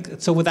 yeah, I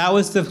think, so that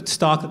was the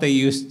stock that they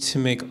used to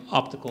make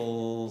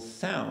optical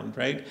sound,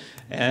 right?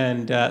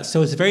 And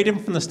so it's very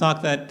different from the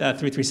stock that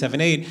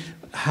 3378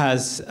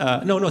 has, so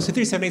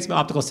 3378 is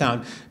optical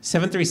sound.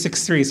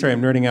 7363, sorry,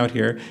 I'm nerding out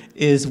here,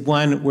 is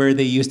one where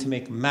they used to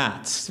make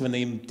mats when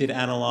they did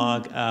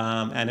analog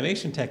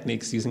animation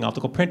techniques using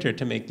optical printer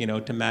to make, you know,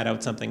 to mat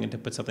out something and to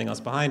put something else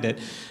behind it.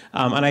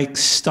 And I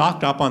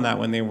stocked up on that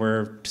when they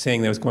were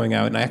saying that it was going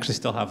out, and I actually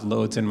still have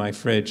loads in my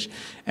fridge.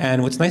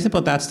 And what's nice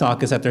about that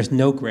stock is that there's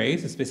no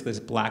grays. It's basically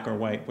just black or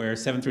white, where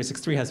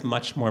 7363 has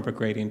much more of a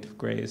gradient of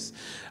grays.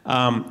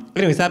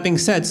 Anyways, that being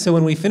said, so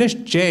when we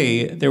finished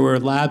Jay, there were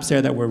labs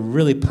there that were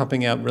really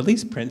pumping out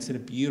release prints in a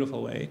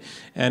beautiful way.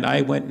 And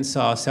I went and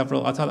saw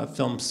that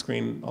film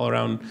screen all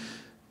around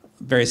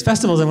various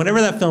festivals, and whenever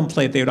that film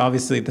played, they would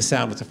obviously, the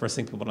sound was the first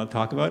thing people would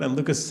talk about, and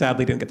Lucas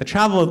sadly didn't get to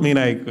travel with me, and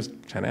I was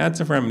trying to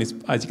answer for him, and he's,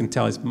 as you can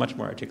tell, he's much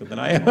more articulate than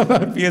I am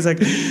about music.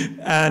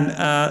 And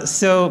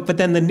but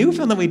then the new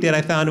film that we did,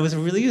 I found it was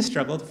really a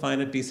struggle to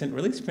find a decent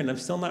release print. I'm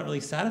still not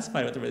really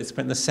satisfied with the release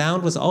print. The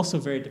sound was also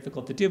very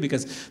difficult to do,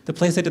 because the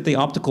place I did the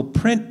optical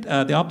print,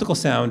 the optical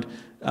sound,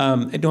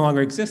 it no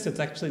longer exists. It's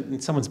actually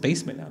in someone's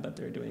basement now that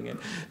they're doing it.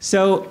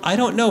 So I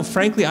don't know.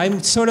 Frankly,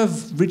 I'm sort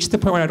of reached the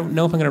point where I don't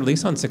know if I'm going to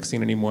release on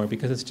 16 anymore,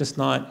 because it's just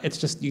not. It's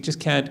just, you just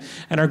can't.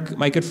 And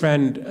my good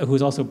friend,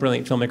 who's also a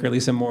brilliant filmmaker,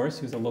 Lisa Morris,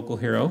 who's a local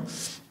hero,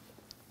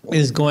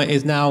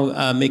 is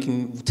now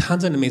making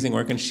tons of amazing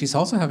work, and she's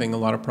also having a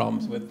lot of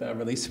problems with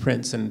release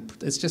prints. And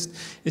it's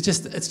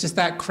just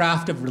that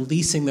craft of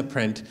releasing the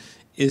print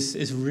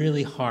is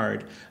really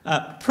hard.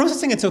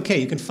 Processing, it's okay.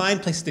 You can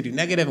find places to do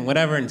negative and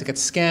whatever and to get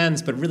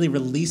scans, but really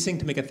releasing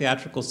to make a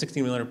theatrical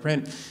 16mm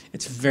print,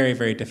 it's very,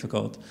 very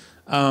difficult.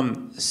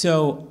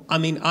 So, I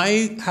mean,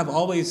 I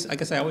always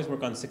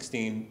work on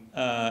 16,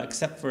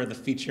 except for the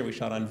feature we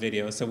shot on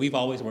video. So we've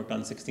always worked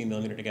on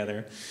 16mm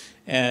together.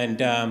 And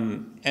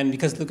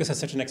because Lucas has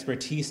such an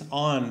expertise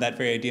on that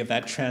very idea of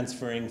that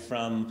transferring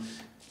from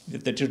the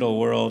digital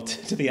world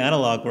to the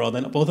analog world,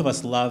 and both of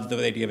us love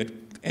the idea of it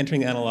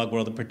entering the analog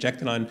world and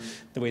projected on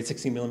the way a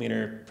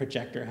 60mm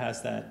projector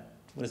has that,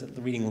 what is it,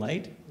 the reading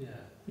light? Yeah.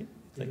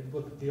 It's like,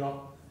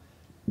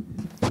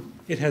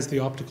 it has the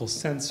optical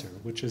sensor,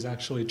 which is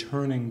actually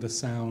turning the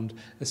sound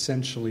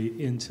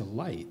essentially into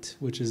light,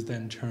 which is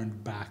then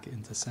turned back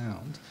into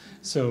sound.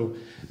 So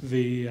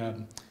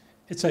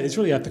it's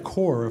really at the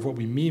core of what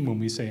we mean when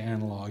we say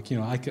analog. You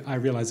know, I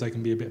realize I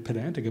can be a bit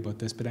pedantic about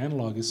this, but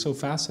analog is so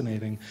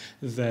fascinating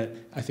that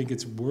I think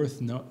it's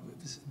worth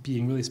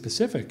being really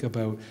specific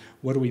about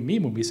what do we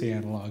mean when we say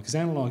analog, because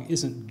analog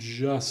isn't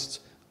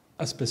just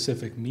a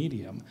specific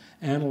medium.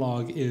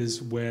 Analog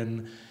is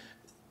when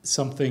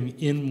something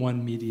in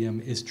one medium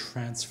is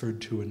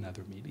transferred to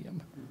another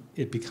medium.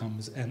 It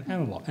becomes an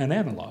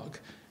analog.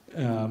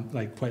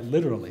 Like quite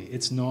literally,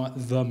 it's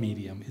not the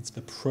medium, it's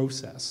the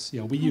process.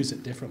 You know, we use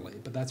it differently,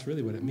 but that's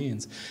really what it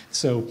means.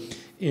 So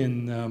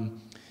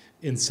in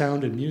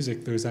sound and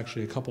music, there's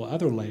actually a couple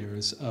other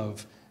layers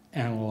of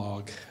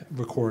analog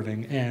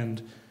recording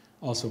and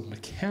also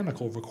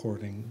mechanical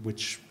recording,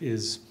 which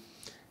is,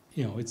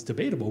 you know, it's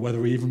debatable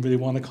whether we even really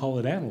want to call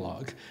it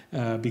analog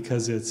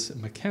because it's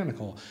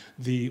mechanical.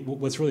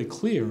 What's really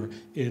clear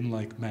in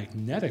like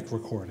magnetic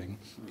recording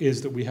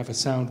is that we have a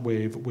sound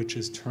wave which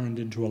is turned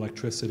into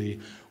electricity,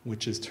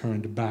 which is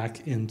turned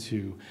back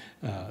into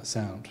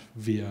sound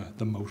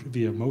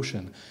via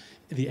motion.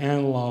 The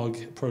analog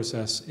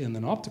process in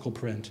an optical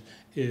print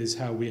is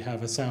how we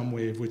have a sound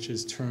wave which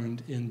is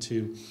turned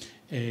into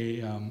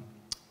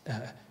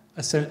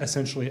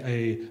essentially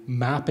a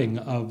mapping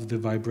of the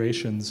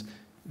vibrations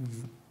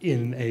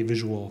in a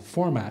visual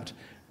format,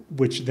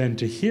 which then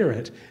to hear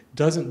it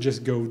doesn't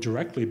just go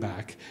directly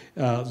back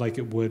like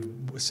it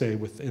would say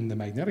within the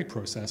magnetic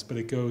process, but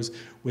it goes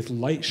with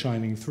light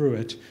shining through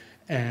it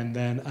and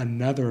then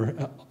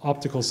another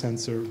optical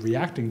sensor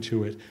reacting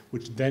to it,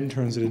 which then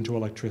turns it into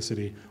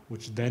electricity,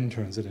 which then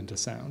turns it into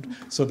sound.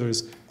 So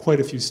there's quite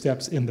a few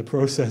steps in the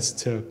process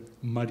to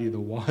muddy the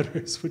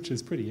waters, which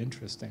is pretty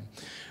interesting.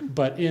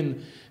 But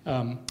you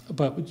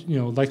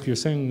know, like you're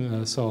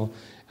saying, Sol,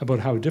 about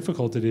how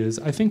difficult it is,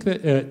 I think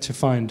that to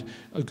find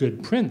a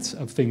good print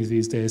of things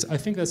these days, I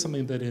think that's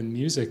something that in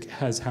music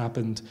has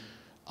happened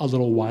a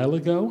little while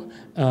ago,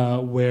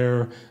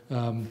 where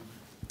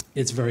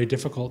it's very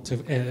difficult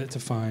to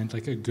find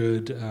like a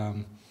good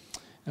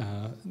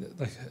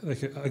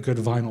a good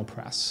vinyl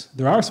press.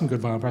 There are some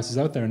good vinyl presses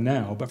out there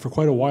now, but for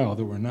quite a while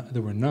there were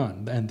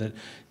none, and that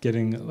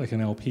getting like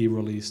an LP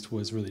released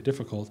was really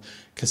difficult.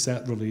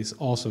 Cassette release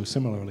also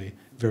similarly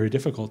very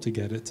difficult to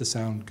get it to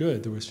sound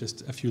good. There was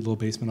just a few little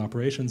basement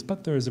operations,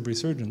 but there is a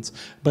resurgence.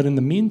 But in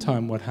the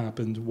meantime, what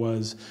happened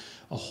was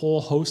a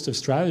whole host of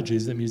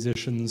strategies that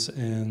musicians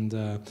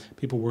and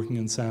people working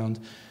in sound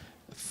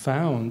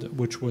found,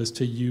 which was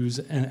to use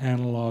an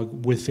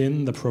analog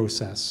within the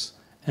process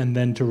and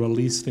then to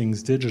release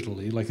things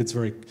digitally. Like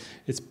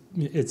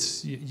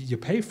it's you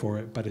pay for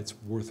it, but it's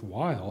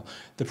worthwhile.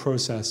 The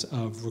process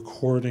of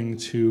recording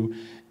to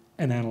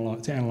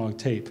analog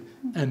tape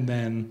and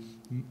then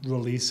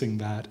releasing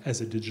that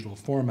as a digital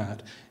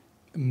format.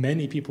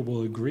 Many people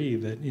will agree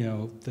that, you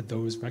know, that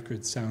those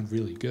records sound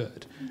really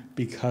good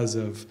because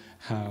of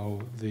how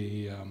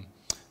the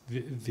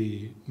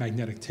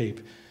magnetic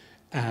tape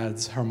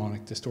adds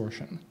harmonic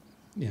distortion,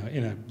 you know,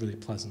 in a really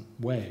pleasant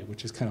way,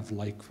 which is kind of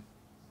like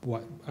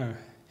what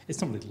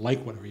it's not really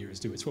like what our ears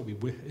do. It's what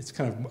it's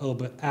kind of a little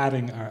bit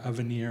adding a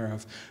veneer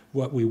of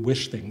what we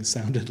wish things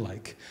sounded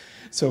like.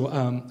 So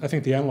I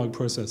think the analog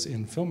process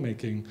in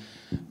filmmaking,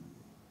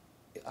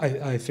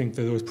 I think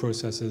that those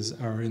processes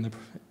are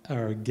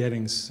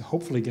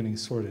hopefully getting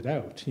sorted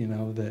out. You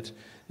know, that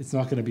it's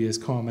not going to be as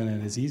common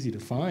and as easy to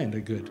find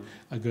a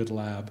good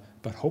lab,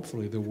 but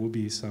hopefully there will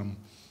be some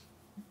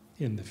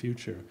in the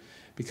future,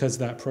 because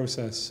that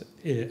process,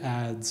 it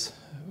adds,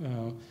 you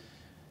know,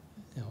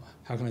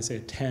 how can I say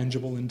it,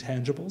 tangible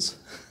intangibles,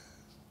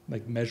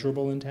 like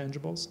measurable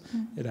intangibles.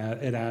 It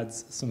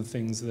adds some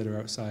things that are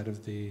outside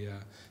of the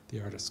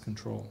artist's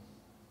control.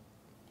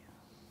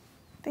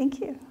 Thank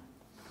you.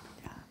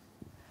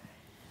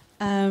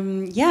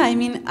 Yeah, I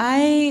mean,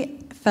 I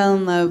fell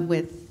in love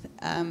with,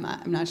 I'm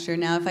not sure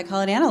now if I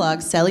call it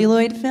analog,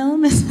 celluloid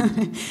film.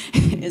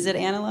 Is it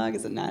analog?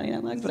 Is it not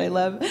analog? But I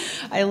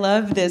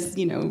love this,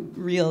 you know,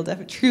 real,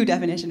 true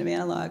definition of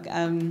analog.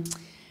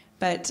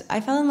 But I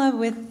fell in love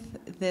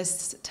with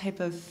this type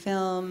of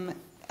film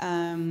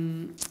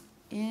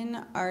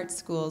in art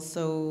school.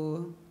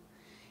 So,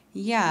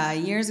 yeah,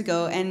 years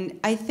ago. And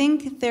I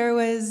think there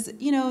was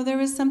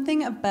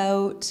something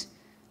about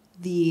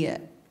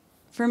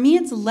for me,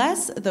 it's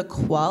less the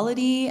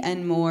quality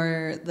and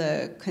more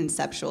the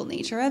conceptual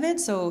nature of it.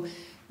 So,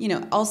 you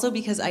know, also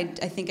because I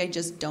think I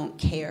just don't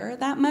care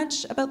that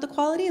much about the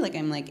quality. Like,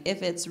 I'm like,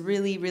 if it's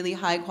really, really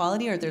high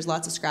quality or there's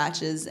lots of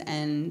scratches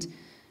and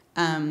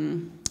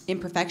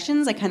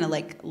imperfections, I kind of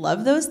like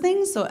love those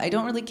things. So I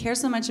don't really care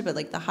so much about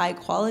like the high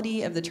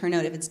quality of the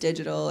turnout if it's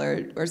digital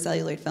or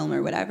celluloid film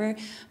or whatever.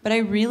 But I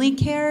really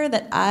care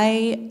that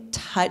I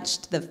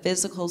touched the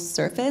physical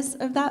surface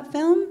of that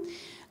film.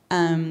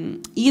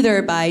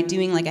 Either by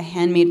doing like a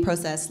handmade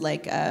process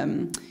like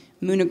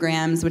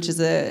monograms, which is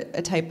a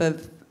type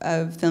of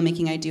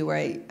filmmaking I do where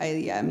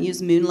I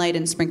use moonlight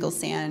and sprinkle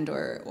sand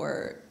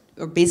or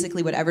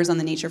basically whatever's on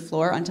the nature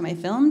floor onto my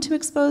film to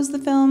expose the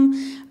film.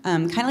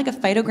 Kind of like a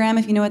phytogram,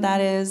 if you know what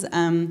that is.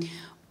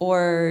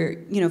 Or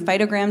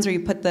phytograms where you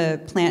put the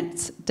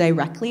plants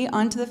directly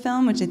onto the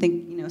film, which I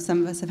think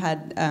some of us have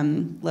had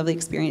lovely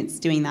experience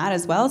doing that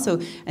as well. So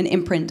an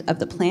imprint of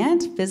the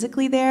plant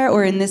physically there,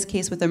 or in this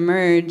case with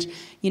Emerge,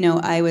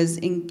 I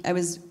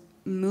was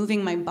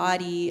moving my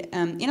body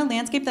in a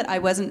landscape that I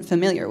wasn't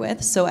familiar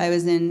with. So I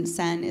was in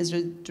San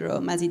Isidro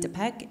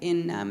Mazatepec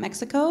in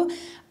Mexico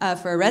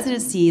for a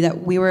residency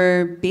that we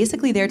were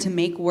basically there to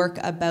make work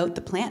about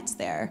the plants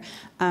there.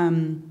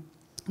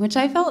 Which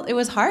I felt it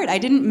was hard. I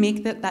didn't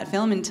make that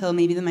film until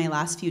maybe my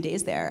last few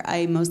days there.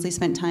 I mostly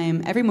spent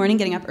time every morning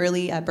getting up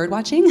early bird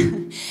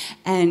watching,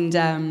 and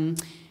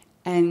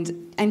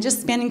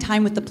just spending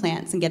time with the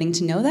plants and getting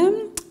to know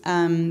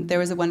them. There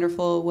was a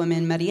wonderful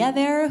woman, Maria,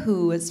 there,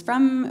 who was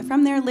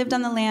from there, lived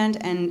on the land,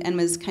 and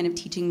was kind of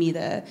teaching me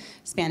the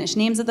Spanish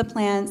names of the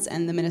plants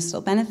and the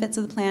medicinal benefits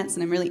of the plants.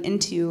 And I'm really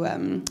into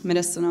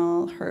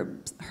medicinal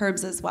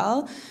herbs as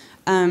well.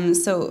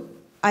 So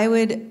I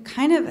would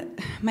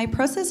my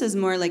process is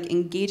more like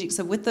engaging.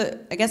 So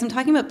I guess I'm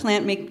talking about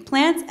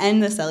plants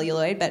and the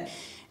celluloid, but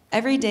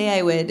every day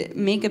I would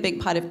make a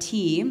big pot of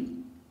tea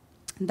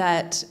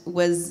that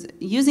was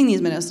using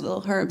these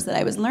medicinal herbs that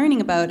I was learning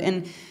about,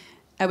 and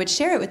I would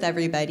share it with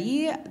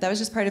everybody. That was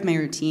just part of my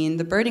routine.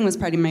 The birding was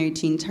part of my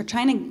routine,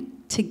 trying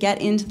to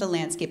get into the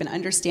landscape and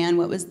understand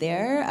what was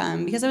there,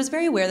 because I was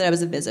very aware that I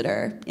was a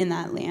visitor in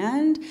that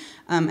land.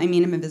 I'm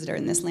a visitor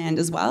in this land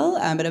as well,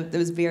 but it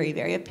was very,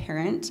 very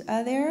apparent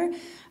there.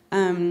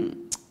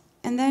 And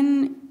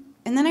then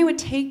I would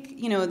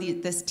take,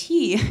 this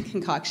tea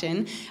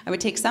concoction, I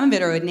would take some of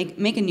it, or I would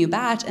make a new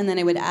batch, and then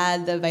I would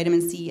add the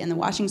vitamin C and the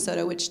washing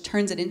soda, which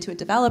turns it into a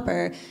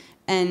developer,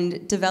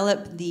 and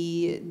develop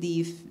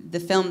the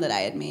film that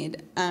I had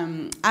made.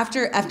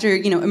 After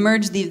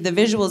Emerge, the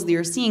visuals that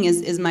you're seeing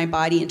is my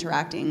body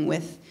interacting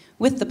with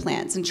the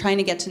plants and trying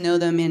to get to know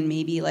them in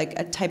maybe like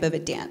a type of a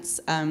dance.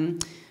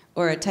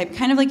 Or a type,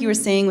 kind of like you were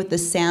saying with the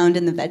sound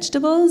and the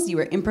vegetables, you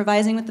were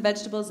improvising with the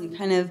vegetables and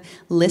kind of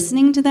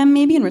listening to them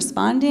maybe and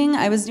responding.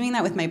 I was doing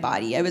that with my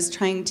body. I was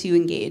trying to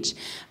engage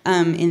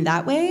in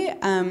that way,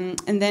 and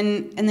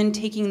then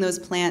taking those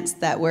plants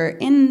that were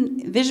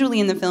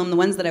visually in the film, the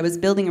ones that I was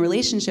building a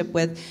relationship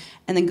with,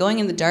 and then going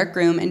in the dark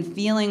room and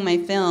feeling my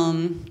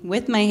film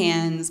with my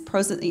hands,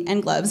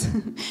 and gloves,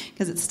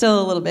 because it's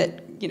still a little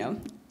bit,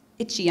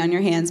 itchy on your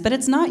hands, but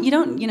it's not.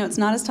 It's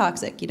not as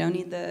toxic. You don't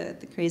need the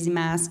crazy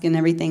mask and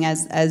everything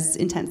as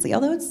intensely.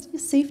 Although it's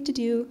safe to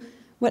do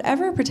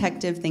whatever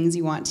protective things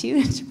you want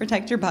to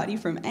protect your body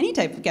from any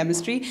type of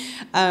chemistry.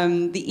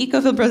 The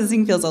eco-film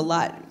processing feels a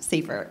lot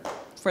safer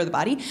for the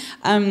body.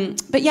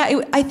 But yeah,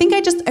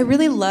 I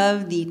really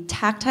love the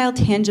tactile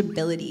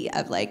tangibility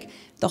of like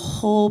the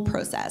whole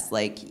process.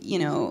 Like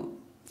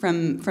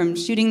from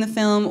shooting the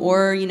film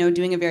or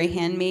doing a very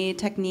handmade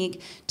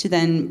technique to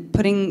then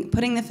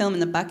putting the film in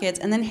the buckets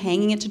and then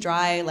hanging it to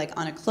dry like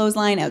on a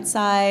clothesline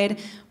outside,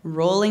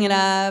 rolling it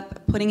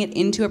up, putting it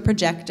into a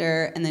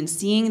projector, and then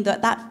seeing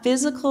that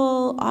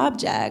physical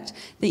object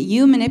that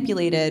you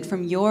manipulated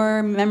from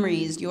your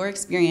memories, your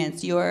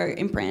experience, your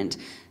imprint,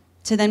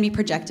 to then be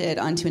projected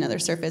onto another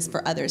surface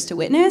for others to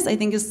witness, I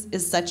think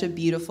is such a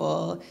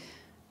beautiful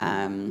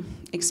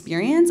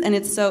experience. And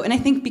I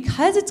think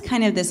because it's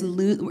kind of this,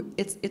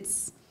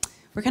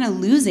 we're kind of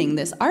losing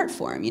this art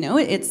form,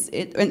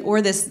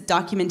 or this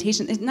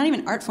documentation. It's not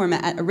even art form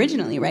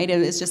originally, right? It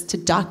was just to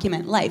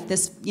document life.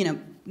 This,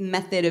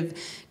 method of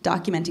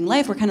documenting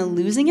life, we're kind of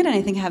losing it, and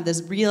I think have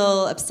this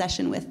real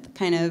obsession with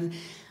kind of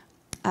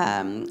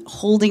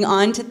holding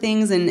on to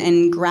things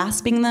and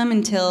grasping them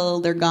until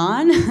they're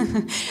gone.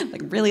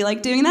 really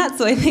like doing that.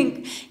 So I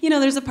think,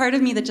 there's a part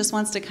of me that just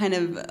wants to kind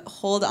of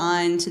hold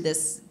on to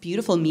this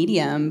beautiful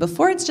medium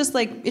before it's just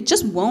like, it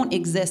just won't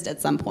exist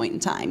at some point in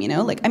time,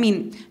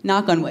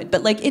 knock on wood,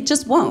 but it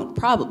just won't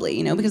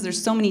probably, because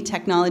there's so many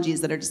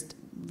technologies that are just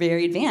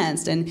very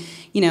advanced. And,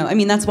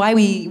 that's why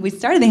we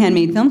started the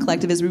Handmade Film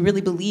Collective, is we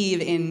really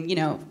believe in,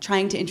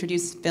 trying to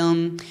introduce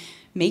film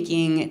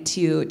making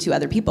to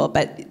other people.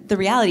 But the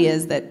reality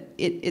is that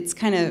it's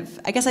kind of,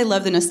 I guess I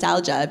love the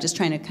nostalgia of just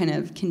trying to kind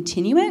of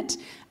continue it,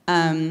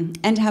 and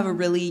to have a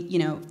really,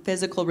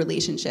 physical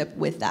relationship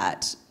with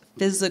that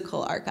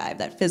physical archive,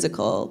 that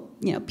physical,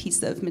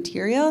 piece of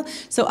material.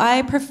 So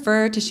I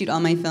prefer to shoot all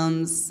my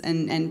films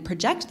and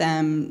project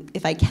them,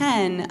 if I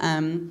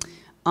can,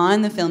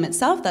 on the film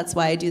itself. That's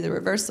why I do the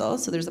reversal,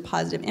 so there's a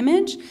positive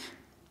image.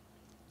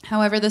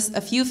 However,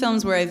 a few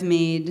films where I've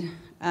made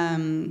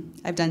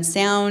I've done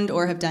sound,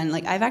 or have done,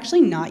 like, I've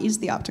actually not used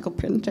the optical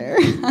printer.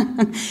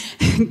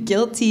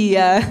 Guilty.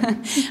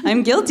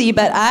 I'm guilty,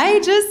 but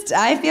I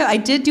feel I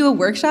did do a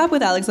workshop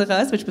with Alex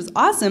LUKAS, which was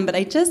awesome, but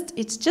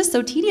it's just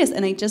so tedious,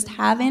 and I just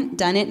haven't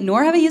done it,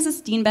 nor have I used a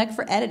Steenbeck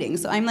for editing.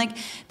 So I'm like,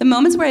 the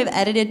moments where I've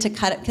edited to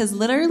cut it, because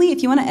literally,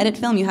 if you want to edit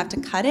film, you have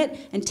to cut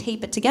it and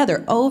tape it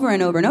together over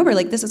and over and over.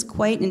 Like, this is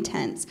quite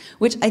intense,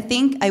 which I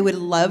think I would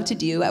love to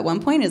do at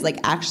one point, is like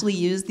actually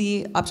use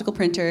the optical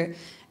printer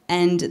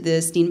and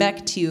the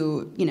Steenbeck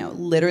to, you know,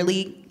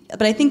 literally,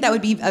 but I think that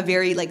would be a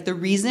very, like, the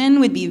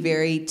reason would be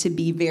to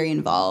be very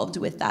involved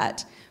with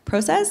that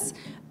process.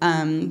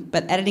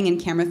 But editing in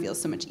camera feels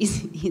so much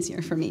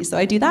easier for me. So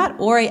I do that,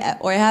 or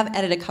I have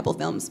edited a couple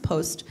films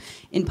post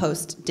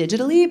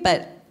digitally,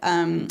 but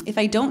if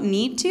I don't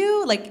need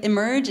to, like,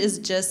 Emerge is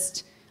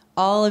just,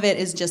 all of it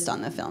is just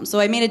on the film. So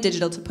I made it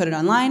digital to put it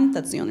online,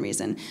 that's the only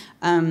reason.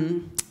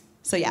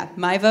 So yeah,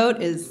 my vote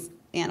is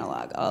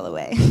analog all the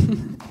way.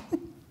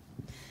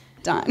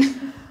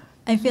 Done.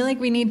 I feel like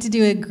we need to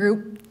do a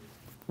group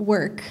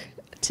work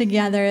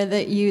together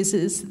that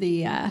uses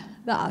the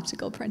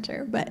optical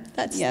printer, but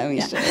that's... Yeah, we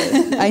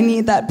should. I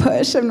need that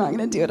push. I'm not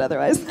going to do it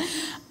otherwise.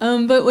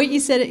 But what you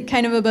said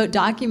kind of about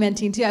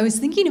documenting too, I was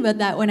thinking about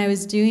that when I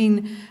was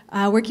doing,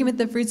 working with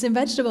the fruits and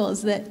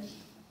vegetables, that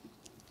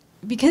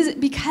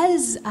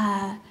because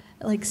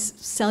like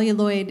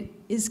celluloid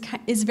is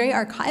very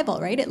archival,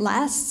 right? It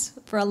lasts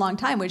for a long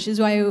time, which is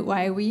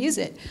why we use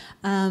it.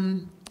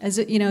 As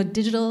you know,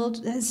 digital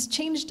has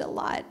changed a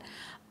lot.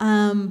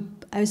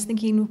 I was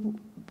thinking,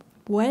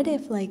 what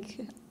if, like,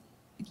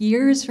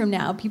 years from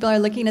now, people are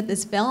looking at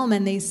this film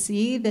and they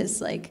see this,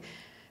 like,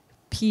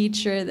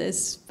 peach or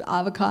this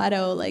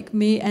avocado, like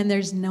me, and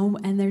there's no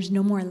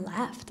more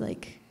left.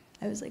 Like,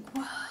 I was like,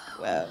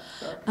 whoa.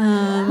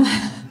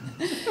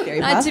 Very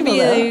not to be,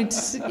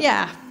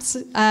 yeah.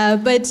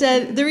 But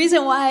the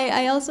reason why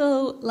I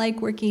also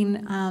like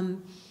working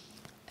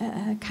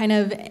kind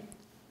of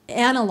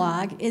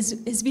analog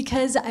is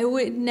because I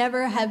would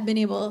never have been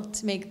able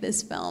to make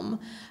this film,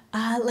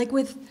 like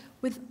with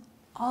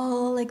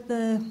all, like,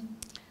 the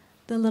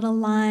little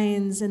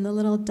lines and the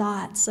little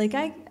dots. Like,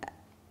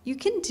 you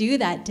can do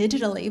that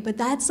digitally, but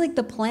that's like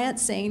the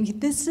plant saying,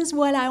 this is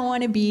what I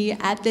want to be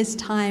at this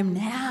time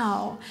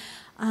now.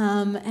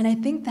 And I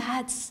think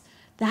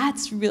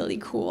that's really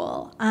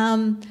cool.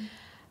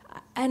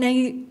 And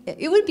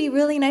it would be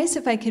really nice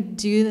if I could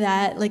do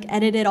that, like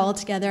edit it all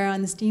together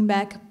on the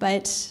Steenbeck,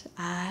 but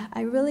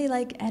I really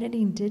like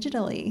editing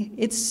digitally.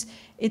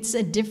 It's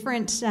a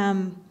different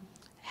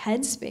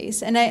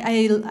headspace. And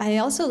I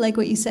also like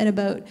what you said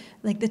about,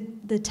 like,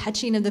 the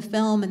touching of the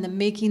film and the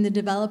making the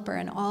developer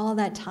and all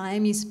that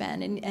time you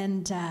spend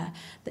and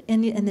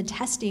the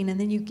testing, and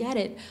then you get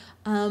it.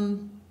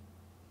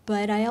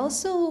 But I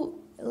also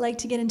like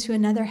to get into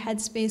another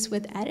headspace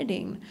with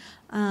editing,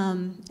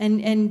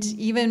 and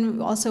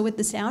even also with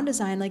the sound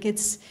design. Like,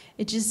 it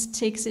just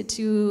takes it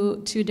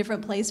to a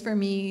different place for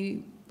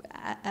me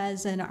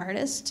as an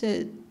artist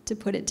to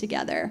put it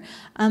together.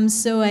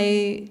 So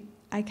I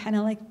kind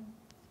of like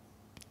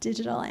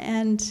digital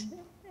and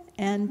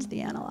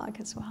the analog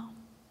as well.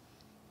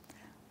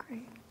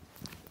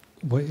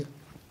 Great.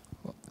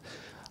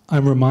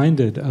 I'm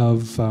reminded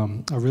of a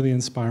really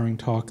inspiring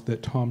talk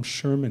that Tom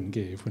Sherman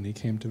gave when he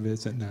came to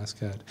visit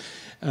NASCAD,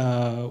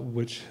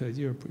 which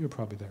you're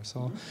probably there,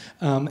 Sol.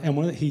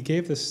 And he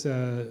gave this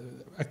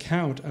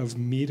account of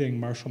meeting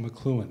Marshall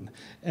McLuhan,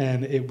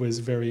 and it was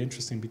very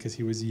interesting because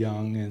he was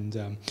young,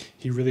 and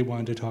he really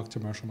wanted to talk to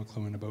Marshall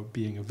McLuhan about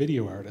being a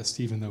video artist,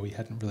 even though he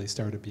hadn't really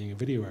started being a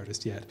video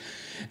artist yet.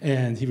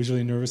 And he was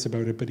really nervous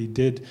about it, but he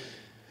did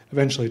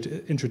eventually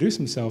to introduce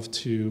himself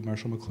to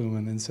Marshall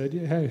McLuhan and said,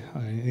 yeah, hey.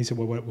 And he said,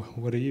 well,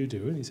 what do you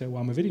do? And he said,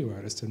 well, I'm a video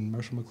artist. And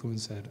Marshall McLuhan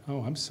said,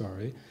 oh, I'm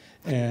sorry.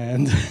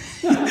 And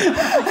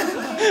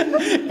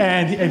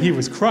and he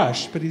was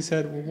crushed, but he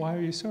said, well, why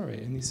are you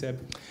sorry? And he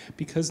said,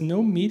 because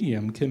no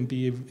medium can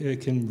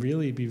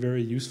really be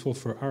very useful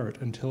for art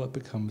until it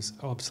becomes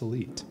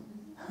obsolete.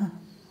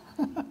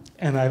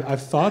 And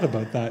I've thought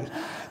about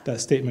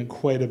that statement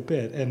quite a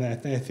bit, and I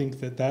think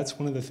that that's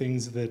one of the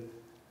things that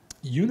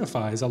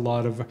unifies a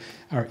lot of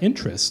our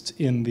interest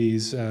in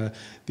these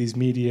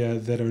media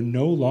that are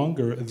no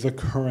longer the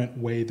current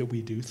way that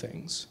we do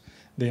things.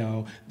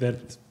 I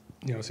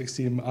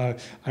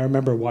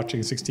remember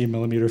watching 16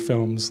 millimeter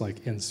films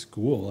like in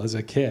school as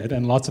a kid,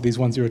 and lots of these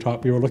ones we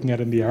were looking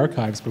at in the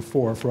archives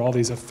before for all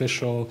these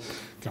official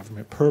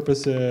government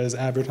purposes,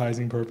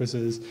 advertising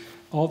purposes,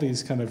 all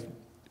these kind of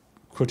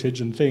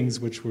quotidian things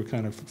which were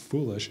kind of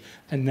foolish.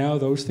 And now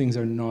those things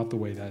are not the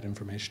way that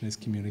information is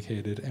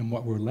communicated, and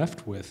what we're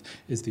left with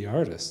is the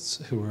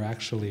artists who are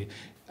actually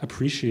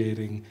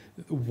appreciating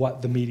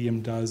what the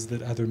medium does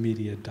that other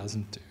media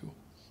doesn't do.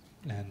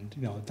 And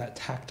that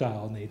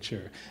tactile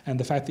nature, and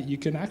the fact that you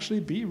can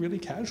actually be really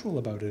casual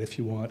about it if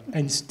you want,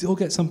 and still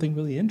get something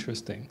really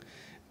interesting.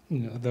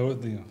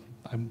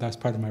 That's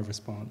part of my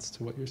response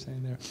to what you're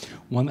saying there.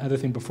 One other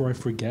thing before I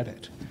forget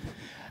it.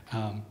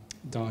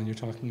 Dawn, you're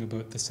talking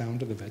about the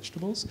sound of the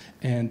vegetables,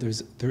 and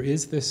there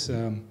is this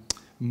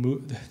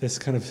this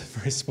kind of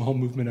very small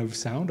movement of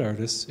sound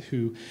artists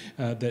who,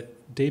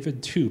 that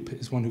David Toop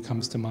is one who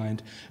comes to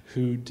mind,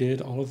 who did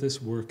all of this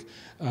work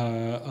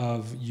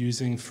of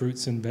using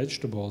fruits and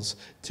vegetables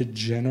to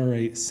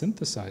generate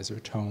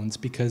synthesizer tones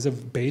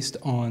based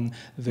on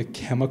the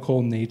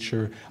chemical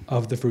nature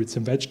of the fruits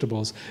and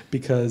vegetables,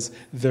 because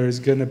there's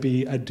going to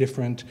be a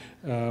different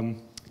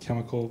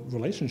chemical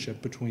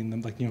relationship between them,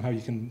 like, you know how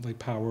you can like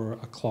power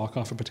a clock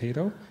off a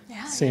potato?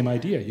 Yeah. Same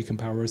idea. You can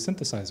power a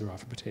synthesizer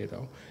off a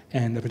potato,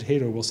 and the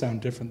potato will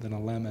sound different than a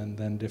lemon,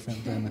 then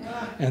different than,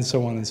 and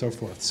so on and so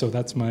forth. So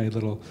that's my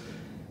little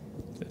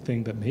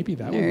thing that maybe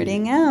that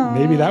Nerding out.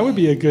 Maybe that would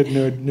be a good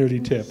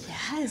nerdy tip.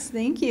 Yes,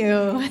 thank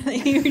you.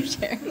 Thank you for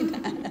sharing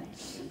that.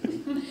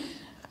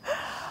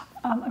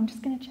 I'm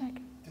just going to check.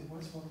 There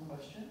was one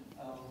question.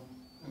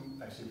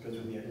 Actually, it goes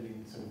with the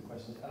editing sort of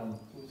question. I was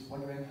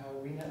wondering how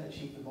Rena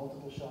achieved the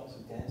multiple shots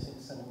of dancing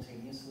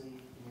simultaneously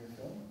in your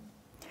film.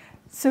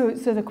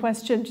 So the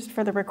question, just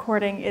for the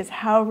recording, is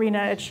how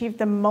Rena achieved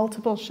the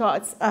multiple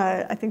shots.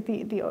 I think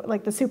the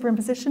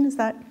superimposition, is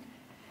that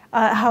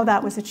how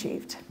that was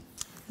achieved?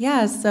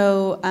 Yeah.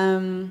 So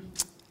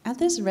at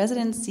this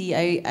residency,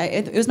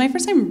 it was my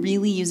first time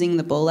really using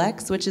the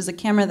Bolex, which is a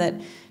camera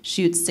that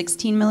shoots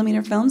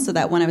 16mm film. So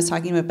that one I was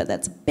talking about, but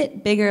that's a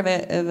bit bigger of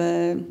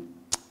a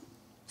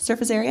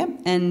surface area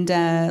and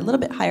a little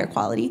bit higher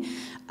quality.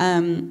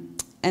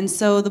 And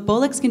so the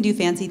Bolex can do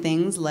fancy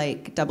things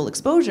like double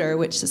exposure,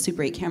 which the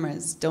Super 8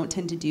 cameras don't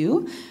tend to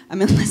do,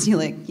 unless you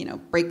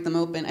break them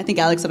open. I think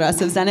Alex would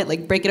also have done it,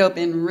 like break it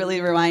open, really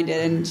rewind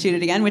it and shoot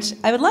it again, which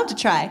I would love to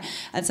try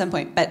at some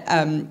point. But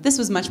this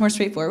was much more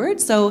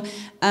straightforward. So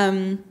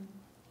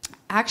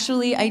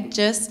actually, I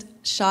just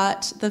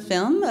shot the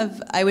film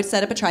I would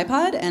set up a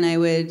tripod and I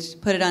would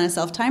put it on a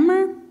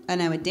self-timer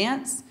and I would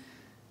dance.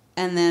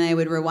 And then I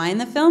would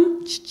rewind the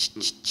film,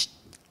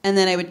 and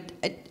then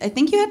I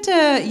think you had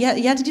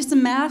to do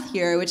some math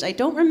here, which I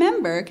don't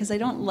remember because I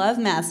don't love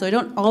math, so I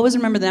don't always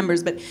remember the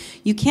numbers, but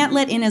you can't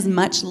let in as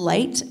much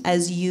light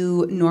as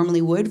you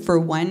normally would for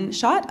one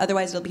shot,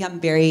 otherwise it'll become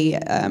very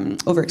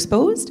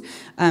overexposed,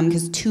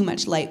 because too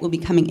much light will be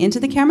coming into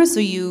the camera, so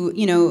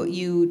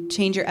you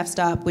change your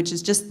f-stop, which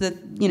is just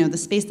the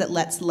space that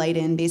lets light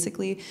in,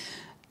 basically.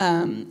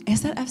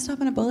 Is that f-stop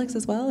on a Bolex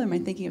as well, or am I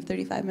thinking of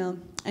 35mm?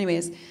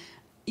 Anyways,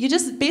 you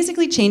just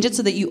basically change it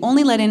so that you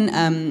only let in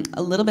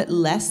a little bit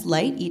less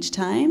light each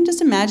time.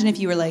 Just imagine if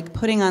you were like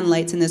putting on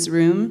lights in this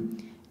room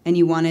and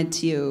you wanted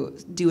to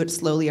do it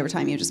slowly over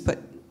time. You just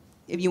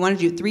if you wanted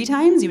to do it 3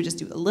 times, you would just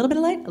do a little bit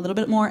of light, a little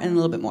bit more, and a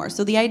little bit more.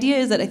 So the idea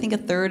is that I think a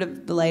third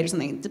of the light or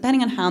something,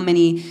 depending on how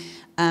many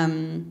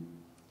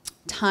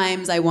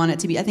times I want it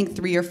to be. I think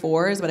 3 or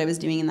 4 is what I was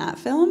doing in that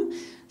film.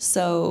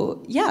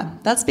 So yeah,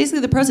 that's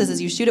basically the process.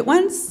 Is you shoot it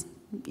once,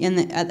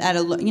 at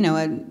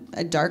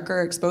a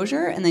darker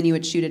exposure, and then you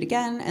would shoot it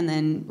again, and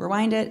then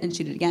rewind it, and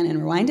shoot it again, and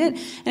rewind it.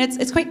 And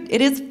it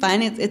is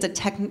fun. It's a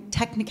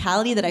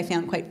technicality that I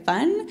found quite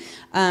fun,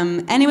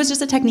 and it was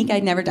just a technique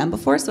I'd never done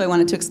before, so I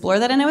wanted to explore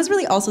that. And I was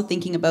really also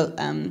thinking about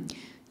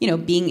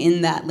being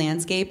in that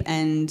landscape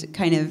and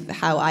kind of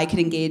how I could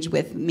engage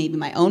with maybe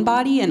my own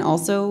body, and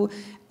also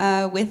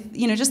with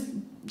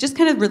just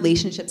kind of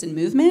relationships and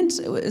movement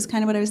is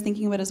kind of what I was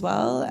thinking about as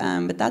well.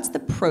 But that's the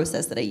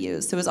process that I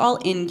use. So it was all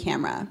in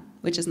camera,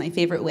 which is my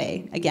favorite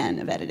way, again,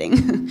 of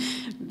editing.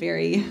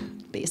 Very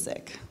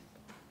basic.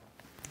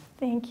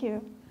 Thank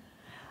you.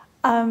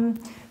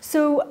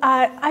 So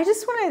I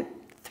just want to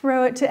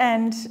throw it to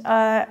end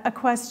a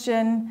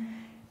question.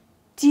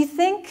 Do you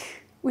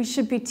think we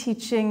should be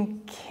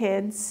teaching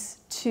kids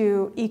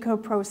to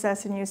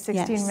eco-process and use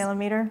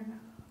 16mm?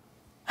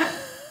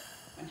 Yes.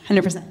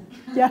 100%.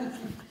 Yeah.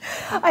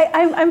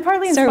 I'm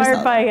partly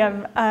inspired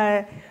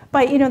by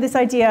this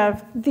idea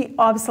of the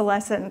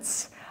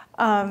obsolescence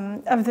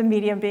of the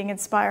medium being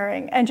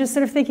inspiring, and just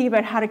sort of thinking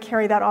about how to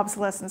carry that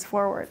obsolescence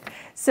forward.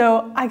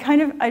 So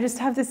I just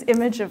have this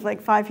image of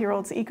like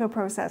 5-year-olds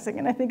eco-processing,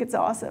 and I think it's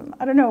awesome.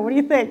 I don't know, what do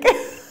you think?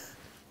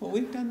 Well,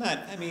 we've done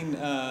that. I mean,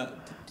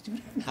 did we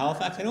do it in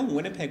Halifax? I know in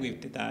Winnipeg we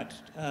did that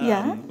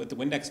with the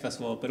Windex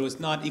Festival, but it was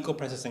not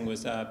eco-processing, it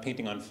was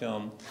painting on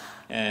film.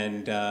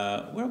 And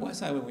where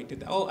was I when we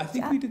did that? Oh, I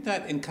think we did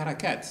that in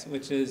Caraquette,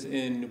 which is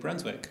in New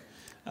Brunswick.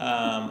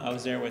 I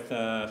was there with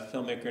a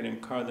filmmaker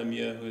named Carl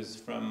Lemieux, who's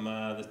from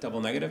the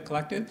Double Negative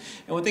Collective.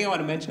 And one thing I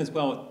want to mention as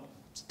well,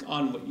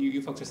 on what you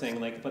folks are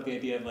saying, like about the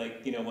idea of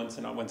once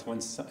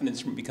an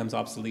instrument becomes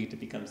obsolete, it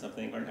becomes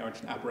something, or an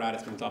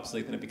apparatus becomes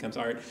obsolete, then it becomes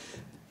art.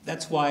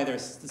 That's why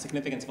there's the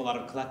significance of a lot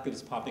of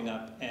collectives popping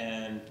up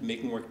and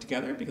making work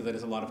together, because it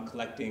is a lot of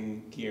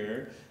collecting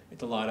gear.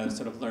 It's a lot of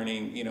sort of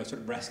learning, sort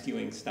of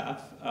rescuing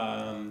stuff.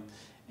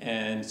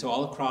 And so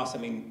all across, I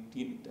mean,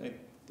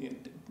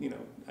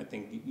 I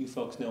think you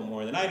folks know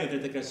more than I do.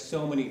 There's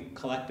so many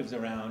collectives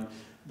around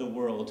the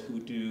world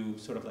who do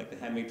sort of like the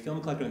Handmade Film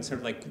Collective and sort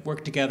of like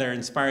work together,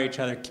 inspire each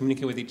other,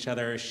 communicate with each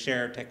other,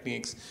 share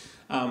techniques.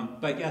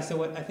 But yeah, so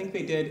what I think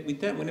we did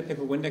that in Winnipeg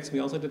for Windex. We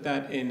also did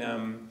that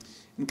in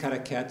in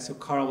Caraquet. So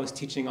Carl was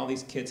teaching all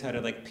these kids how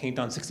to like paint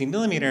on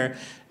 16mm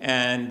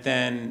and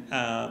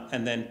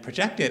then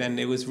project it, and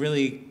it was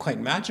really quite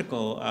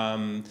magical.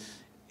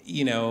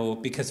 You know,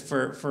 because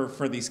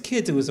for these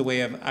kids, it was a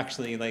way of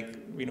actually, like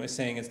Rena was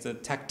saying, it's the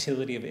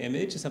tactility of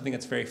image is something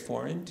that's very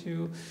foreign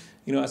to,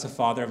 you know, as a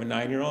father of a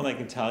 9-year-old, I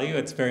can tell you,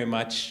 it's very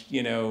much,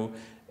 you know,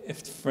 if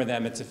for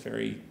them it's a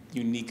very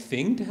unique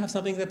thing to have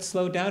something that's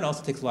slowed down. It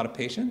also takes a lot of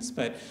patience,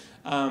 but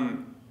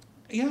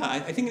yeah, I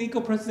think in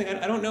eco-processing,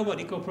 I don't know about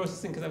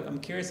eco-processing because I'm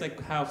curious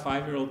like how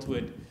 5-year-olds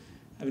would,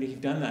 I mean, if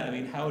you've done that, I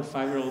mean, how would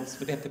 5-year-olds,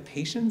 would they have the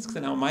patience?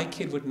 Because now my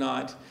kid would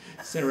not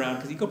sit around,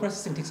 because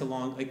eco-processing takes a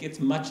long, like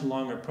it's much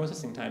longer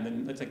processing time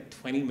than, it's like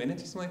 20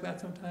 minutes or something like that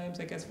sometimes,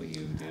 I guess what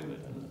you do.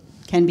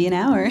 Can be an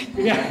hour.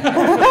 Yeah,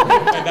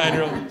 my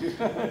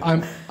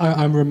 9-year-old.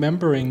 I'm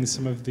remembering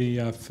some of the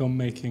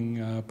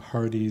filmmaking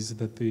parties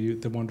that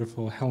the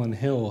wonderful Helen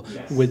Hill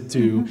would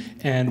do,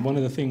 and one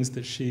of the things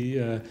that she,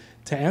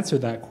 to answer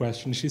that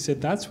question, she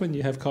said, that's when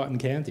you have cotton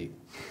candy.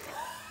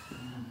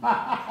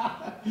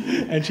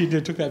 And she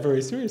took that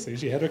very seriously.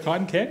 She had a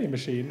cotton candy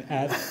machine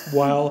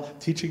while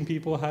teaching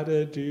people how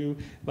to do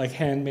like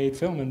handmade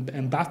film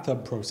and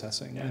bathtub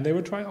processing. And they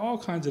would try all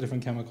kinds of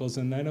different chemicals.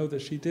 And I know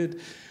that she did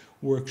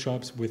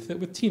workshops with it,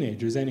 with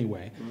teenagers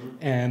anyway.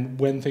 And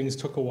when things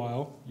took a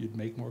while, you'd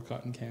make more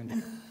cotton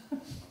candy.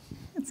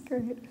 That's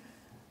great.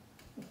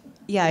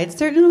 Yeah, it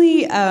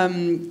certainly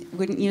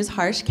wouldn't use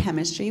harsh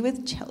chemistry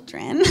with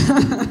children.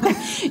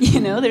 You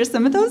know, there's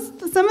some of those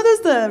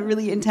the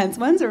really intense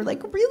ones are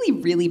like really,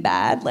 really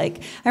bad.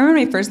 Like I remember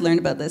when I first learned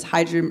about this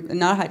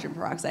not hydrogen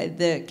peroxide,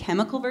 the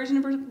chemical version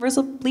of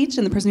reversal bleach,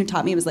 and the person who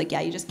taught me was like,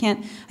 yeah, you just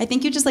can't, I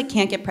think you just like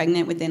can't get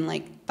pregnant within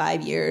like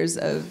 5 years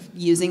of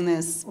using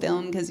this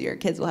film because your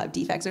kids will have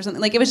defects or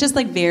something. Like it was just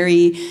like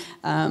very,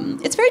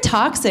 it's very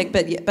toxic,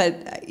 but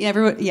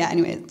everyone,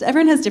 anyway,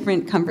 everyone has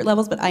different comfort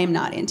levels, but I am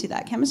not into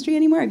that chemistry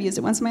anymore. I've used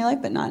it once in my life,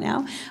 but not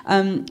now.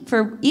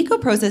 For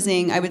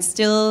eco-processing, I would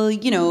still,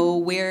 you know,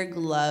 wear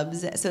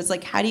gloves. So it's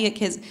like, how do you get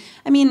kids?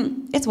 I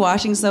mean, it's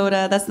washing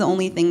soda. That's the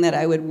only thing that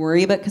I would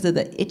worry about because of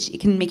the itch. It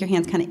can make your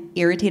hands kind of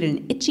irritated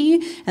and itchy.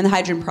 And the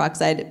hydrogen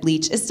peroxide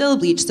bleach is still a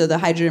bleach, so the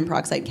hydrogen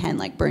peroxide can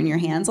like burn your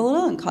hands a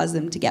little and cause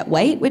them to get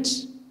white,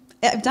 which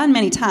I've done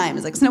many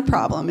times. Like, it's no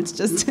problem. It's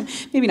just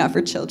maybe not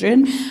for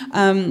children.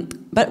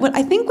 But what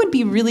I think would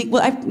be really,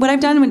 what I've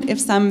done if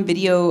some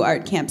video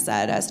art camps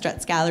at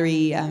Strutt's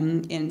Gallery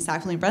in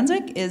Sackville, New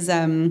Brunswick, is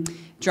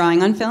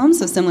drawing on film.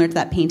 So similar to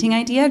that painting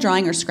idea,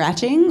 drawing or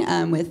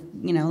scratching with,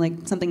 you know,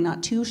 like something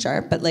not too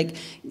sharp. But like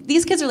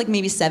these kids are like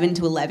maybe 7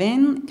 to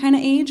 11 kind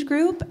of age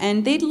group,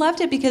 and they loved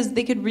it because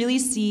they could really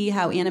see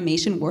how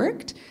animation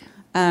worked.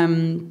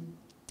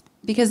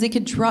 Because they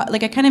could draw,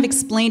 like I kind of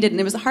explained it,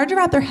 and it was hard to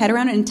wrap their head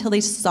around it until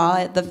they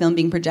saw the film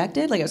being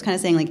projected. Like I was kind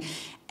of saying, like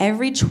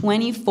every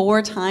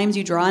 24 times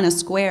you draw in a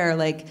square,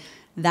 like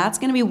that's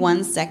going to be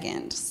 1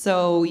 second.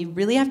 So you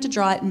really have to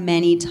draw it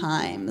many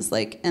times.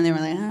 Like, and they were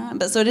like,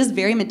 but so it is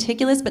very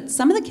meticulous. But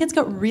some of the kids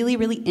got really,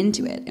 really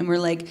into it, and were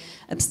like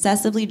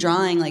obsessively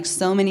drawing like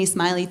so many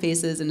smiley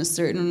faces in a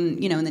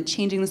certain, you know, and then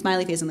changing the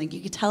smiley face, and like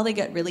you could tell they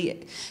get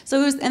really.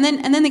 So it was, and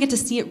then they get to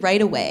see it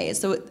right away.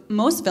 So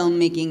most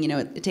filmmaking, you know,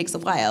 it takes a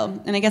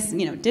while, and I guess,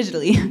 you know,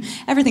 digitally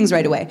everything's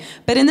right away.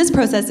 But in this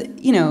process,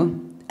 you know,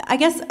 I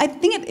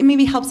think it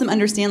maybe helps them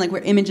understand like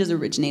where images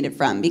originated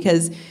from,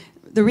 because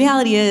the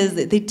reality is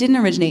that they didn't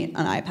originate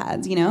on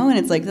iPads, you know, and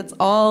it's like that's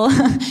all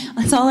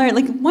our,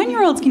 like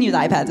 1-year-olds can use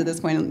iPads at this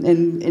point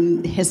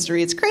in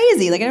history. It's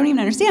crazy. Like I don't even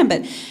understand.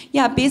 But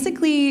yeah,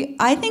 basically,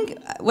 I think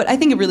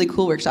a really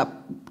cool workshop,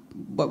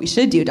 what we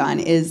should do, Don,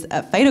 is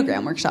a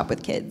phytogram workshop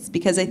with kids,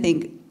 because I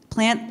think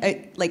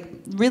like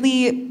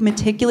really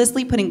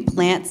meticulously putting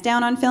plants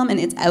down on film, and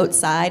it's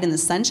outside in the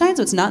sunshine,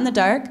 so it's not in the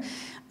dark,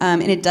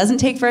 and it doesn't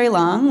take very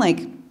long.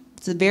 Like,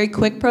 it's a very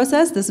quick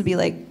process. This would be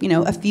like, you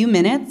know, a few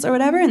minutes or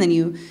whatever, and then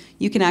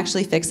you can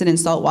actually fix it in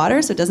salt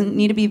water, so it doesn't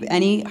need to be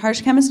any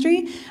harsh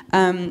chemistry.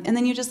 And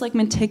then you just like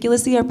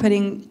meticulously are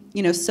putting,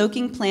 you know,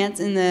 soaking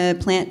plants in the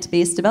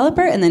plant-based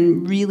developer, and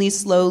then really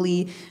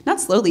slowly, not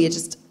slowly,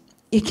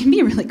 it can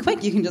be really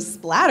quick. You can just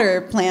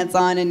splatter plants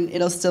on and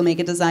it'll still make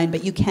a design,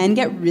 but you can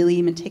get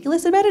really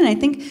meticulous about it. And I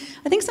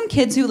think some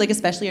kids who, like,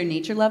 especially are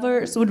nature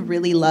lovers would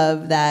really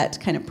love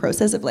that kind of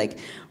process of like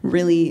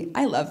really,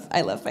 I love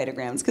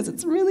phytograms because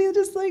it's really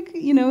just like,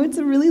 you know, it's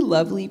a really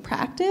lovely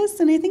practice.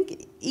 And I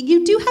think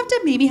you do have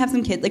to maybe have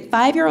some kids, like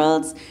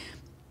 5-year-olds,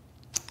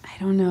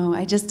 I don't know.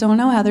 I just don't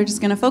know how they're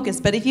just going to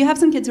focus. But if you have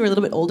some kids who are a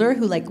little bit older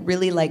who like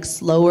really like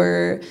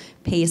slower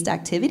paced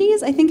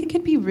activities, I think it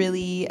could be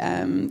really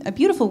a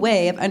beautiful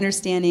way of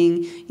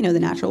understanding, you know, the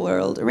natural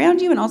world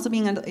around you, and also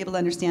being able to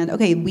understand,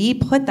 okay, we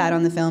put that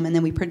on the film and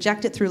then we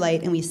project it through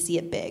light and we see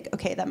it big.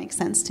 Okay, that makes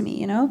sense to me,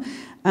 you know?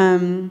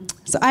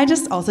 So I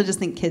just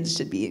think kids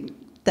should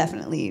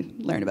definitely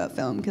learn about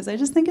film, because I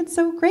just think it's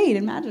so great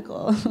and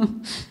magical.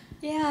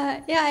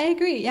 Yeah, I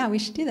agree. Yeah, we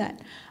should do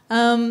that.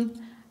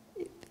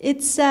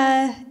 It's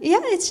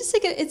just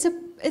like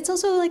it's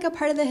also like a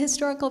part of the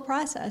historical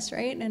process,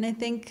 right? And I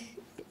think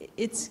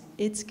it's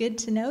good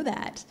to know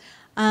that.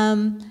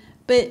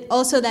 But But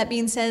also, that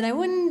being said, I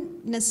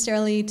wouldn't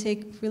necessarily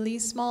take really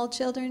small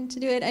children to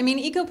do it. I mean,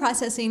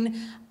 eco-processing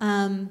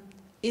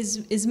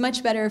is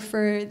much better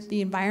for the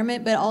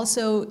environment, but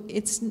also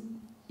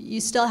you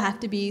still have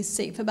to be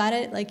safe about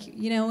it. Like,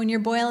 when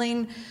you're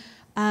boiling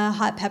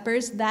hot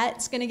peppers,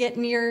 that's gonna get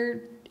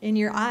in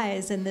your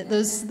eyes, and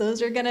those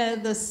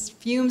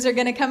fumes are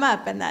gonna come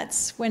up, and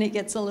that's when it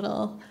gets a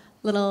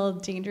little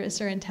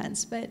dangerous or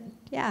intense. But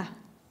yeah,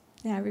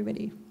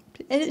 everybody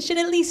should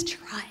at least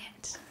try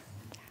it.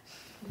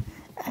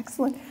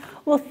 Excellent.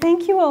 Well,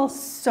 thank you all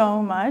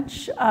so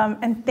much,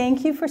 and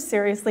thank you for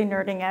seriously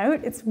nerding out.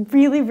 It's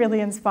really,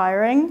 really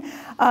inspiring,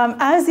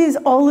 as is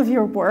all of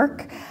your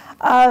work.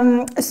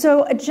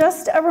 So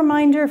just a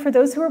reminder for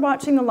those who are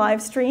watching the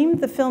live stream,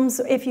 the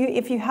films, if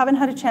you haven't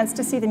had a chance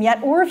to see them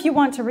yet, or if you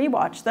want to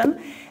rewatch them,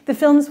 the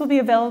films will be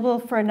available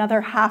for another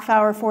half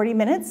hour, 40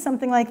 minutes,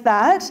 something like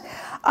that.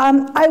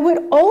 I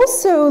would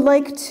also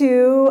like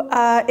to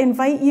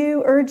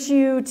urge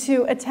you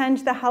to attend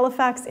the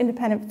Halifax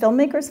Independent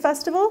Filmmakers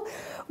Festival,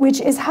 which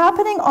is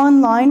happening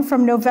online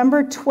from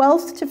November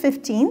 12th to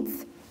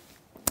 15th.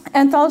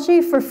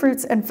 Anthology for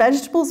Fruits and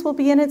Vegetables will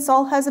be in it.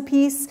 Sol has a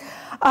piece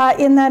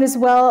in that as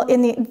well.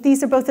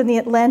 These are both in the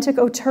Atlantic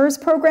Auteurs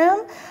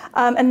program,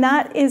 and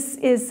that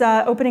is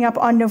opening up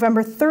on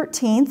November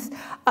 13th.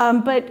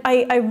 But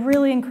I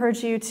really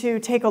encourage you to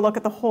take a look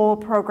at the whole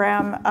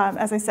program.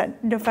 As I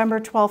said, November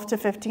 12th to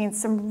 15th,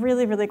 some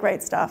really, really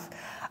great stuff.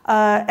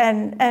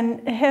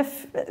 And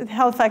HIF,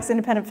 Halifax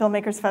Independent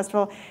Filmmakers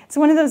Festival, it's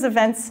one of those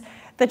events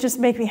that just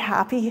make me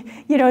happy.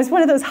 It's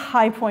one of those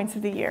high points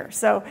of the year.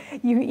 So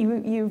you'll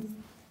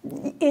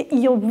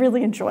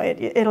really enjoy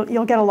it.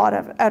 You'll get a lot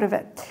out of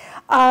it.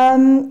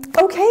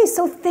 Okay,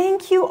 so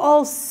thank you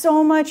all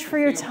so much for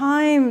your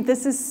time.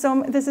 This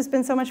has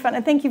been so much fun,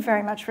 and thank you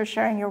very much for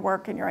sharing your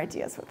work and your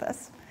ideas with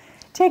us.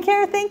 Take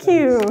care. Thank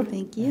you.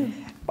 Thank you.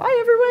 Bye,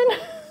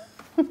 everyone.